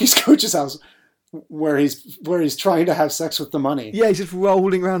Rocky's coach's house. Where he's trying to have sex with the money. Yeah, he's just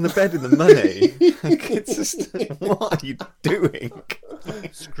rolling around the bed in the money. It's just, what are you doing?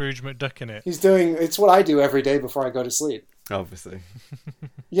 Scrooge McDuck in it. It's what I do every day before I go to sleep. Obviously.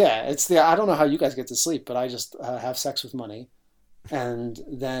 Yeah, I don't know how you guys get to sleep, but I just have sex with money. And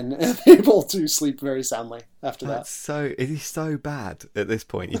then am able to sleep very soundly after that. It is so bad at this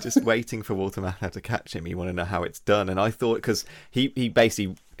point. You're just waiting for Walter Matthau to catch him. You want to know how it's done. And I thought, because he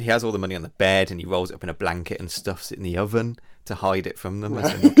basically, he has all the money on the bed and he rolls it up in a blanket and stuffs it in the oven to hide it from them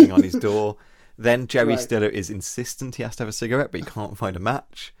as they're knocking on his door. Then Jerry Stiller is insistent he has to have a cigarette, but he can't find a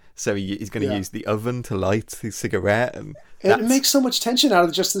match. So he's going to use the oven to light his cigarette. And it makes so much tension out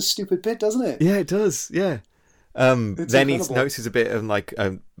of just this stupid bit, doesn't it? Yeah, it does. Yeah. Then he notices a bit of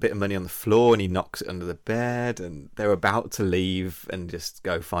money on the floor and he knocks it under the bed, and they're about to leave and just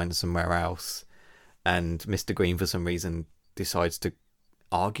go find somewhere else, and Mr. Green for some reason decides to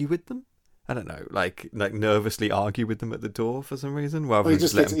argue with them. I don't know, like nervously argue with them at the door for some reason rather than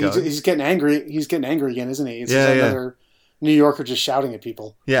just let them go. He's getting angry. He's getting angry again, isn't he? It's another New Yorker just shouting at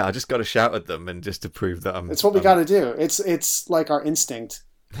people. Yeah, I just got to shout at them and just to prove that It's what we got to do. It's like our instinct.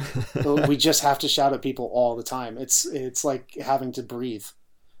 We just have to shout at people all the time. It's like having to breathe.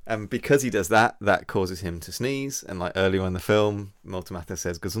 And because he does that causes him to sneeze. And like earlier in the film, Walter Matthau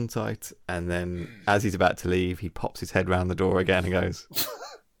says Gesundheit, and then as he's about to leave, he pops his head round the door again and goes,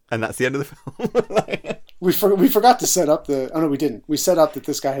 and that's the end of the film. We forgot to set up no, we didn't. We set up that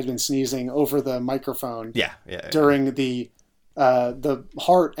this guy had been sneezing over the microphone. During the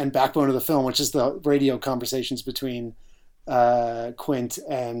heart and backbone of the film, which is the radio conversations between Quint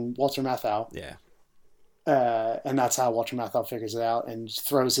and Walter Matthau. Yeah. And that's how Walter Matthau figures it out and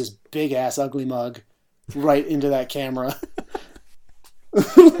throws his big ass ugly mug right into that camera.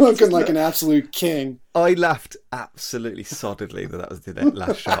 Looking like an absolute king. I laughed absolutely soddedly that was the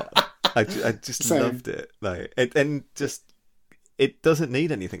last shot. I just loved it. It doesn't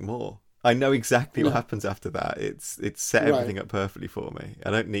need anything more. I know exactly what happens after that. It's set everything up perfectly for me. I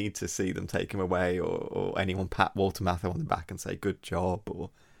don't need to see them take him away or anyone pat Walter Matthau on the back and say good job, or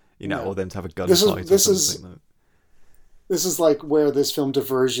or them to have a gunfight or something. This is like where this film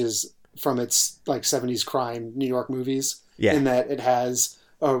diverges from its like 70s crime New York movies. Yeah. In that it has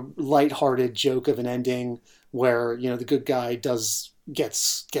a lighthearted joke of an ending where the good guy gets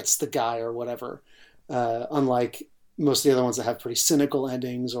the guy or whatever. Unlike most of the other ones that have pretty cynical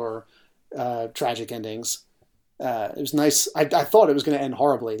endings or tragic endings. It was nice. I thought it was going to end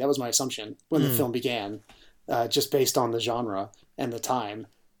horribly. That was my assumption when the film began, just based on the genre and the time.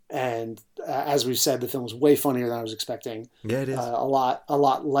 And as we've said, the film was way funnier than I was expecting. Yeah, it is. A lot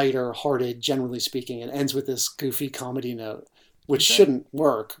lighter hearted, generally speaking, and ends with this goofy comedy note, which shouldn't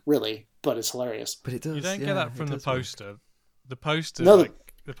work really, but it's hilarious. But it does. You don't get that from the poster. Work. The poster,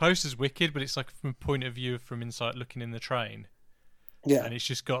 the poster's wicked, but it's like from a point of view from inside looking in the train. Yeah. And it's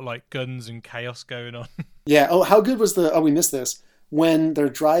just got like guns and chaos going on. Yeah. Oh, how good was we missed this. When they're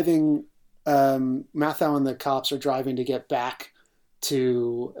driving, Matthau and the cops are driving to get back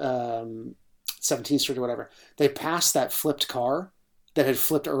to 17th Street or whatever. They pass that flipped car that had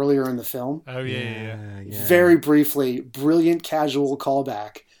flipped earlier in the film. Oh, yeah. Very briefly, brilliant casual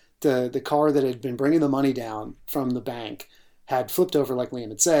callback. The car that had been bringing the money down from the bank had flipped over, like Liam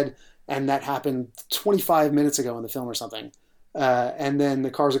had said, and that happened 25 minutes ago in the film or something. And then the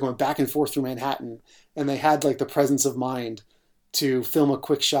cars are going back and forth through Manhattan, and they had like the presence of mind to film a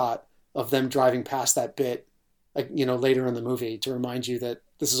quick shot of them driving past that bit, like, you know, later in the movie to remind you that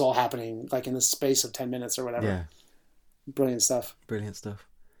this is all happening like in the space of 10 minutes or whatever. Yeah. Brilliant stuff. Brilliant stuff.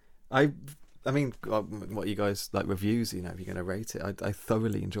 I mean, what you guys like reviews? You know, if you're going to rate it, I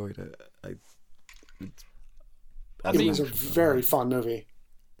thoroughly enjoyed it. It was a very fun movie.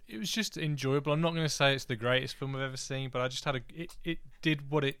 It was just enjoyable. I'm not going to say it's the greatest film I've ever seen, but I just had it did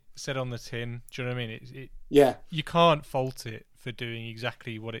what it said on the tin. Do you know what I mean? Yeah. You can't fault it for doing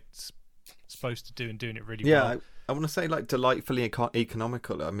exactly what it's supposed to do and doing it really well. Yeah, I want to say like delightfully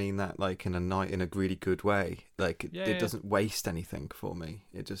economical. I mean that like in a really good way. Like it doesn't waste anything for me.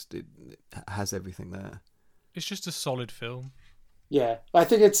 It has everything there. It's just a solid film. Yeah, I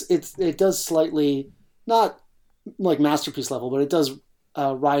think it does slightly, not like masterpiece level, but it does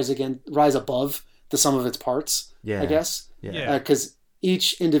rise above the sum of its parts. Yeah, I guess. Yeah, because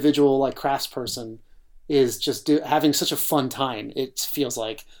each individual like craftsperson is just having such a fun time. It feels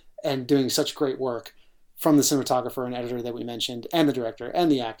like, and doing such great work from the cinematographer and editor that we mentioned, and the director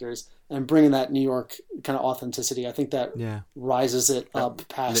and the actors, and bringing that New York kind of authenticity. I think that rises it up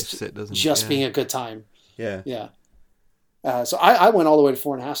past just being a good time. Yeah, yeah. So I went all the way to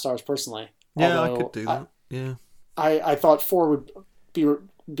 4.5 stars personally. Yeah, I could do that. Yeah, I thought 4 would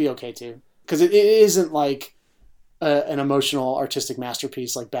be okay too, because it isn't like an emotional artistic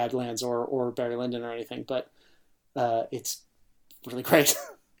masterpiece like Badlands or Barry Lyndon or anything, but it's really great.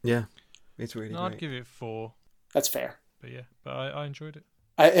 Yeah, it's really great. I'd give it 4. That's fair. But yeah, I enjoyed it.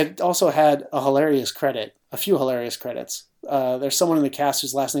 It also had a few hilarious credits. There's someone in the cast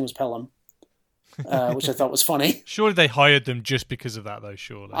whose last name was Pelham, which I thought was funny. Surely they hired them just because of that, though.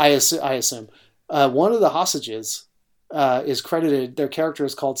 Surely. I assume. One of the hostages is credited. Their character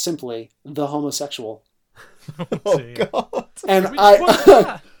is called simply the homosexual. Oh God! And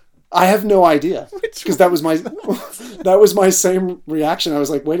I have no idea, because that was my same reaction. I was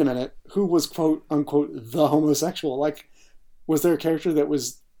like, wait a minute, who was quote unquote the homosexual? Like, was there a character that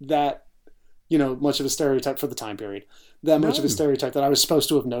was that, you know, much of a stereotype for the time period? Much of a stereotype that I was supposed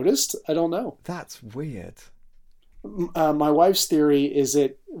to have noticed? I don't know. That's weird. My wife's theory is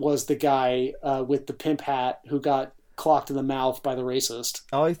it was the guy with the pimp hat who got clocked in the mouth by the racist.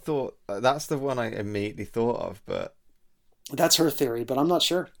 I thought that's the one I immediately thought of, but that's her theory, but I'm not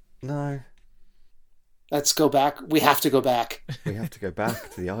sure. No. Let's go back. We have to go back. We have to go back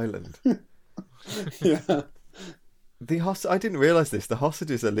to the island. Yeah. I didn't realise this. The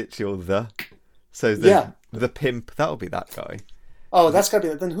hostages are literally all the. So the pimp, that'll be that guy. Oh, that's got to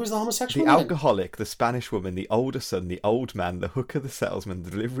be. Then who's the homosexual? The alcoholic, the Spanish woman, the older son, the old man, the hooker, the salesman,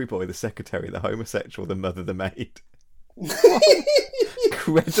 the delivery boy, the secretary, the homosexual, the mother, the maid.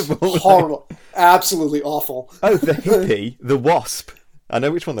 Incredible. Horrible. Absolutely awful. Oh, the hippie, the wasp. I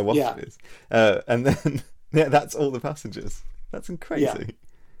know which one the wasp is. And then, that's all the passengers. That's crazy.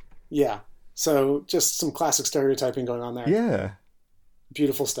 Yeah. So just some classic stereotyping going on there. Yeah.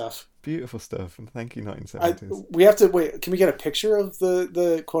 Beautiful stuff. Beautiful stuff. And thank you, 1970s. We have to wait. Can we get a picture of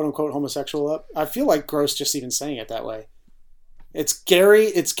the quote unquote homosexual up? I feel like gross just even saying it that way. It's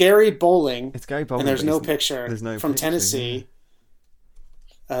Gary Bowling. It's Gary Bowling. And there's no picture. There's no from picture, Tennessee.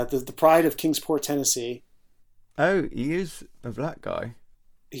 Yeah. The pride of Kingsport, Tennessee. Oh, he is a black guy.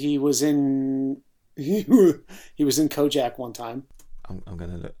 He was in Kojak one time. I'm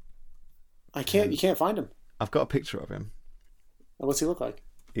gonna look. You can't find him. I've got a picture of him. What's he look like?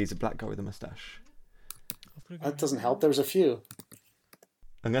 He's a black guy with a mustache. That doesn't help. There's a few.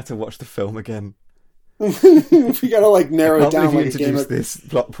 I'm going to watch the film again. We gotta like narrow it down like a game of this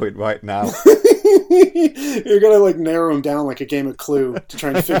plot point right now. You're gonna like narrow them down like a game of Clue to try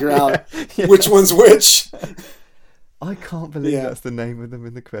and figure out which one's which. I can't believe that's the name of them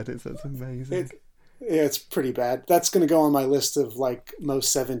in the credits. That's amazing. It's pretty bad. That's gonna go on my list of like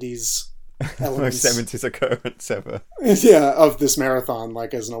most 70s elements. Most 70s occurrence ever. Yeah, of this marathon,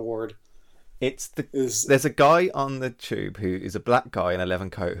 like as an award. There's a guy on the tube who is a black guy in a leather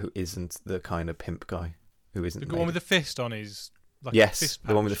coat who isn't the kind of pimp guy. Who isn't the one with the fist on his. Like yes, fist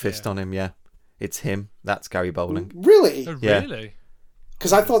the one with the fist on him. Yeah, it's him. That's Gary Bowling. Really? Oh, really?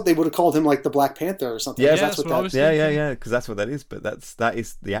 Because I thought they would have called him like the Black Panther or something. Yeah, that's what I was thinking. Yeah. Because that's what that is. But that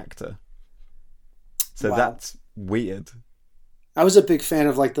is the actor. So that's weird. I was a big fan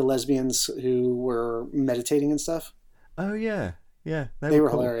of like the lesbians who were meditating and stuff. Oh yeah. They were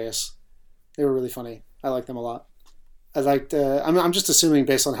cool. Hilarious. They were really funny. I liked them a lot. I liked. I'm just assuming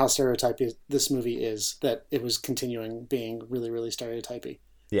based on how stereotypy this movie is that it was continuing being really, really stereotypy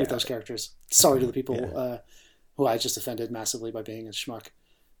with those characters. Sorry to the people who I just offended massively by being a schmuck.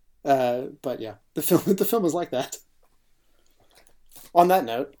 But yeah, the film is like that. On that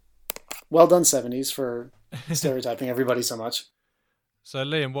note, well done 70s for stereotyping everybody so much. So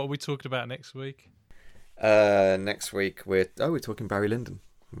Liam, what are we talking about next week? Next week we're talking Barry Lyndon.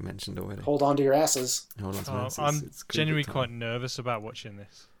 We mentioned already. Hold on to your asses. Hold on to your asses. I'm genuinely quite nervous about watching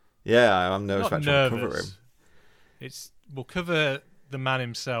this. Yeah, I'm nervous about trying to cover him. We'll cover the man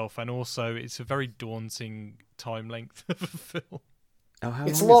himself, and also it's a very daunting time length of a film.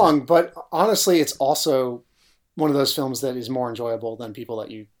 It's long, but honestly, it's also one of those films that is more enjoyable than people let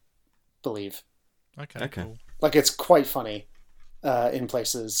you believe. Okay. Cool. Like, it's quite funny in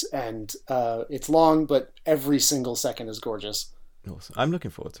places, and it's long, but every single second is gorgeous. Awesome. I'm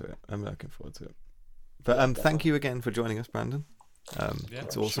looking forward to it. But thank you again for joining us, Brandon.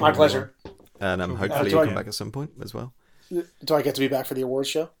 It's awesome. My pleasure. And hopefully you'll come back at some point as well. Do I get to be back for the awards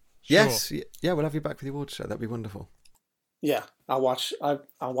show? Yes. Sure. Yeah, we'll have you back for the awards show. That'd be wonderful. Yeah, I'll watch the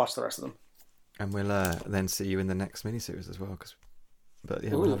rest of them. And we'll then see you in the next miniseries as well.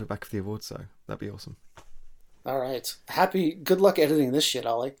 We'll have you back for the awards show. That'd be awesome. All right. Good luck editing this shit,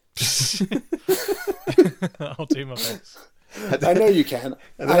 Ollie. I'll do my best. I know you can.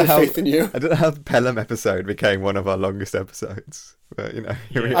 I have faith in you. I don't know how the Pelham episode became one of our longest episodes, but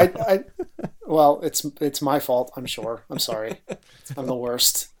here we are. Well, it's my fault. I'm sure. I'm sorry. I'm the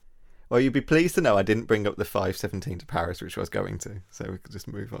worst. Well, you'd be pleased to know I didn't bring up the 5:17 to Paris, which I was going to, so we could just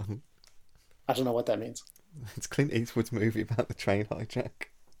move on. I don't know what that means. It's Clint Eastwood's movie about the train hijack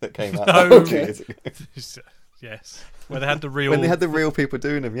that came out 2 years ago. Yes, where they had the real when they had the real people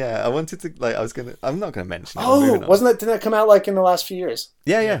doing them. Yeah, I wanted to I'm not going to mention it. Didn't that come out like in the last few years?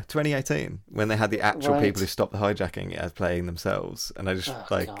 Yeah, 2018 when they had the actual people who stopped the hijacking as playing themselves, and I just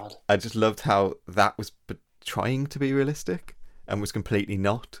I just loved how that was trying to be realistic and was completely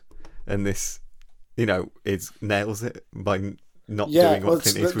not, and this, nails it by not doing what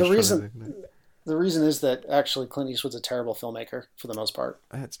Clint Eastwood's trying to do. The reason is that actually Clint Eastwood's a terrible filmmaker for the most part.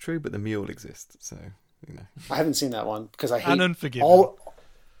 That's true, but The Mule exists, so. I haven't seen that one because I hate Unforgiven. all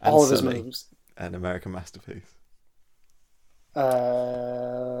of his movies. An American Masterpiece.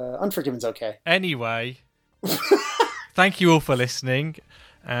 Unforgiven's okay. Anyway, thank you all for listening,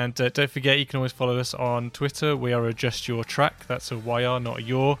 and don't forget you can always follow us on Twitter. We are Adjust Your Track. That's a YR, not a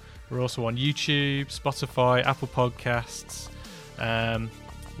your. We're also on YouTube, Spotify, Apple Podcasts,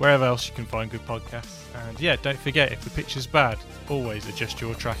 wherever else you can find good podcasts. And yeah, don't forget, if the picture's bad, always adjust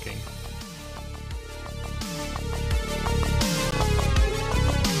your tracking.